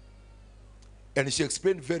 And she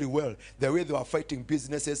explained very well the way they were fighting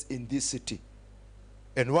businesses in this city.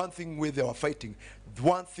 And one thing where they were fighting,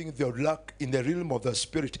 one thing they'll lack in the realm of the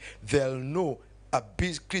spirit, they'll know a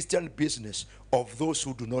Christian business of those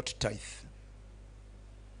who do not tithe.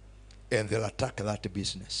 And they'll attack that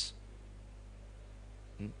business.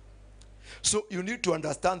 So you need to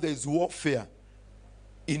understand there is warfare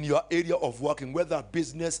in your area of working, whether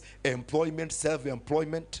business, employment,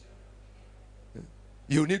 self-employment.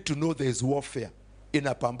 You need to know there is warfare.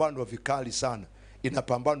 Inapambano vikali sana.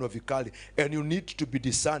 Inapambano vikali. And you need to be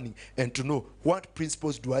discerning and to know what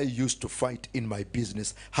principles do I use to fight in my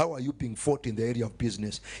business. How are you being fought in the area of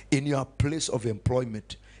business? In your place of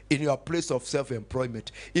employment. In your place of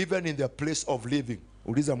self-employment. Even in the place of living.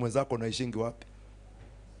 Uliza mwenzako unaishingi wapi?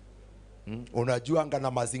 Unajuanga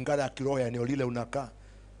na mazingara ya kiroho ya eneo lile unakaa?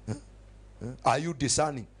 Are you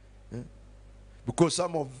discerning? Because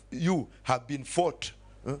some of you have been fought.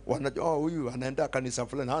 Wanajua huyu anaenda kanisa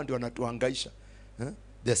fulani, hao ndio wanatuhangaisha.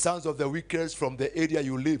 The sons of the wicked from the area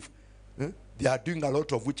you live, they are doing a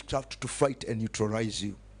lot of witchcraft to fight and neutralize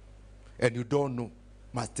you. And you don't know.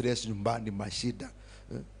 Mastress nyumbani, mashida.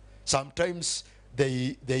 Sometimes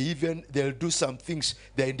they'll do some things,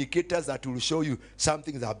 the indicators that will show you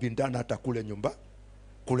something that have been done hata kule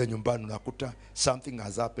nyumbani unakuta something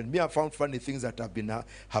has happened. Me, I found funny things that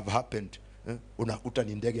have happened. Unakuta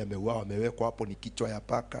ni ndege ameuawa, amewekwa hapo, ni kichwa ya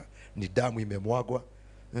paka, ni damu imemwagwa.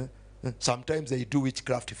 Sometimes they do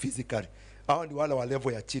witchcraft physically. Hao ni wale wa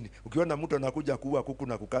level ya chini. Ukiona mtu anakuja kuua kuku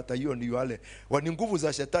na kukata, hiyo ni wale ni nguvu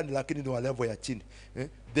za shetani, lakini ni wa level ya chini.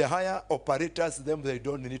 The higher operators, them they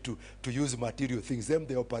don't need to use material things. Them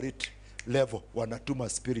they operate level, wanatuma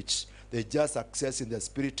spirits. They just access in the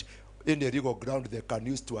spirit, in the legal ground they can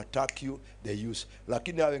use to attack you, they use.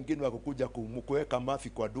 Lakini hao wengine wakukuja kuweka mafi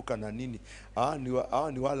kwa duka na nini,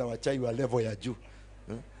 hao ni wale wachai wa level ya juu.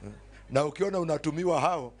 Na ukiona unatumiwa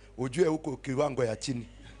hao, ujue huko kiwango ya chini.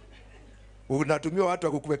 Unatumiwa watu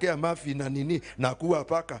wa kukuwekea mafi na nini na kuwa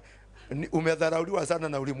paka, umedharauliwa sana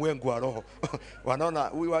na ulimwengu wa roho. Wanaona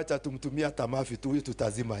huyu acha tumtumia hata mafi tu, huyu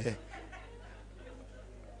tutazima yeye.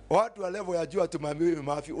 Watu wa level ya juu tumambiwe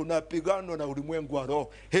mafi, unapigana na ulimwengu wa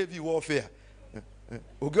roho, heavy warfare.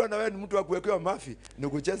 Ukiona wewe ni mtu wa kuwekewa mafi, ni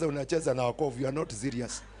kucheza unacheza na wokovu, you are not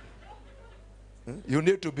serious. You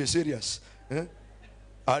need to be serious.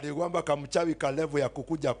 Alikwamba kamchawi ka level ya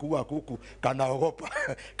kukuja kuwa kuku kanaogopa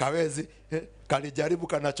kawezi kalijaribu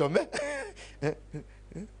kanachome.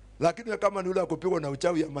 Lakini kama ni ule kupigwa na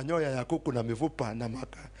uchawi ya manyoya ya kuku na mifupa na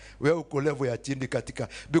maka, wewe uko level ya chini katika,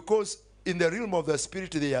 because in the realm of the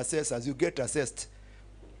spirit they assess as you get assessed.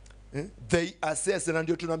 They assess, na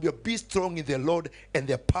ndio tunaambia be strong in the Lord and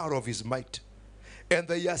the power of his might. And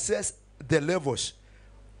they assess the levels.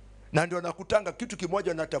 Na ndio nakutanga kitu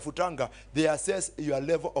kimoja natafutanga, they assess your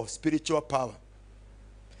level of spiritual power.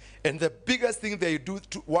 And the biggest thing they do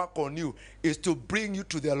to work on you is to bring you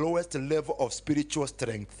to the lowest level of spiritual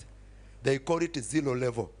strength. They call it zero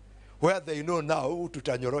level, where they know now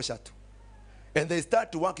tutanyorosha tu. And they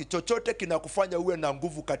start to work. Chochote kinakufanya uwe na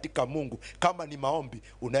nguvu katika Mungu. Kama ni maombi,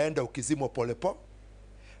 unaenda ukizimwa polepole.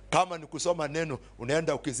 Kama ni kusoma neno,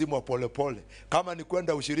 unaenda ukizimwa polepole. Kama ni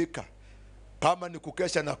kwenda ushirika, kama ni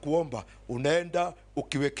kukesha na kuomba, unaenda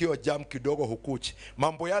ukiwekewa jam kidogo hukuchi.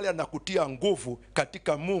 Mambo yale yanakutia nguvu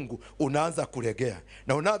katika Mungu, unaanza kulegea.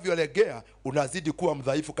 Na unavyolegea, unazidi kuwa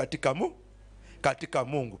mdhaifu katika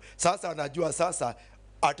Mungu. Sasa anajua sasa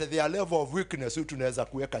at their level of weakness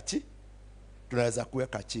tunaweza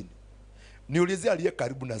kuweka chini. Niulize aliye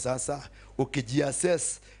karibu na sasa,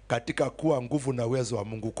 ukijiassess katika kuwa nguvu na uwezo wa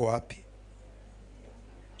Mungu uko wapi?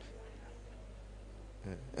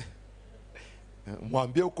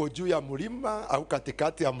 Mwambie uko juu ya mlima au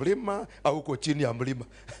katikati ya mlima au uko chini ya mlima.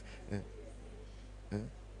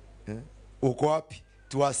 Uko wapi?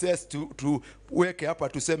 Tuassess, tuweke hapa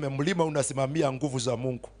tuseme mlima unasimamia nguvu za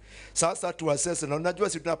Mungu. Sasa tuassess, na unajua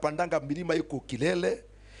si tunapandanga milima iko kilele,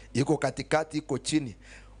 iko katikati, iko chini.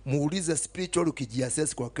 Muulize spiritual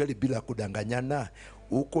ukijiassess kwa kweli bila kudanganyana,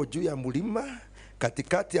 uko juu ya mlima,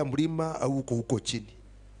 katikati ya mlima au uko chini?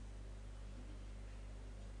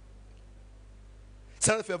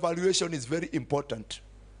 Self evaluation is very important.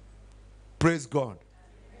 Praise God.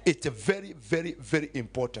 It's very, very, very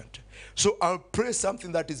important. So I'll pray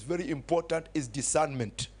something that is very important is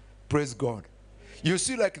discernment. Praise God. You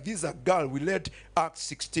see, like this a girl, we read Acts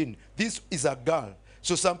 16. This is a girl.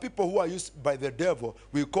 So some people who are used by the devil,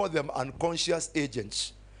 we call them unconscious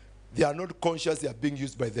agents. They are not conscious, they are being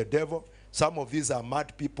used by the devil. Some of these are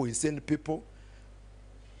mad people, insane people.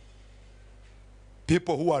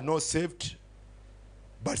 People who are not saved,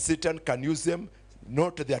 but Satan can use them.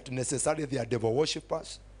 Not that necessarily they are devil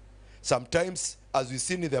worshippers. Sometimes, as we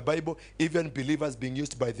see in the Bible, even believers being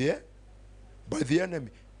used by the enemy.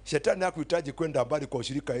 Shetani hakuhitaji kwenda mbali kwa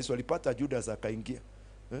ushirika Yesu, alipata Judas akaingia.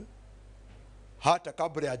 Hata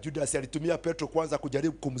kabla ya Judas alitumia Petro kwanza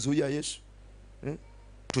kujaribu kumzuia Yesu.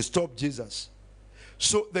 To stop Jesus.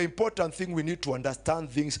 So the important thing, we need to understand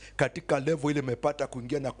things katika level ile mepata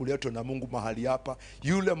kuingia na kuletwa na Mungu mahali hapa.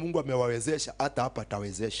 Yule Mungu amewawezesha, hata hapa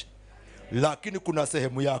atawezesha. Lakini kuna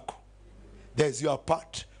sehemu yako. There is your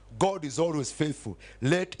part. God is always faithful.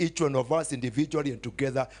 Let each one of us individually and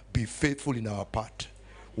together be faithful in our part.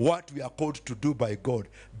 What we are called to do by God.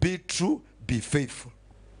 Be true, be faithful.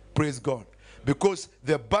 Praise God. Because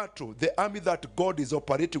the battle, the army that God is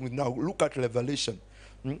operating with now, look at Revelation.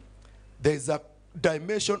 There is a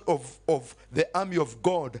dimension of the army of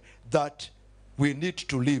God that we need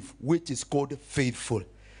to live, which is called faithful.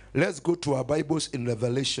 Let's go to our Bibles in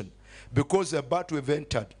Revelation. Because the battle we've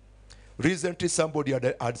entered, recently somebody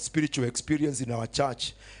had spiritual experience in our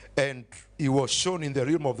church, and he was shown in the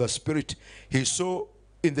realm of the spirit. He saw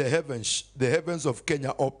in the heavens of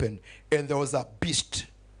Kenya open, and there was a beast.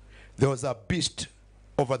 There was a beast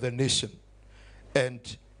over the nation. And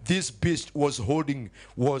this beast was holding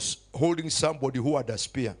somebody who had a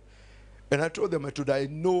spear. And I told them today, I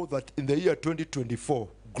know that in the year 2024,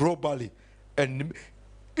 globally and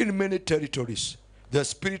in many territories, the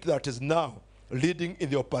spirit that is now leading in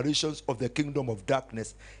the operations of the kingdom of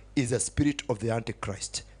darkness is the spirit of the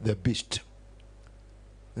Antichrist, the beast.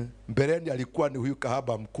 Mbeleni alikuwa ni huyu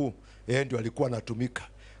kahaba mkuu, yeye ndio alikuwa anatumika.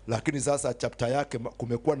 Lakini sasa chapter yake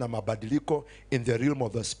kumekuwa na mabadiliko in the realm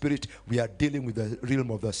of the spirit. We are dealing with the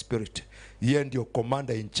realm of the spirit. Yeye ndio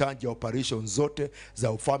commander in charge ya operations zote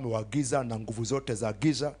za ufalme wa giza na nguvu zote za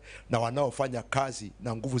giza na wanaofanya kazi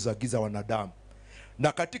na nguvu za giza wanadamu.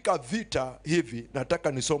 Na katika vita hivi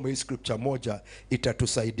nataka nisome hii scripture moja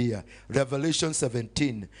itatusaidia. Revelation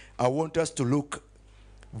 17. I want us to look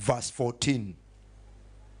verse 14.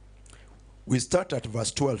 We start at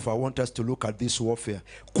verse 12. I want us to look at this warfare.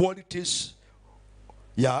 Qualities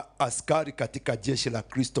ya askari katika jeshi la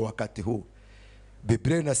Kristo wakati huu.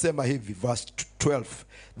 Biblia inasema hivi, verse 12.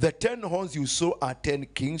 The 10 horns you saw are 10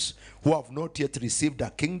 kings who have not yet received a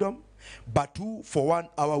kingdom, but who for 1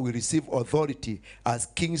 hour will receive authority as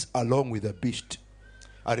kings along with the beast.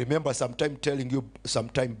 I remember sometime telling you some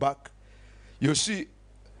time back, you see,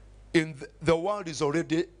 in the world is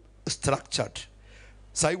already structured.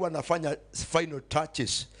 Sahi wanafanya final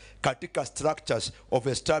touches katika structures of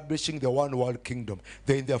establishing the one world kingdom.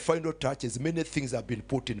 Then in their final touches, many things have been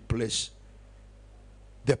put in place.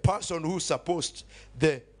 The person who is supposed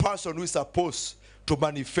to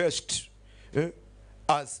manifest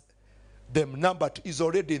as the number is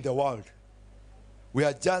already in the world. We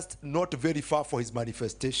are just not very far for his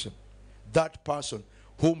manifestation. That person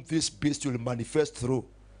whom this beast will manifest through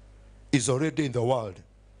is already in the world.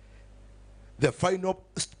 The final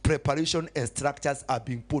preparation and structures are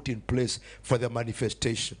being put in place for the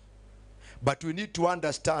manifestation. But we need to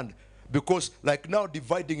understand, because like now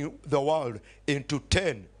dividing the world into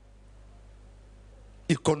 10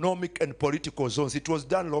 economic and political zones, it was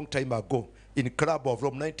done a long time ago in Club of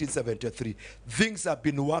Rome, 1973. Things have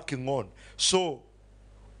been working on. So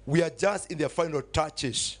we are just in the final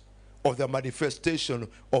touches of the manifestation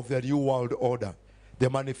of the new world order, the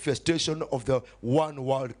manifestation of the one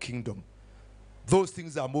world kingdom. Those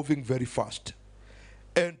things are moving very fast.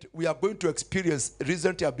 And we are going to experience,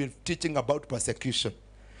 recently I've been teaching about persecution.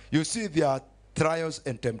 You see, there are trials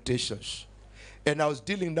and temptations. And I was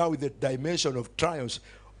dealing now with the dimension of trials,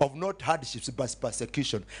 of not hardships, but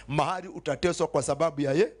persecution. Mahali utateswa kwa sababu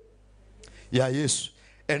ya Yesu.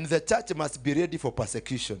 And the church must be ready for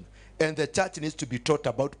persecution. And the church needs to be taught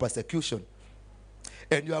about persecution.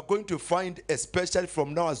 And you are going to find, especially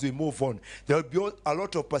from now as we move on, there will be a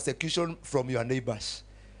lot of persecution from your neighbors,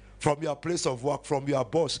 from your place of work, from your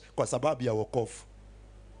boss, kwa sababu ya wokovu.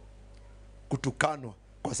 Kutukanwa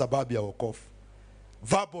kwa sababu ya wokovu.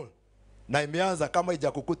 Verbal, na imeanza kama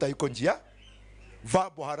ijakukuta iko njia.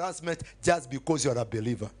 Verbal harassment just because you are a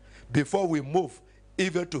believer. Before we move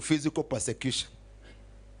even to physical persecution,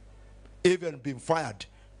 even being fired.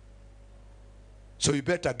 So you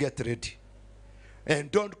better get ready.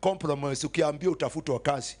 And don't compromise. Ukiambia utafutwa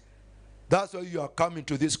kazi. That's why you are coming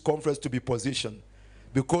to this conference, to be positioned.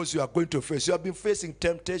 Because you are going to face. You have been facing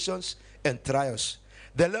temptations and trials.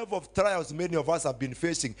 The level of trials many of us have been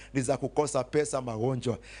facing is za kukosa pesa,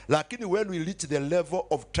 magonjwa. Lakini when we reach the level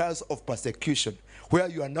of trials of persecution, where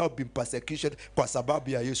you are now being persecuted kwa sababu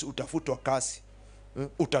ya Yesu, utafutwa kazi,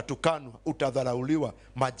 utatukanwa, utadharauliwa,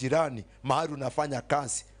 majirani, mahali unafanya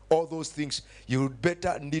kazi. All those things, you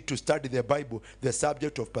better need to study the Bible, the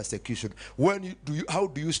subject of persecution. How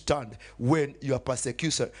do you stand when you are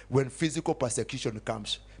persecuted, when physical persecution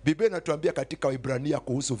comes? Biblia inatuambia katika Waebrania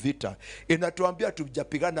kuhusu vita, inatuambia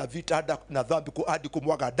tujapigana vita hadi na dhambi hadi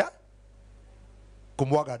kumwaga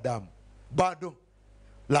damu. Bado.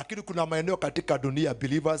 Lakini kuna maeneo katika dunia,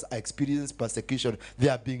 believers are experiencing persecution. They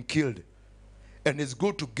are being killed. And it's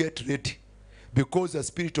good to get ready, because the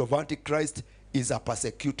spirit of Antichrist is a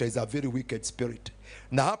persecutor, is a very wicked spirit.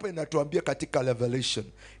 Na hapa inatuambia katika Revelation,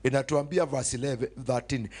 inatuambia verse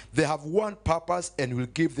 13, they have one purpose and will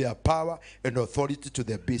give their power and authority to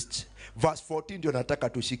the beast. Verse 14 ndio nataka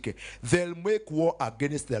tushike. They'll make war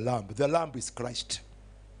against the lamb. The lamb is Christ.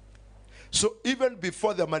 So even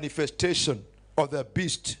before the manifestation of the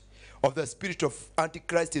beast, of the spirit of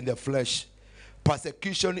Antichrist in the flesh,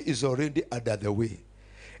 persecution is already under the way.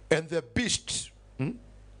 And the beast,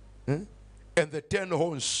 and the 10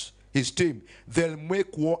 horns, his team, they'll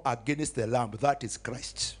make war against the lamb, that is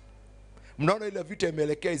Christ. Mnaona ile vita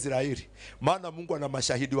imeelekea Israeli, maana Mungu ana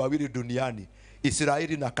mashahidi wawili duniani,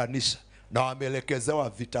 Israeli na kanisa, na wameelekezewa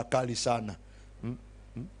vita kali sana.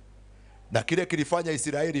 Na kile kilifanya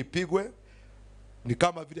Israeli ipigwe ni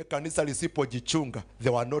kama vile kanisa lisipojichunga,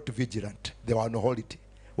 they were not vigilant, they were on holiday,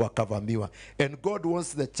 wakavamiwa. And God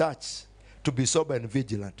wants the church to be sober and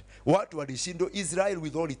vigilant. Watu walishindwa, Israel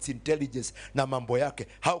with all its intelligence na mambo yake,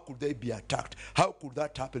 how could they be attacked? How could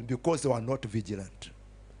that happen? Because they were not vigilant.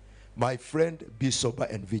 My friend, be sober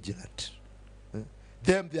and vigilant.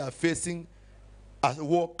 Them, they are facing a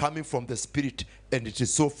war coming from the spirit, and it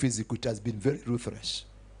is so physical, it has been very ruthless.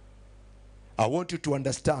 I want you to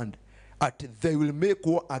understand that they will make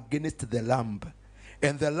war against the lamb,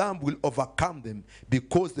 and the lamb will overcome them,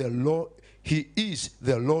 because the Lord, he is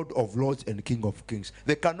the Lord of lords and King of kings.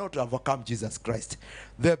 They cannot overcome Jesus Christ.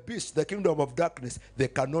 The beast, the kingdom of darkness, they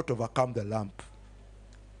cannot overcome the lamb.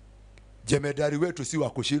 Jemedari wetu si wa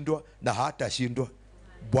kushindwa na hata shindwa.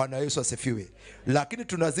 Bwana Yesu asifiwe. Lakini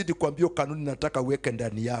tunazidi kuambia kanuni nataka uweke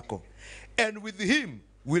ndani yako. And with him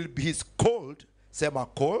will be his called, sema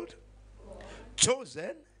called,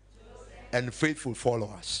 chosen, and faithful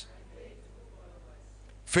followers.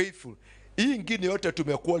 faithful. Hii ingine yote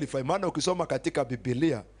tumequalify, maana ukisoma katika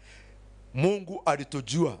Biblia Mungu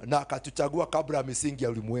alitujua na akatuchagua kabla ya misingi ya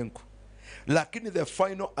ulimwengu. Lakini the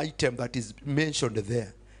final item that is mentioned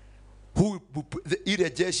there, ile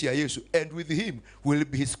jeshi ya Yesu, and with him will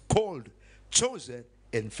be his called, chosen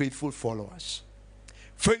and faithful followers.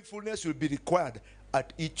 Faithfulness will be required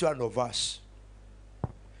at each one of us.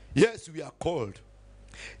 Yes, we are called.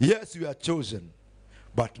 Yes, we are chosen.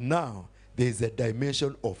 But now there is a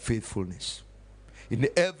dimension of faithfulness in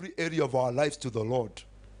every area of our lives to the Lord,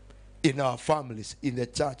 in our families, in the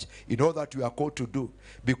church, in all that we are called to do.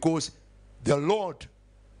 Because the Lord,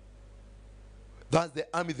 that's the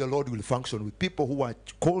army the Lord will function with. People who are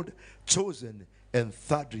called, chosen, and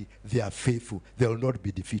thirdly, they are faithful. They will not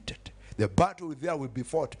be defeated. The battle there will be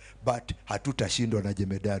fought, but hatutashindwa na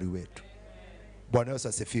jemedari wetu. Bwana Yesu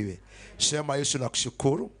asifiwe. Sema Yesu,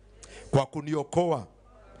 nakushukuru kwa kuniokoa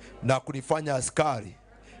na kunifanya askari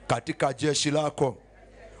katika jeshi lako,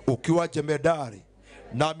 ukiwa jemedari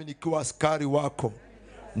nami nikiwa askari wako.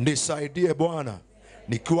 Nisaidie Bwana,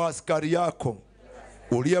 nikiwa askari yako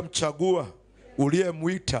uliyemchagua,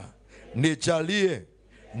 uliyemwita. Nijalie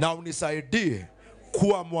na unisaidie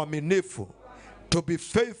kuwa mwaminifu, to be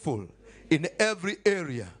faithful in every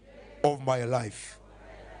area of my life.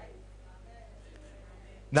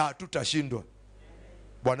 Na hatutashindwa.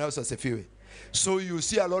 Bwana Yesu asifiwe. So you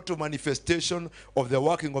see a lot of manifestation of the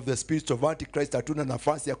working of the spirit of Antichrist. Hatuna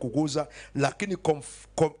nafasi ya kuguza, lakini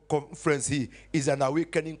conference hii is an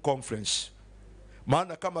awakening conference.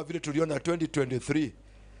 Maana kama vile tuliona 2023,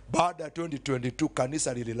 baada ya 2022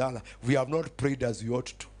 kanisa lililala. We have not prayed as we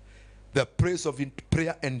ought to. The praise of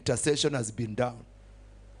prayer and intercession has been down.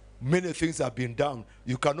 Many things have been done.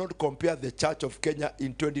 You cannot compare the church of Kenya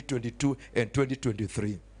in 2022 and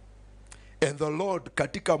 2023. And the Lord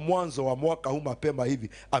katika mwanzo wa mwaka huu mapema hivi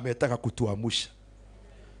ametaka kutuamusha.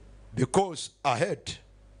 Because ahead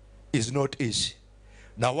is not easy.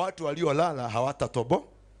 Na watu waliolala hawatatobo.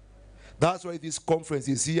 That's why this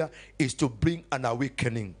conference is here, is to bring an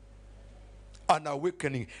awakening. An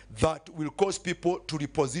awakening that will cause people to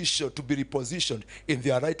reposition, to be repositioned in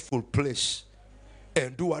their rightful place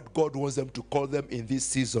and do what God wants them to call them in this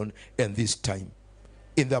season and this time.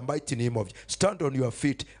 In the mighty name of Jesus. Stand on your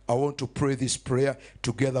feet. I want to pray this prayer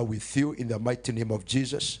together with you in the mighty name of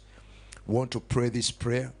Jesus. I want to pray this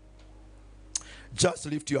prayer. Just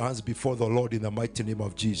lift your hands before the Lord in the mighty name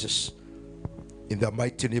of Jesus. In the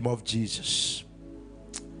mighty name of Jesus.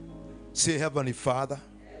 Say, Heavenly Father,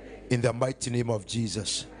 in the mighty name of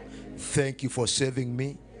Jesus, thank you for saving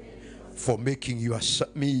me, for making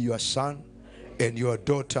me your son and your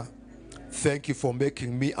daughter. Thank you for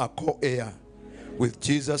making me a co-heir with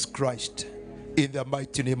Jesus Christ. In the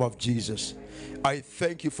mighty name of Jesus, I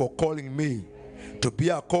thank you for calling me to be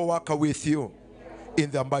a co-worker with you.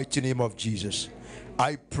 In the mighty name of Jesus,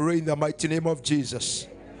 I pray in the mighty name of Jesus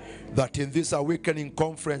that in this awakening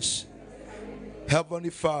conference, Heavenly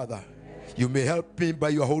Father, you may help me by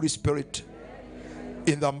your Holy Spirit,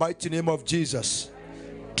 in the mighty name of Jesus,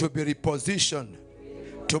 to be repositioned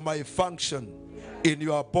to my function in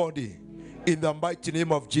your body, in the mighty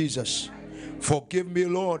name of Jesus. Forgive me,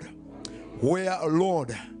 Lord, where,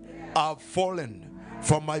 Lord, I've fallen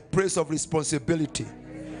from my place of responsibility.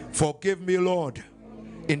 Forgive me, Lord,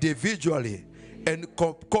 individually and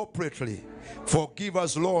corporately. Forgive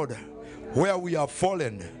us, Lord, where we have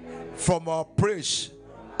fallen from our place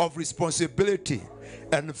of responsibility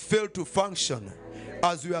and fail to function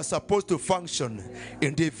as we are supposed to function,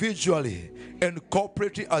 individually and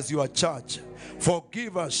corporately as your church.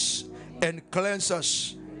 Forgive us and cleanse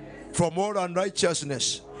us from all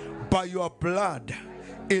unrighteousness by your blood,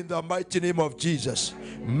 in the mighty name of Jesus.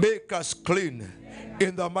 Make us clean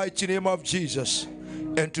in the mighty name of Jesus.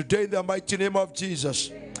 And today, in the mighty name of Jesus,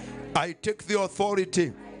 I take the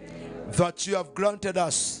authority that you have granted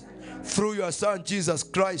us through your Son Jesus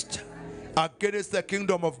Christ against the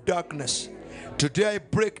kingdom of darkness. Today I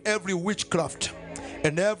break every witchcraft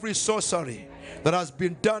and every sorcery that has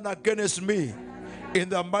been done against me in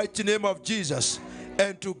the mighty name of Jesus.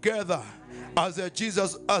 And together as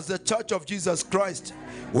the church of Jesus Christ,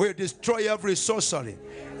 we destroy every sorcery,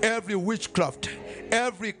 every witchcraft,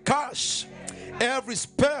 every curse, every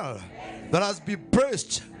spell that has been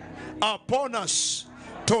placed upon us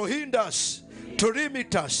to hinder us, to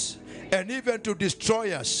limit us, and even to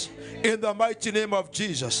destroy us, in the mighty name of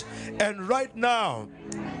Jesus. And right now,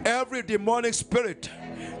 every demonic spirit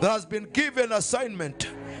that has been given assignment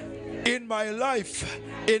in my life,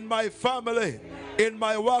 in my family, in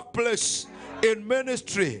my workplace, in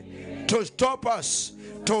ministry, to stop us,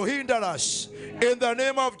 to hinder us, In the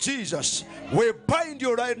name of Jesus, we bind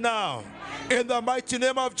you right now. In the mighty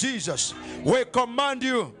name of Jesus, we command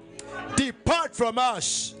you, depart from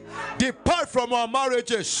us. Depart from our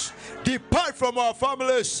marriages. Depart from our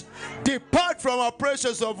families. Depart from our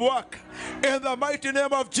places of work. In the mighty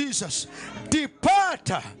name of Jesus,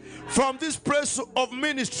 depart from this place of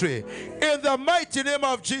ministry. In the mighty name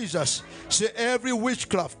of Jesus, say every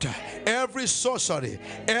witchcraft, every sorcery,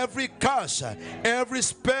 every curse, every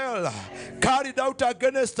spell carried out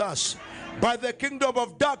against us by the kingdom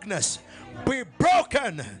of darkness be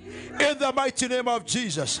broken in the mighty name of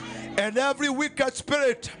Jesus. And every wicked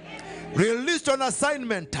spirit released on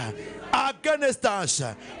assignment against us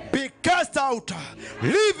be cast out,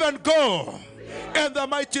 leave and go in the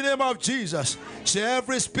mighty name of Jesus. Say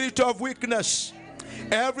every spirit of weakness,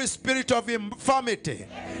 every spirit of infirmity,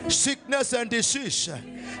 sickness and disease,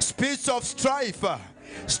 spirits of strife,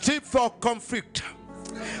 spirits of conflict,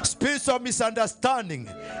 spirits of misunderstanding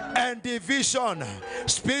and division,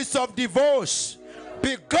 spirits of divorce,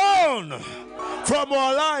 be gone from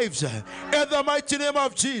our lives in the mighty name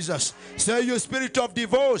of Jesus. Say, you spirit of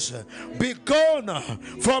divorce, be gone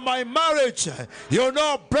from my marriage. You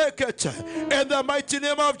know, break it in the mighty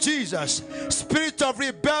name of Jesus. Spirit of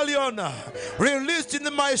rebellion released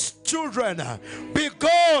in my children, be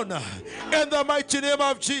gone in the mighty name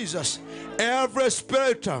of Jesus. Every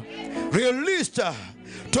spirit released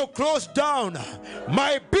to close down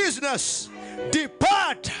my business,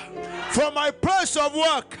 depart from my place of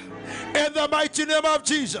work in the mighty name of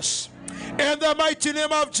Jesus. In the mighty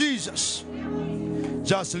name of Jesus.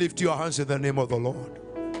 Just lift your hands in the name of the Lord.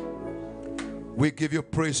 We give you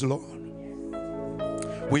praise, Lord.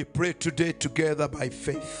 We pray today together by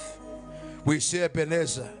faith. We say,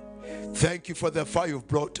 Ebenezer, thank you for the fire you've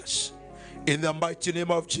brought us. In the mighty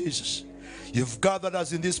name of Jesus. You've gathered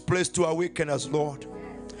us in this place to awaken us, Lord.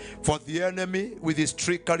 For the enemy with his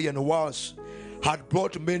trickery and wars had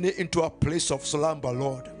brought many into a place of slumber,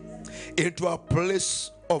 Lord. Into a place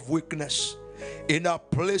of weakness. In a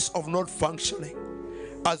place of not functioning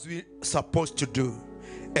as we are supposed to do.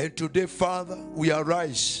 And today, Father, we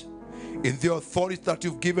arise in the authority that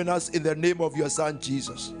you've given us in the name of your Son,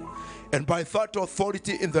 Jesus. And by that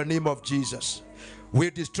authority in the name of Jesus, we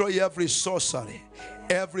destroy every sorcery,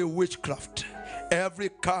 every witchcraft, every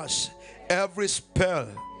curse, every spell,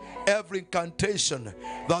 every incantation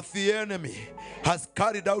that the enemy has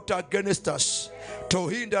carried out against us to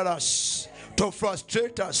hinder us, to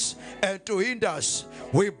frustrate us, and to hinder us.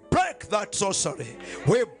 We break that sorcery.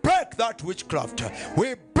 We break that witchcraft.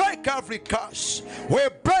 We break every curse. We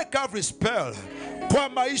break every spell. Kwa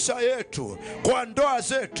maisha yetu, kwa ndoa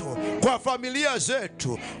zetu, kwa familia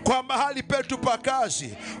zetu, kwa mahali petu pa kazi,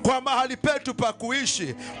 kwa mahali petu pa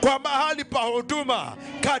kuishi, kwa mahali pa huduma,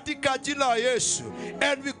 katika jina la Yesu.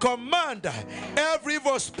 And we command every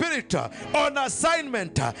evil spirit on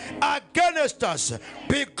assignment against us,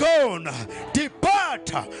 be gone,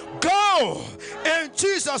 depart, go in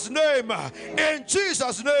Jesus' name. In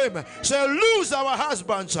Jesus' name. Say, lose our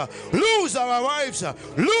husbands, lose our wives,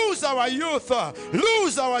 lose our youth,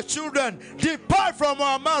 lose our children, depart from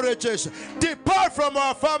our marriages, depart from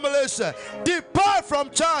our families, depart from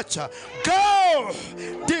church, go,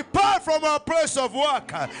 depart from our place of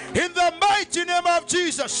work in the mighty name of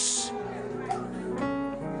Jesus.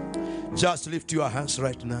 Just lift your hands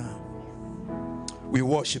right now. We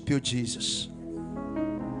worship you, Jesus.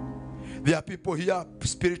 There are people here,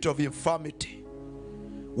 spirit of infirmity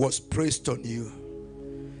was placed on you.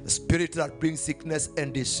 A spirit that brings sickness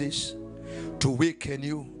and disease to weaken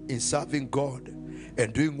you in serving God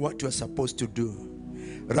and doing what you are supposed to do.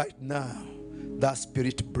 Right now, that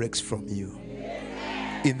spirit breaks from you.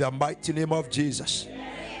 In the mighty name of Jesus.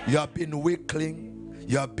 You have been weakling,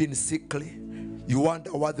 you have been sickly, you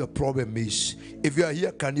wonder what the problem is. If you are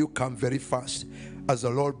here, can you come very fast as the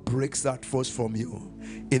Lord breaks that force from you?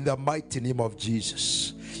 In the mighty name of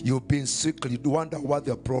Jesus. You've been sick, you wonder what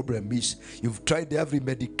the problem is. You've tried every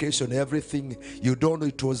medication, everything. You don't know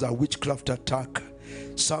it was a witchcraft attack.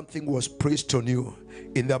 Something was placed on you.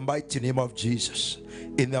 In the mighty name of Jesus.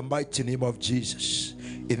 In the mighty name of Jesus.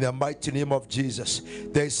 In the mighty name of Jesus.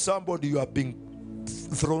 There is somebody you have been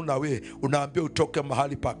thrown away. Unaambia utoke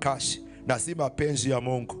mahali pa kazi. Na si mapenzi ya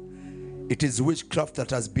Mungu. It is witchcraft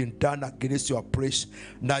that has been done against your praise.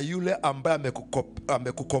 Na yule ambaye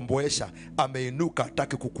amekukomboesha, ameinuka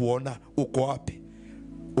hataki kukuona. Uko wapi?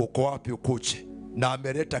 Uko wapi ukuche? Na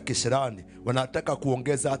ameleta kisirani. wanataka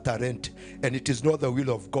kuongeza hata rent, and it is not the will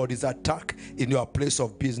of God. It's attack in your place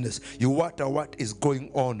of business. You wonder what is going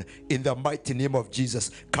on. In the mighty name of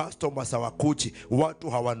Jesus, customers hawakuji, watu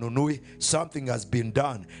hawanunui. Something has been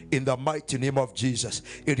done in the mighty name of Jesus.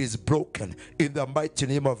 It is broken in the mighty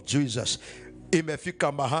name of Jesus.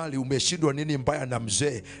 Imefika mahali umeshindwa, nini mbaya na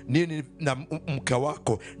mzee, nini na mke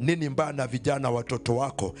wako, nini mbaya na vijana watoto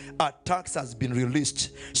wako. Attacks has been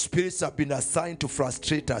released. Spirits have been assigned to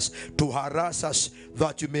frustrate us, to harass us,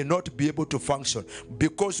 that you may not be able to function.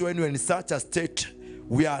 Because when you're in such a state,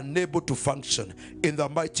 we are unable to function. In the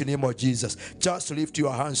mighty name of Jesus, just lift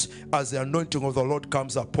your hands as the anointing of the Lord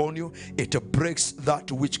comes upon you. It breaks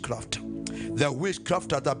that witchcraft. The witchcraft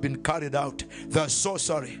that have been carried out, the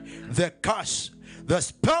sorcery, the curse, the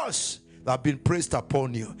spells that have been placed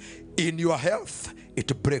upon you. In your health,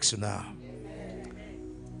 it breaks now.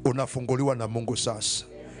 Unafunguliwa na Mungu sasa.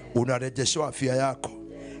 Unarejeshewa afya yako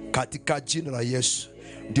katika jina la Yesu.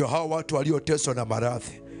 Ndio hao watu walioteswa na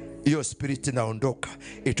maradhi, hiyo spirit inaondoka.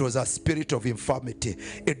 It was a spirit of infirmity.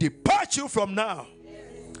 It departs you from now.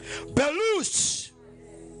 Be loosed.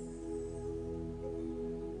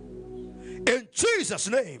 In Jesus'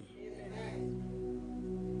 name.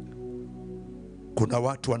 Kuna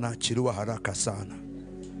watu wanaachiliwa haraka sana.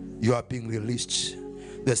 You are being released.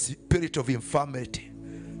 The spirit of infirmity,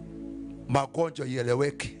 magonjwa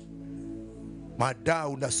ieleweki, madaa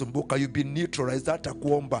unasumbuka, you be neutralized. Hata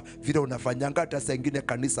kuomba vile unafanyanga, hata saa ingine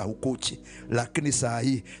kanisa hukuchi, lakini saa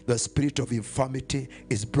hii the spirit of infirmity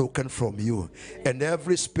is broken from you. And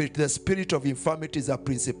every spirit, the spirit of infirmity is a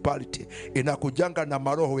principality, inakujanga na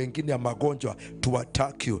maroho wengine ya magonjwa to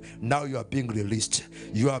attack you. Now you are being released.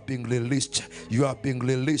 You are being released. You are being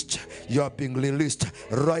released. You are being released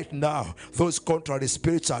right now. Those contrary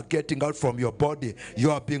spirits are getting out from your body.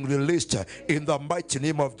 You are being released in the mighty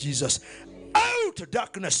name of Jesus. Out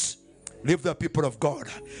darkness, leave the people of God.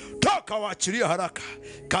 Toka waachilia haraka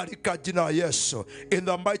katika jina la Yesu. In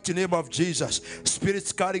the mighty name of Jesus,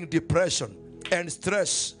 spirits carrying depression and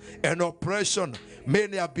stress and oppression,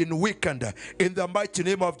 many have been weakened. In the mighty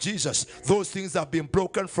name of Jesus, those things have been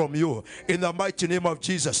broken from you. In the mighty name of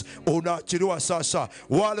Jesus, unaachiliwa sasa.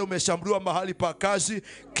 Wale umeshambuliwa mahali pa kazi,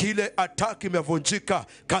 kile ataki imevunjika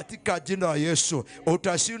katika jina la Yesu.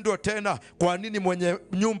 Utashindwa tena. Kwa nini mwenye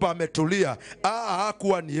nyumba ametulia?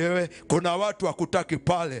 Hakuwa ni wewe. Kuna watu hakutaki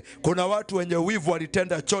pale. Kuna watu wenye wivu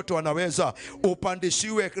walitenda chote wanaweza.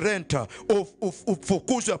 Upandishiwe renta,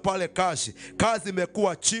 ufukuzwe pale kazi. Kazi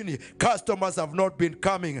imekuwa chini. Customers have not been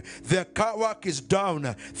coming. The work is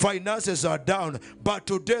down. Finances are down. But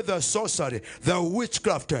today the sorcery, the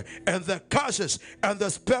witchcraft, and the curses, and the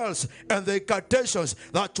spells, and the incantations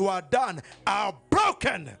that were done are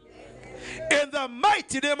broken. In the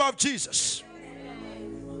mighty name of Jesus.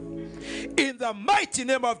 In the mighty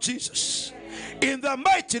name of Jesus. In the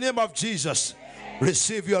mighty name of Jesus.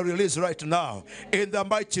 Receive your release right now. In the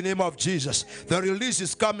mighty name of Jesus. The release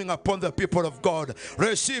is coming upon the people of God.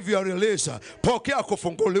 Receive your release. Pokea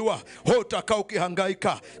kufunguliwa. Hutaka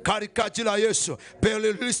ukihangaika. Katika jina la Yesu. Be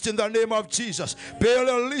released in the name of Jesus. Be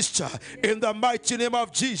released in the mighty name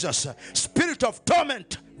of Jesus. Spirit of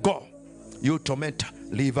torment, go. You tormentor,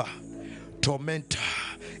 leave her. Tormentor.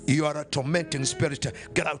 You are a tormenting spirit.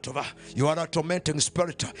 Get out of her. You are a tormenting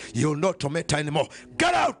spirit. You will not torment her anymore.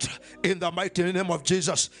 Get out in the mighty name of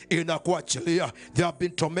Jesus. Inakuachilia. They have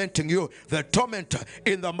been tormenting you. The tormentor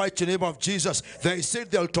in the mighty name of Jesus. They said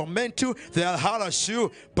they'll torment you. They'll harass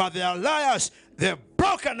you. But they are liars. The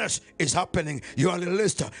brokenness is happening. You are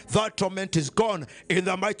released. That torment is gone in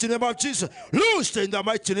the mighty name of Jesus. Loosed in the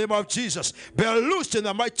mighty name of Jesus. Be loosed in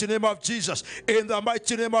the mighty name of Jesus. In the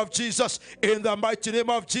mighty name of Jesus. In the mighty name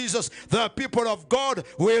of Jesus. The people of God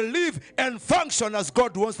will live and function as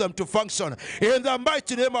God wants them to function. In the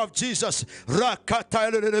mighty name of Jesus.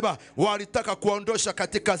 Walitaka kuondosha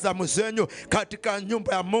katika zamu zenyu, katika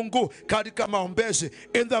nyumba ya Mungu, katika maombezi.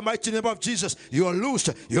 In the mighty name of Jesus. You are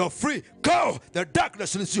loosed. You are free. Go. The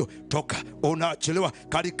darkness leaves you. Toka. Unaachiliwa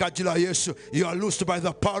katika jina la Yesu. You are loosed by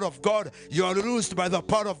the power of God. You are loosed by the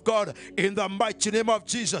power of God. In the mighty name of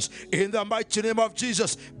Jesus. In the mighty name of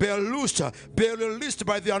Jesus. Be loosed. Be released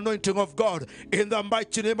by the anointing of God. In the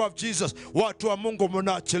mighty name of Jesus. Watu wa Mungu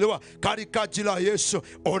mnaachiliwa katika jina la Yesu.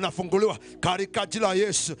 Unafunguliwa katika jina la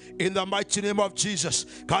Yesu. In the mighty name of Jesus.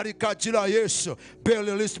 Katika jina la Yesu. Be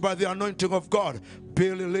released by the anointing of God. Be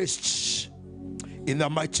released. In the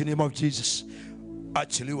mighty name of Jesus.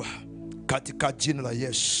 Achiliwa katika jina la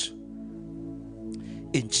Yesu.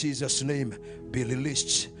 In Jesus' name, be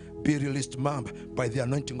released. Be released, ma'am, by the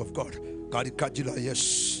anointing of God. Katika jina la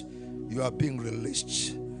Yesu. You are being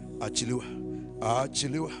released. Achiliwa.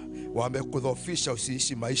 Achiliwa. wamekudhofisha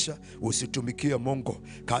usiishi maisha, usitumikie Mungu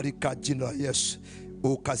katika jina la Yesu.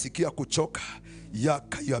 Ukasikia kuchoka,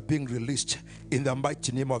 yaka, you are being released in the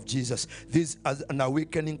mighty name of Jesus. This is an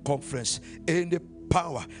awakening conference. Any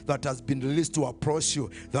power that has been released to approach you,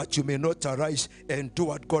 that you may not arise and do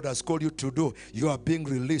what God has called you to do, you are being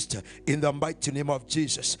released in the mighty name of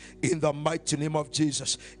Jesus. In the mighty name of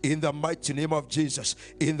Jesus. In the mighty name of Jesus.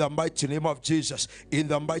 In the mighty name of Jesus. In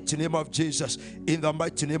the mighty name of Jesus. In the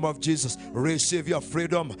mighty name of Jesus. Receive your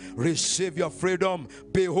freedom. Receive your freedom.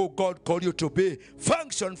 Be who God called you to be.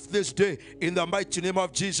 Function this day in the mighty name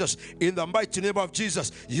of Jesus. In the mighty name of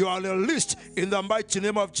Jesus. You are released in the mighty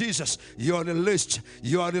name of Jesus. You are released.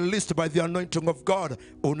 You are released by the anointing of God.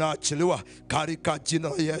 Unaachiliwa katika jina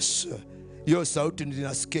la Yesu. Hiyo sauti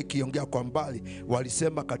ninasikia kiongea kwa mbali.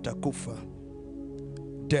 Walisema katakufa.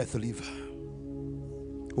 Death liver.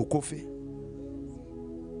 Ukufi.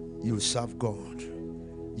 You serve God.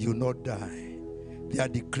 You not die. Their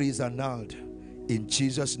decrees are annulled. In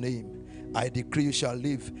Jesus' name, I decree you shall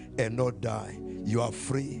live and not die. You are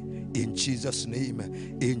free in Jesus' name.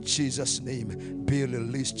 In Jesus' name, be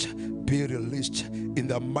released. Be released in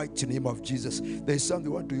the mighty name of Jesus. There is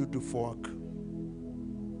something we want you to do for work.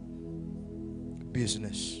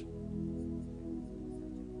 Business.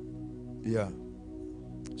 Yeah.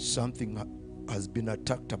 Something has been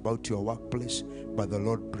attacked about your workplace, but the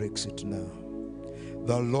Lord breaks it now.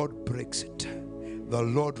 The Lord breaks it. The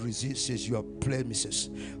Lord resists your premises.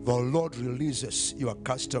 The Lord releases your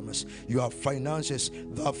customers, your finances,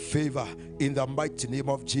 the favor in the mighty name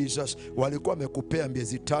of Jesus. Walikuwa wamekupea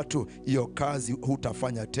miezi 3, hiyo kazi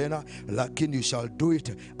hutafanya tena, lakini you shall do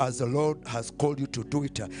it as the Lord has called you to do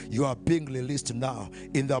it. You are being released now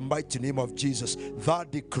in the mighty name of Jesus.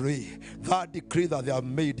 That decree that they have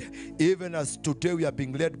made, even as today we are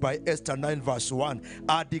being led by Esther 9 verse 1,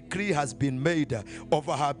 a decree has been made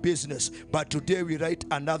over her business, but today we write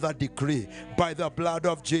another decree by the blood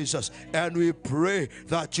of Jesus, and we pray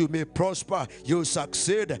that you may prosper, you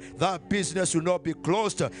succeed, that business will not be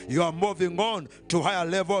closed, you are moving on to higher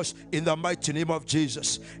levels in the mighty name of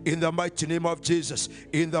Jesus. In the mighty name of Jesus.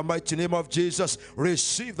 In the mighty name of Jesus.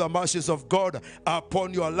 Receive the mercies of God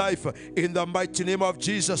upon your life in the mighty name of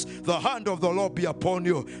Jesus. The hand of the Lord be upon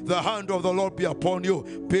you. The hand of the Lord be upon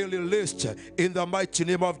you. Be released in the mighty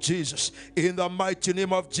name of Jesus. In the mighty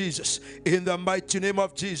name of Jesus. In the mighty name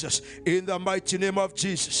of Jesus. In the mighty name of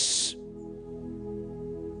Jesus.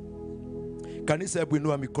 Kanisa, hebu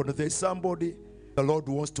inua mikono. There is somebody the Lord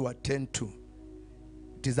wants to attend to.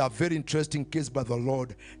 It is a very interesting case by the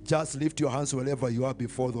Lord. Just lift your hands wherever you are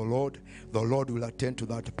before the Lord. The Lord will attend to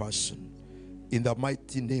that person in the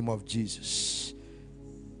mighty name of Jesus.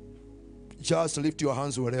 Just lift your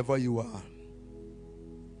hands wherever you are.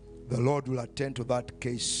 The Lord will attend to that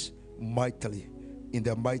case mightily in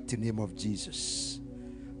the mighty name of Jesus.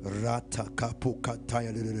 Rata kapu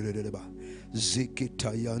kataya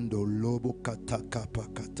zikitayando lobo katakapa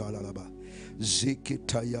katalalaba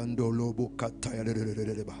zikitayando lobo kataya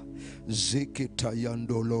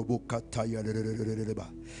zikitayando lobo kataya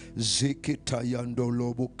zikitayando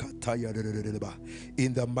lobo kataya.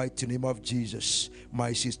 In the mighty name of Jesus,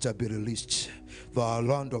 my sister, be released. The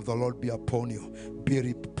hand of the Lord be upon you. Be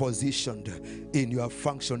repositioned in your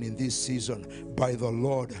function in this season by the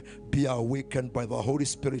Lord. Be awakened by the Holy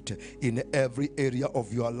Spirit in every area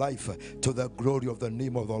of your life to the glory of the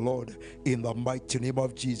name of the Lord. In the mighty name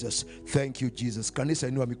of Jesus. Thank you, Jesus. Kanisa,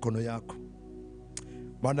 inua mikono yako.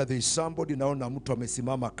 Maana there is somebody, naona mtu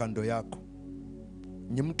amesimama kando yako.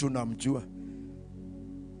 Ni mtu namjua,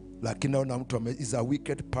 lakini naona mtu is a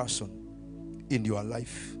wicked person in your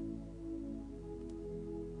life.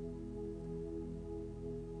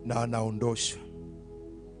 Na anaondosha.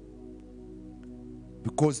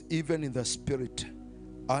 Because even in the spirit,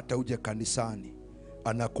 hata uje kanisani,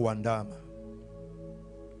 anakuandama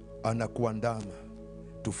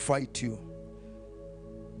to fight you,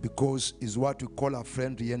 because is what we call a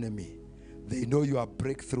friendly enemy. They know your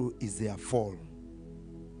breakthrough is their fall.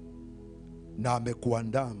 Na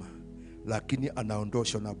amekuandama, lakini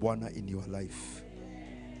anaondoshwa na Bwana in your life.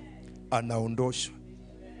 Anaondoshwa.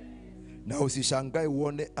 Na usishangae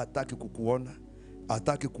uone hataki kukuona,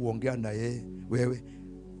 hataki kuongea na wewe,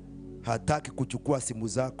 hataki kuchukua simu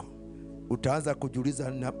zako. Utaanza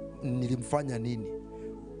kujiuliza, nilimfanya nini?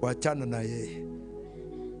 Wachana na yeye.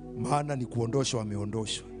 Maana ni kuondoshwa,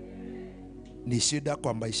 ameondoshwa. Ni shida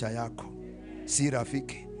kwa maisha yako, si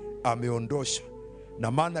rafiki, ameondoshwa.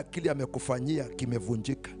 Na maana kile amekufanyia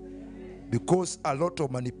kimevunjika. Because a lot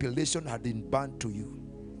of manipulation had been done to you.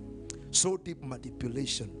 So deep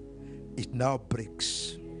manipulation, it now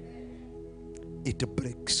breaks. It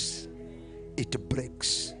breaks. It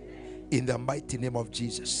breaks. in the mighty name of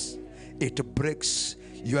Jesus. It breaks.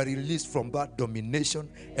 You are released from that domination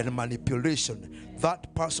and manipulation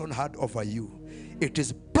that person had over you. It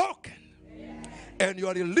is broken. And you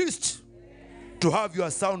are released to have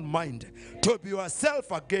your sound mind, to be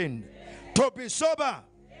yourself again, to be sober.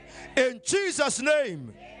 In Jesus'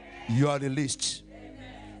 name, you are released.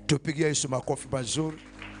 Tupigie Yesu makofi mazuri.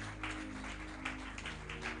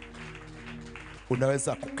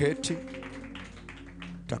 Unaweza kuketi.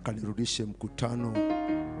 Nataka nirudishe mkutano.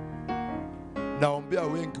 Naombea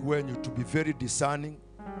wengi wenyu to be very discerning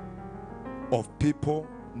of people,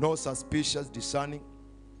 no suspicious, discerning.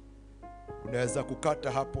 Unaweza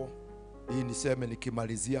kukata hapo. Hii niseme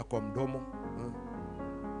nikimalizia kwa mdomo.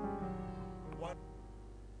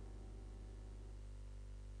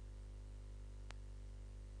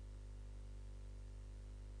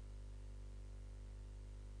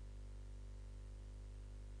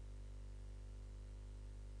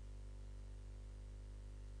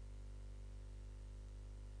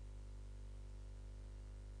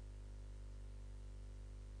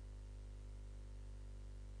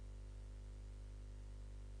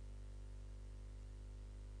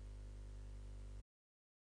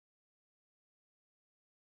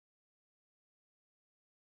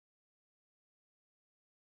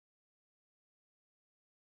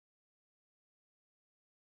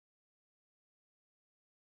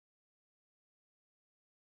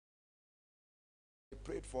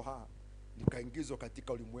 Prayed for her, nikaingizwa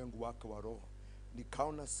katika ulimwengu wake wa roho,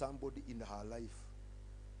 nikaona somebody in her life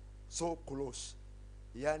so close,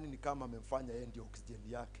 yani ni kama amemfanya yeye ndio oxygen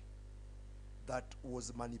yake, that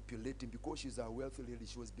was manipulating, because she's a wealthy lady,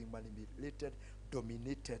 she was being manipulated,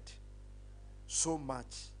 dominated so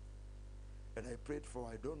much. And I prayed for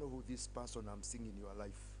her. I don't know who this person I'm seeing in your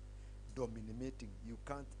life, dominating. You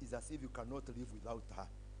can't, it's as if you cannot live without her.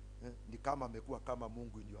 Ni kama amekuwa kama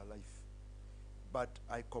Mungu in your life. But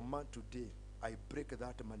I command today, I break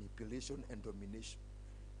that manipulation and domination.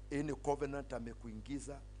 Any covenant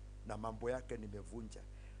amekuingiza na mambo yake nimevunja.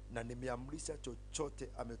 Na nimeamrisha chochote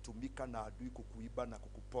ametumika na adui kukuiba na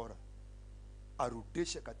kukupora,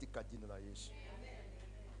 arudishe katika jina la Yesu.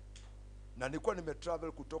 Na nilikuwa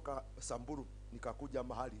nimetravel kutoka Samburu nikakuja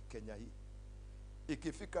mahali Kenya hii.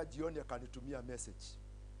 Ikifika jioni akanitumia message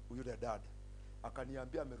yule dada.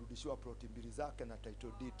 Akaniambia amerudishiwa ploti 2 zake na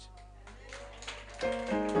title deed.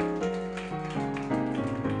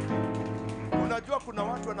 Unajua kuna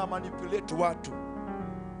watu wana manipulate watu.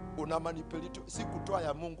 Una manipulate, si kutoa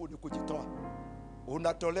ya Mungu, ni kujitoa.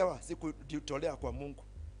 Unatolewa, si kujitolea kwa Mungu.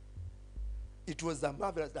 It was a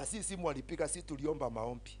marvelous. Na sisi simu walipiga, sisi tuliomba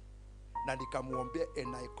maombi. Na nikamuombea,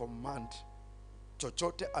 and I command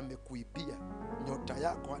chochote amekuibia nyota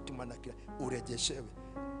yako hatima na kila urejeshewe.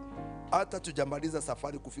 Hata tujamaliza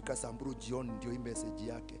safari kufika Samburu jioni, ndio hii message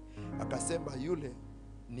yake. Akasema yule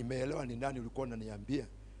nimeelewa ni nani ulikuwa unaniambia.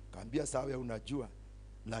 Kaambia sawa, unajua,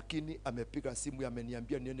 lakini amepiga simu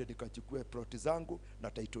ameniambia niende nikachukue plot zangu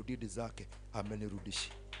na title deed zake,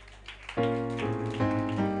 amenirudishia.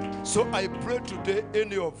 So I pray today,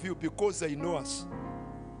 any of you, because I know us,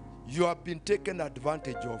 you have been taken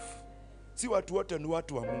advantage of. Si watu wote ni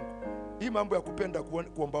watu wa Mungu. Hii mambo ya kupenda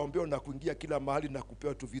kuombaombea na kuingia kila mahali na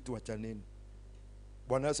kupewa tu vitu, wachaneni.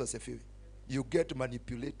 Bwana Yesu asifiwe. You get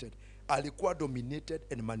manipulated. Alikuwa dominated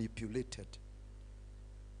and manipulated.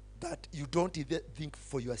 That you don't even think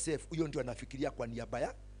for yourself. Huyo ndio anafikiria kwa niaba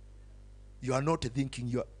ya. You are not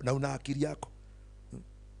thinking na una akili yako.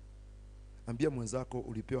 Ambia mwenzako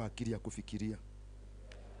ulipewa akili ya kufikiria.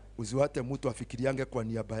 Usiwate mtu afikiriange kwa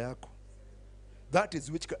niaba yako. That is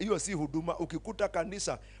which, hiyo si huduma. Ukikuta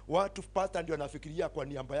kanisa watu pastor ndio anafikiria kwa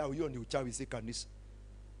niaba yao, hiyo ni uchawi, si kanisa.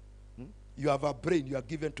 You have a brain, you are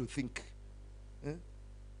given to think.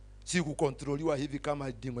 Si kukontroliwa hivi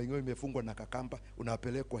kama dingo yenyewe imefungwa na kakamba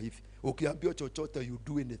unapelekwa hivi. Ukiambiwa chochote, you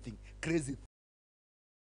do anything crazy.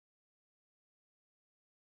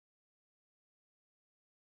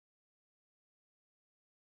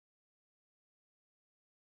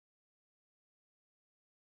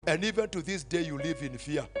 And even to this day you live in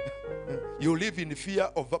fear. You live in fear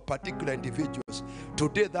of particular individuals.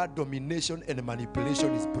 Today that domination and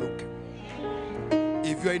manipulation is broken.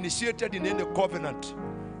 If you are initiated in any covenant,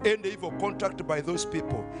 any evil contract by those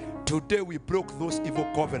people, today we broke those evil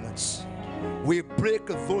covenants. We break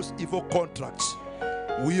those evil contracts.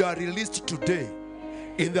 We are released today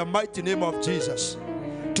in the mighty name of Jesus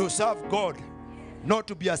to serve God, not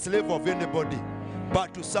to be a slave of anybody,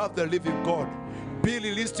 but to serve the living God. Be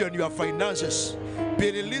released in your finances.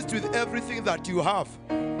 Be released with everything that you have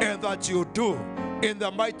and that you do in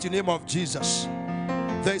the mighty name of Jesus.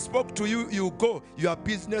 They spoke to you, you go, your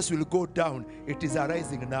business will go down. It is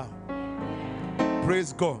arising now.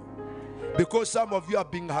 Praise God. Because some of you are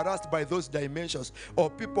being harassed by those dimensions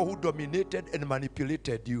of people who dominated and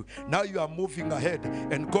manipulated you. Now you are moving ahead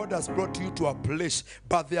and God has brought you to a place,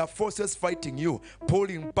 but there are forces fighting you,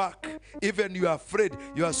 pulling back. Even you are afraid,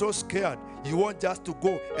 you are so scared. You want just to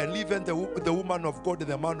go and leave in the woman of God and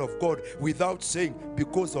the man of God without saying,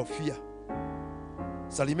 because of fear.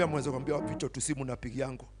 Salimia mwenza kwambia wapito tusimu na pigi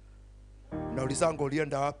yangu. Unaulizangu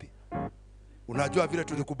ulienda wapi? Unajua vile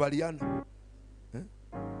tulikubaliana?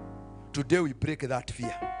 Today we break that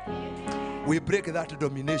fear. We break that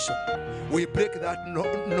domination. We break that no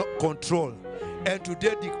control. And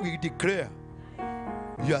today we declare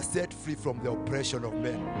you are set free from the oppression of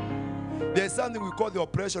men. There is something we call the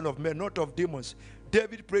oppression of men, not of demons.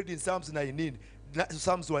 David prayed in Psalms 19,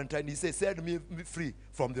 Psalms 110. He said, set me free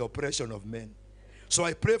from the oppression of men. So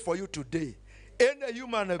I pray for you today. Any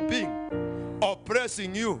human being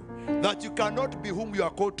oppressing you, that you cannot be whom you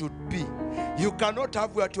are called to be. You cannot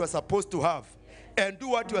have what you are supposed to have and do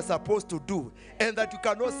what you are supposed to do, and that you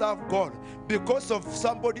cannot serve God because of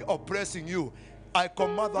somebody oppressing you. I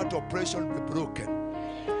command that oppression be broken.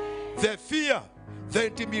 The fear, the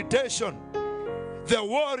intimidation, the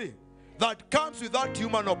worry that comes with that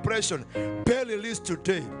human oppression, be released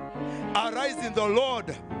today. Arise in the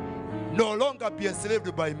Lord. No longer be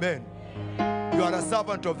enslaved by men. You are a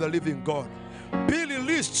servant of the living God. Be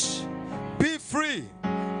released. Be free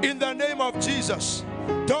in the name of Jesus.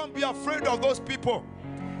 Don't be afraid of those people.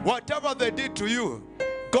 Whatever they did to you,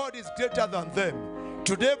 God is greater than them.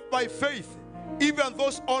 Today, by faith, even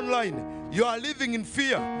those online, you are living in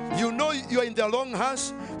fear. You know you are in the wrong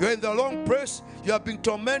hands. You are in the wrong place. You are being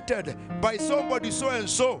tormented by somebody so and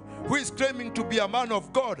so who is claiming to be a man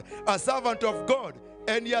of God, a servant of God,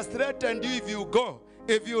 and he has threatened you if you go.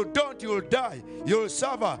 If you don't, you'll die. You'll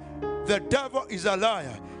suffer. The devil is a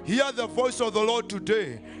liar. Hear the voice of the Lord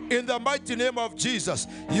today. In the mighty name of Jesus,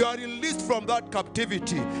 you are released from that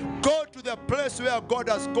captivity. Go to the place where God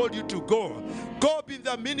has called you to go. Go be in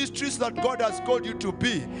the ministries that God has called you to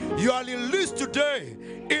be. You are released today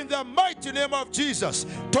in the mighty name of Jesus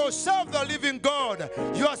to serve the living God.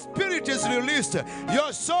 Your spirit is released.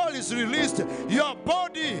 Your soul is released. Your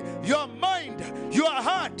body, your mind, your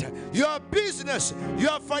heart, your business,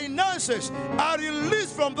 your finances are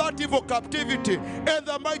released from that evil captivity in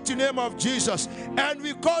the mighty name of Jesus. And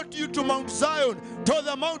we called you to Mount Zion, to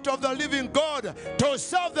the mount of the living God, to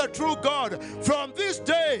serve the true God. From this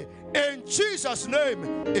day, in Jesus' name,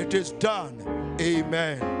 it is done.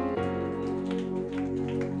 Amen.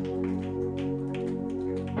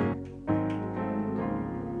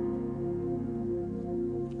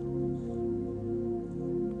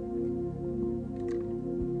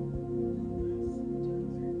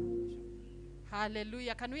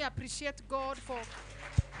 Hallelujah. Can we appreciate God for...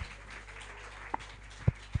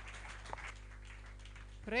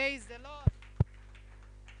 Praise the Lord.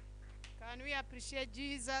 Can we appreciate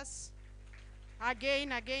Jesus?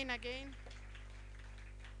 Again.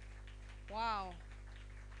 Wow.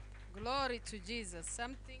 Glory to Jesus.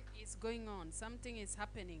 Something is going on. Something is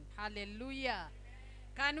happening. Hallelujah.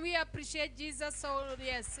 Can we appreciate Jesus? Oh,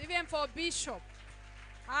 yes. Even for Bishop.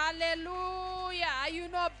 Hallelujah. Are you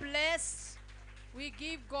not blessed? We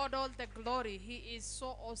give God all the glory. He is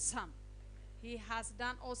so awesome. He has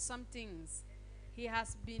done awesome things. He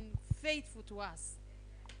has been faithful to us.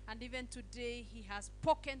 And even today, he has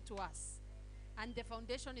spoken to us. And the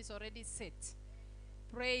foundation is already set.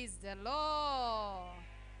 Praise the Lord.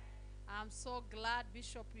 I'm so glad,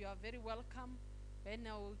 Bishop, you are very welcome. When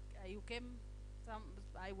you came,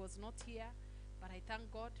 I was not here. But I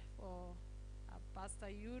thank God for Pastor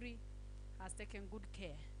Yuri has taken good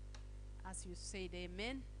care. As you said,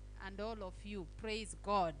 amen. And all of you, praise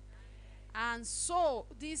God. And so,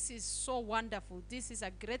 this is so wonderful. This is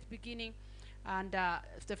a great beginning. And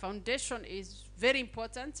the foundation is very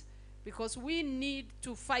important because we need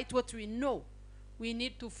to fight what we know. We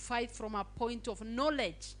need to fight from a point of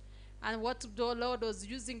knowledge. And what the Lord was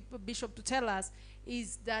using Bishop to tell us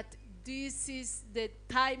is that this is the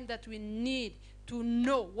time that we need to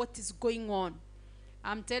know what is going on.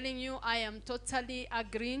 I'm telling you, I am totally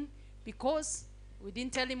agreeing because we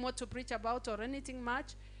didn't tell him what to preach about or anything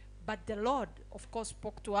much. But the Lord, of course,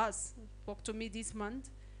 spoke to us, spoke to me this month,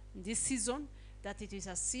 this season, that it is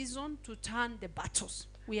a season to turn the battles.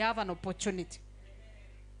 We have an opportunity.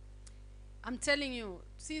 I'm telling you,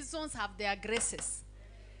 seasons have their graces.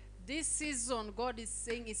 This season, God is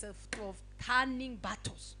saying, is of turning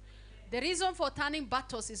battles. The reason for turning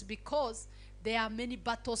battles is because there are many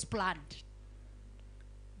battles planned.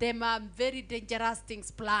 There are very dangerous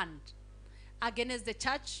things planned against the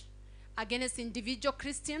church, against individual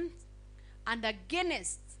Christians, and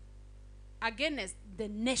against against the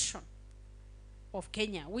nation of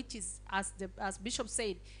Kenya, which is, as Bishop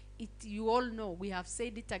said, you all know, we have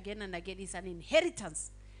said it again and again, it's an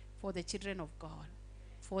inheritance for the children of God,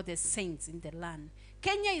 for the saints in the land.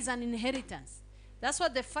 Kenya is an inheritance. That's why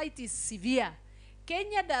the fight is severe.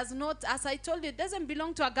 Kenya does not, as I told you, it doesn't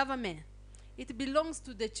belong to a government. It belongs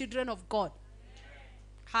to the children of God.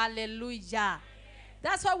 Hallelujah.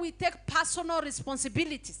 That's why we take personal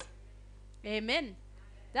responsibilities. Amen.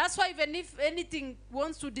 That's why even if anything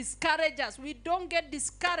wants to discourage us, we don't get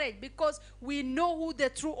discouraged because we know who the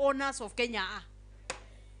true owners of Kenya are.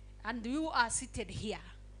 And you are seated here.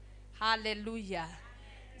 Hallelujah.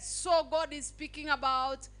 So God is speaking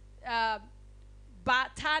about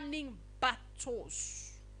turning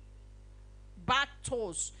battles.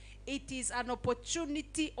 Battles. It is an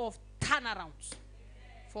opportunity of turnarounds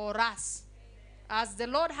for us. As the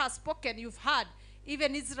Lord has spoken, you've heard,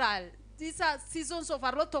 even Israel, these are seasons of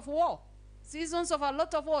a lot of war. Seasons of a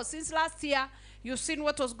lot of war. Since last year, you've seen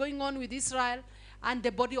what was going on with Israel and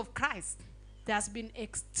the body of Christ. There has been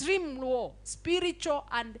extreme war, spiritual,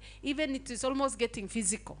 and even it is almost getting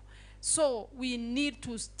physical. So we need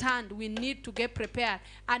to stand, we need to get prepared,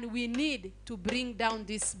 and we need to bring down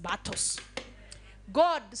these battles.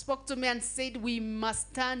 God spoke to me and said we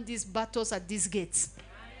must turn these battles at these gates.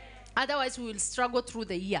 Otherwise, we will struggle through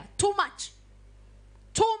the year. Too much.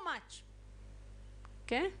 Too much.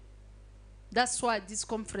 Okay? That's why this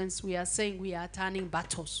conference we are saying we are turning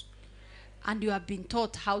battles. And you have been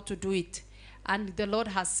taught how to do it. And the Lord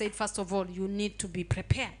has said, first of all, you need to be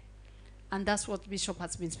prepared. And that's what Bishop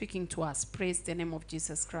has been speaking to us. Praise the name of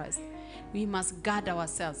Jesus Christ. We must guard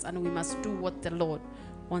ourselves and we must do what the Lord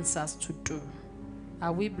wants us to do.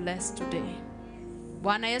 Are we blessed today?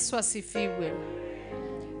 Bwana Yesu asifiwe.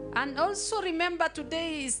 And also remember,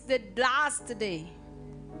 today is the last day.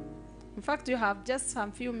 In fact, you have just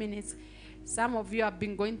some few minutes. Some of you have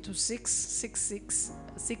been going to 6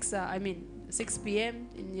 p.m.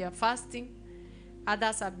 in your fasting.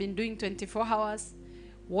 Others have been doing 24 hours.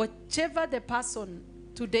 Whichever the person,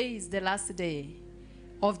 today is the last day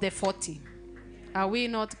of the 40. Are we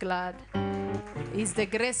not glad? Is the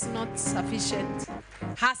grace not sufficient?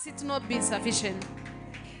 Has it not been sufficient?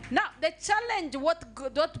 Now, the challenge,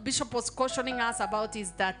 what Bishop was cautioning us about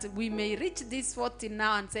is that we may reach this 40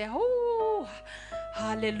 now and say, oh,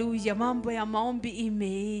 hallelujah, mambo ya maombi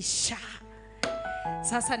imeisha.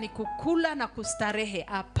 Sasa ni kukula na kustarehe.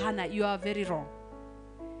 Apana, you are very wrong.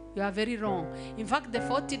 You are very wrong. In fact, the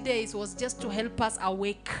 40 days was just to help us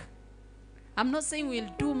awake. I'm not saying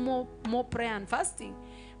we'll do more prayer and fasting,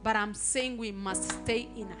 but I'm saying we must stay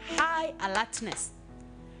in high alertness,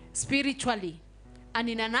 spiritually, and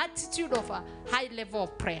in an attitude of a high level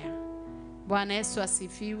of prayer. Bwana Yesu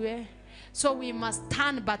asifiwe. So we must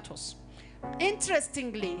turn battles.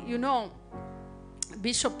 Interestingly, you know,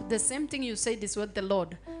 Bishop, the same thing you said is what the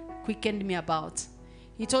Lord quickened me about.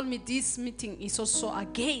 He told me this meeting is also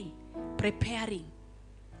again preparing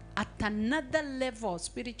at another level,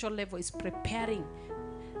 spiritual level, is preparing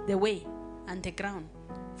the way and the ground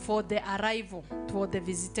for the arrival, for the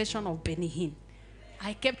visitation of Benihin.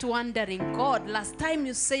 I kept wondering, God, last time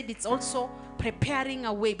you said it's also preparing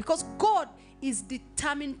a way, because God is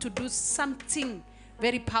determined to do something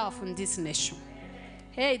very powerful in this nation.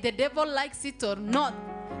 Hey, the devil likes it or not,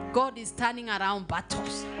 God is turning around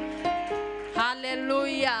battles.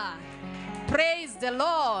 Hallelujah. Praise the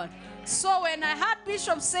Lord. So when I heard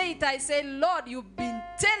Bishop say it, I said, Lord, you've been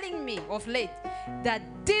telling me of late that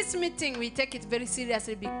this meeting, we take it very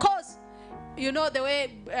seriously, because you know the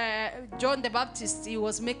way John the Baptist, he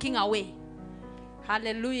was making a way.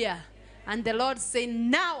 Hallelujah. And the Lord said,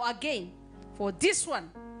 now again, for this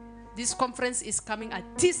one, this conference is coming at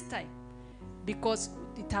this time, because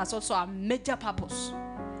it has also a major purpose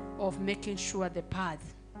of making sure the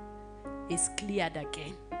path is cleared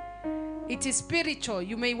again. It is spiritual.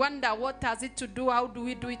 You may wonder, what has it to do? How do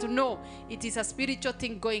we do it? No, it is a spiritual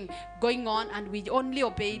thing going on, and we only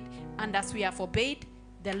obeyed. And as we have obeyed,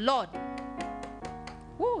 the Lord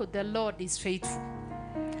is faithful,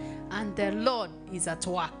 and the Lord is at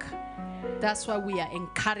work. That's why we are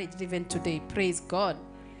encouraged even today. Praise God.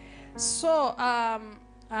 So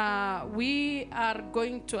we are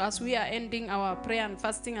going to, as we are ending our prayer and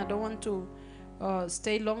fasting, I don't want to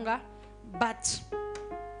stay longer, but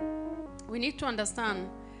we need to understand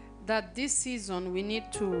that this season we need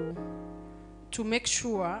to make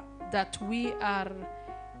sure that we are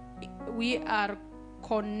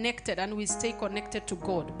connected, and we stay connected to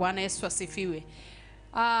God. Bwana Yesu asifiwe.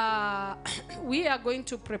 We are going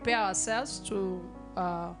to prepare ourselves to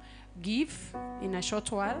give in a short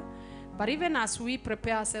while, But even as we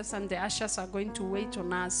prepare ourselves and the ushers are going to wait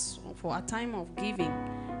on us for a time of giving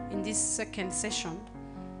in this second session,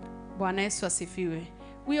 Bwana Yesu asifiwe.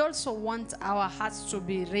 We also want our hearts to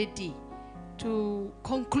be ready to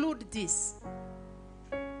conclude this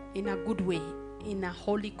in a good way, in a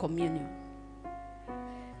holy communion.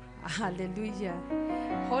 Hallelujah.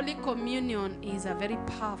 Holy communion is a very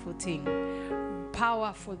powerful thing.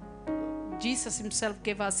 Powerful. Jesus himself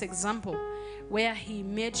gave us example where he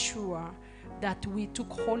made sure that we took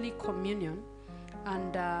Holy Communion,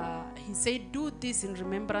 and he said, do this in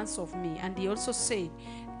remembrance of me. And he also said,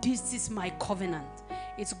 this is my covenant.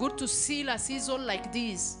 It's good to seal a season like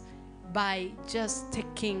this by just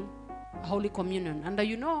taking Holy Communion. And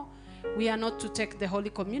you know, we are not to take the Holy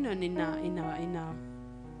Communion in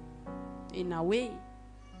a way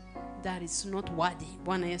that is not worthy.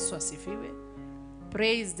 Bwana Yesu asifiwe.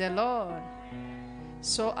 Praise the Lord.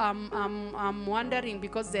 So I'm wondering,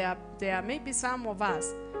 because there are maybe some of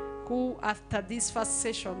us who after this first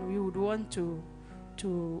session we would want to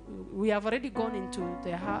we have already gone into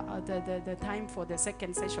the time for the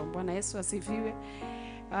second session. Bwana Yesu asifiwe.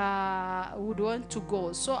 Would want to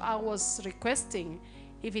go. So I was requesting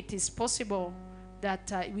if it is possible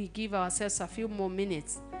that we give ourselves a few more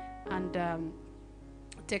minutes and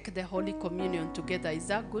take the Holy Communion together. Is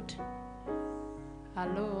that good?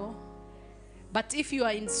 Hello? But if you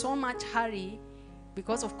are in so much hurry,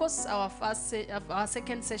 because of course our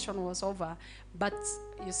second session was over, but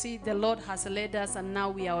you see the Lord has led us and now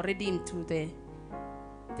we are already into the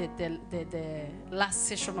last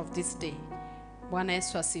session of this day. Bwana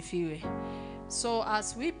Yesu asifiwe. So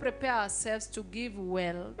as we prepare ourselves to give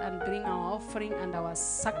well and bring our offering and our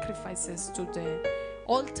sacrifices to the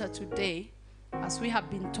altar today, as we have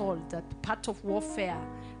been told that part of warfare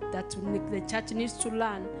that the church needs to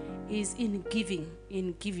learn is in giving.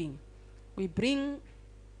 In giving,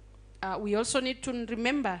 we also need to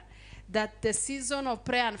remember that the season of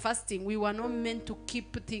prayer and fasting, we were not meant to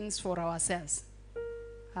keep things for ourselves.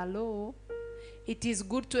 Hello? It is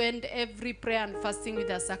good to end every prayer and fasting with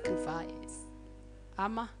a sacrifice.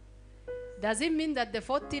 Ama? Does it mean that the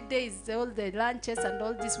 40 days, all the lunches and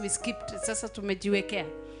all this we skipped? Sasa tumejiwekea.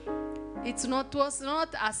 It was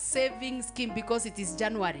not a saving scheme because it is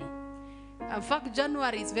January. In fact,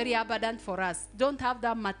 January is very abundant for us. Don't have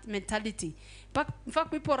that mentality. In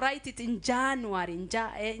fact, people write it in January. In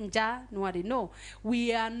January. No,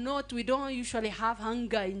 we are not. We don't usually have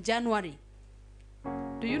hunger in January.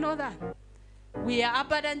 Do you know that? We are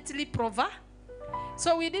abundantly provide.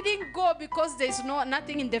 So we didn't go because there's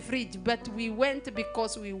nothing in the fridge, but we went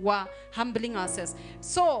because we were humbling ourselves.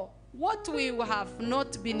 So what we have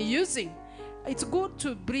not been using, it's good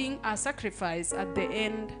to bring a sacrifice at the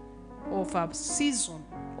end of a season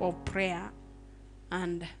of prayer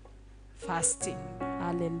and fasting.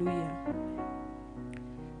 Hallelujah.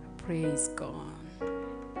 Praise God.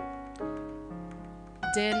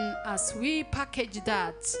 Then as we package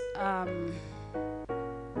that,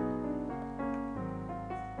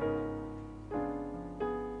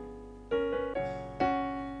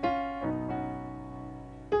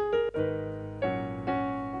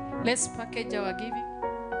 let's package our giving.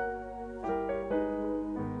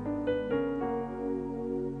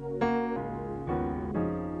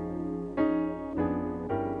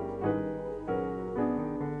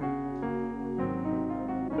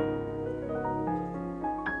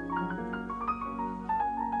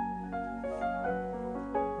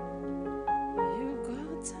 You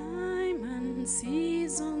got time and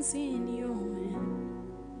seasons in your hand.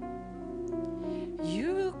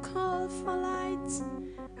 You call for light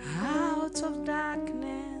out of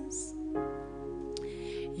darkness.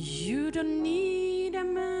 You don't need a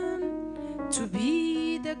man to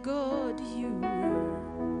be the God you are,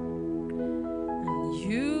 and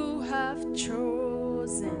you have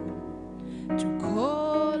chosen to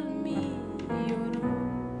call me your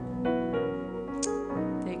own.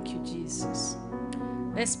 Thank you, Jesus.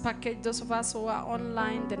 Let's package those of us who are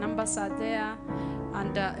online. The numbers are there,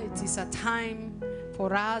 and it is a time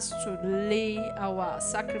for us to lay our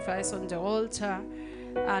sacrifice on the altar,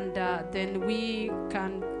 and then we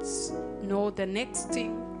can know the next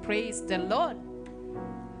thing. Praise the Lord.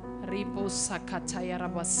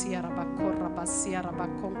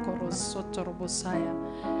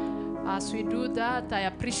 As we do that, I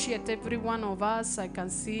appreciate every one of us. I can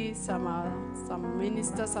see some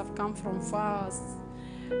ministers have come from far.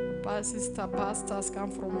 Sister pastors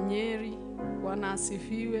come from Nyeri. Bwana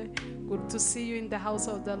asifiwe. Good to see you in the house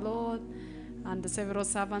of the Lord, and the several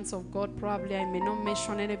servants of God. Probably I may not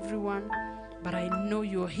mention everyone, but I know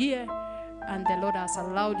you're here, and the Lord has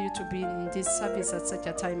allowed you to be in this service at such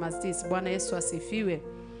a time as this. Bwana Yesu asifiwe.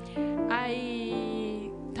 I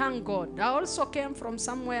thank God. I also came from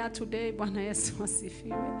somewhere today. Bwana Yesu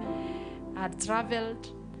asifiwe. I had traveled,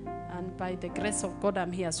 and by the grace of God,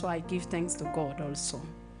 I'm here. So I give thanks to God also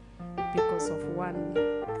because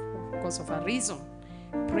of a reason.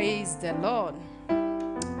 Praise the Lord.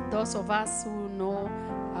 Those of us who know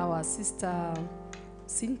our sister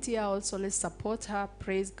Cynthia also, let's support her.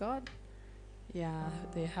 Praise God. Yeah,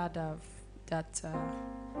 they had that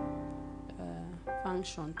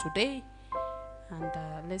function today, and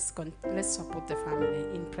let's support the family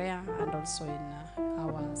in prayer and also in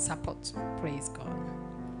our support. Praise God.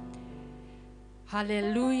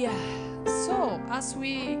 Hallelujah. So as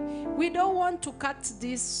we don't want to cut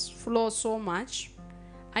this flow so much.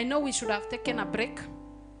 I know we should have taken a break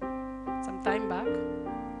some time back,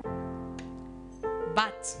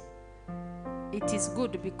 but it is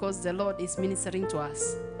good because the Lord is ministering to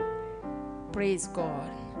us. Praise God.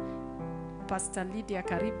 Pastor Lydia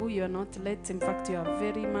Karibu, you are not late. In fact, you are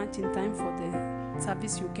very much in time for the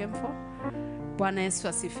service you came for. Bwana Yesu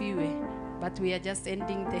asifiwe. But we are just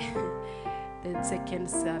ending the second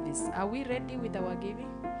service. Are we ready with our giving?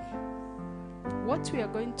 What we are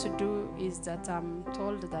going to do is that I'm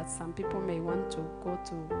told that some people may want to go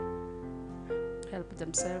to help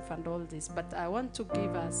themselves and all this, but I want to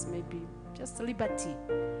give us maybe just liberty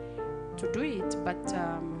to do it. But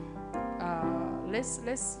let's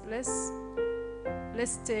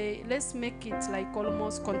make it like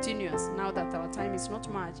almost continuous now that our time is not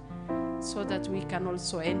much, so that we can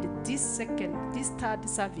also end this third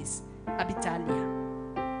service a bit earlier.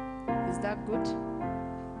 Is that good?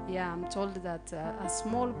 Yeah, I'm told that a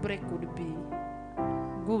small break would be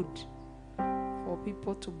good for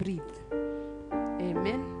people to breathe.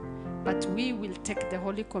 Amen. But we will take the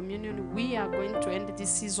Holy Communion. We are going to end this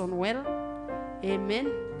season well.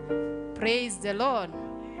 Amen. Praise the Lord.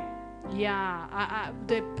 Yeah,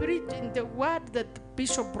 the word that the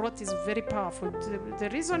Bishop brought is very powerful. The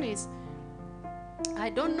reason is, I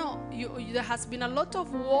don't know, there has been a lot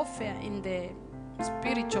of warfare in the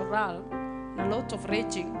spiritual realm, a lot of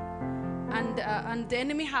raging, and the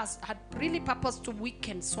enemy had really purpose to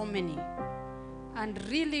weaken so many, and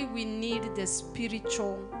really we need the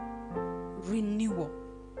spiritual renewal.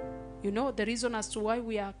 You know, the reason as to why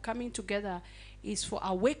we are coming together is for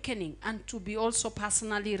awakening and to be also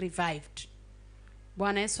personally revived.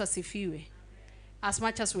 Bwana Yesu asifiwe. As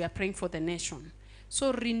much as we are praying for the nation.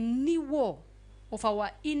 So renewal of our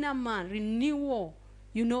inner man, renewal,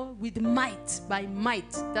 you know, with might, by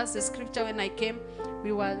might. That's the scripture when I came,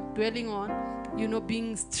 we were dwelling on, you know,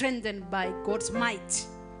 being strengthened by God's might.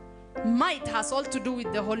 Might has all to do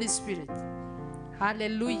with the Holy Spirit.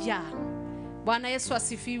 Hallelujah. Bwana Yesu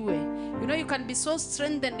asifiwe. You know, you can be so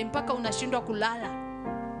strengthened mpaka unashindwa kulala.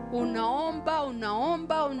 Unaomba,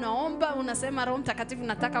 unasema Roho Mtakatifu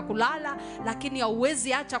nataka kulala, lakini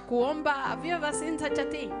hauwezi acha kuomba. Have you ever seen such a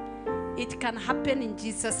thing? It can happen in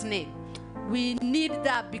Jesus' name. We need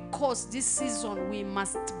that because this season we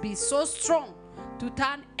must be so strong to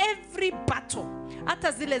turn every battle.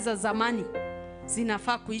 Hata zile za zamani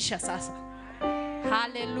zinafaa kuisha sasa.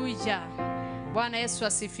 Hallelujah. Bwana Yesu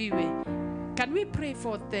asifiwe. Can we pray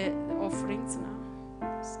for the offerings now?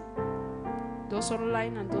 Those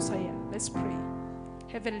online and those here. Let's pray.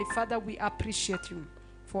 Heavenly Father, we appreciate you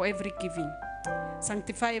for every giving.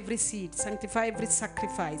 Sanctify every seed. Sanctify every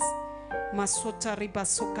sacrifice. Masota riba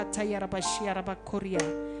sokata yarabashia rabakoria.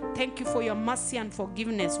 Thank you for your mercy and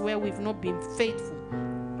forgiveness where we've not been faithful.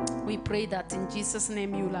 We pray that in Jesus'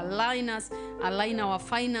 name you will align us, align our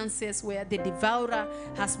finances where the devourer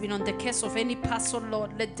has been on the case of any person,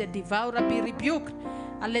 Lord. Let the devourer be rebuked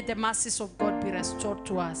and let the mercies of God be restored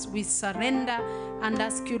to us. We surrender and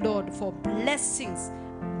ask you, Lord, for blessings,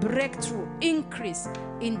 breakthrough, increase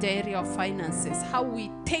in the area of finances. How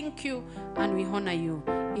we thank you and we honor you.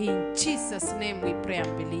 In Jesus' name we pray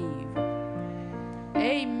and believe.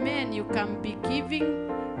 Amen. You can be giving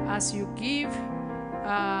as you give.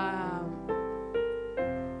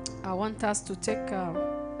 I want us to take a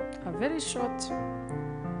very short,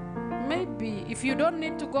 maybe if you don't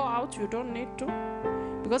need to go out, you don't need to,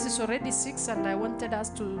 because it's already 6 and I wanted us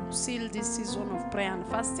to seal this season of prayer and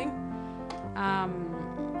fasting.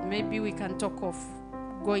 Maybe we can talk of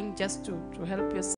going just to help yourself.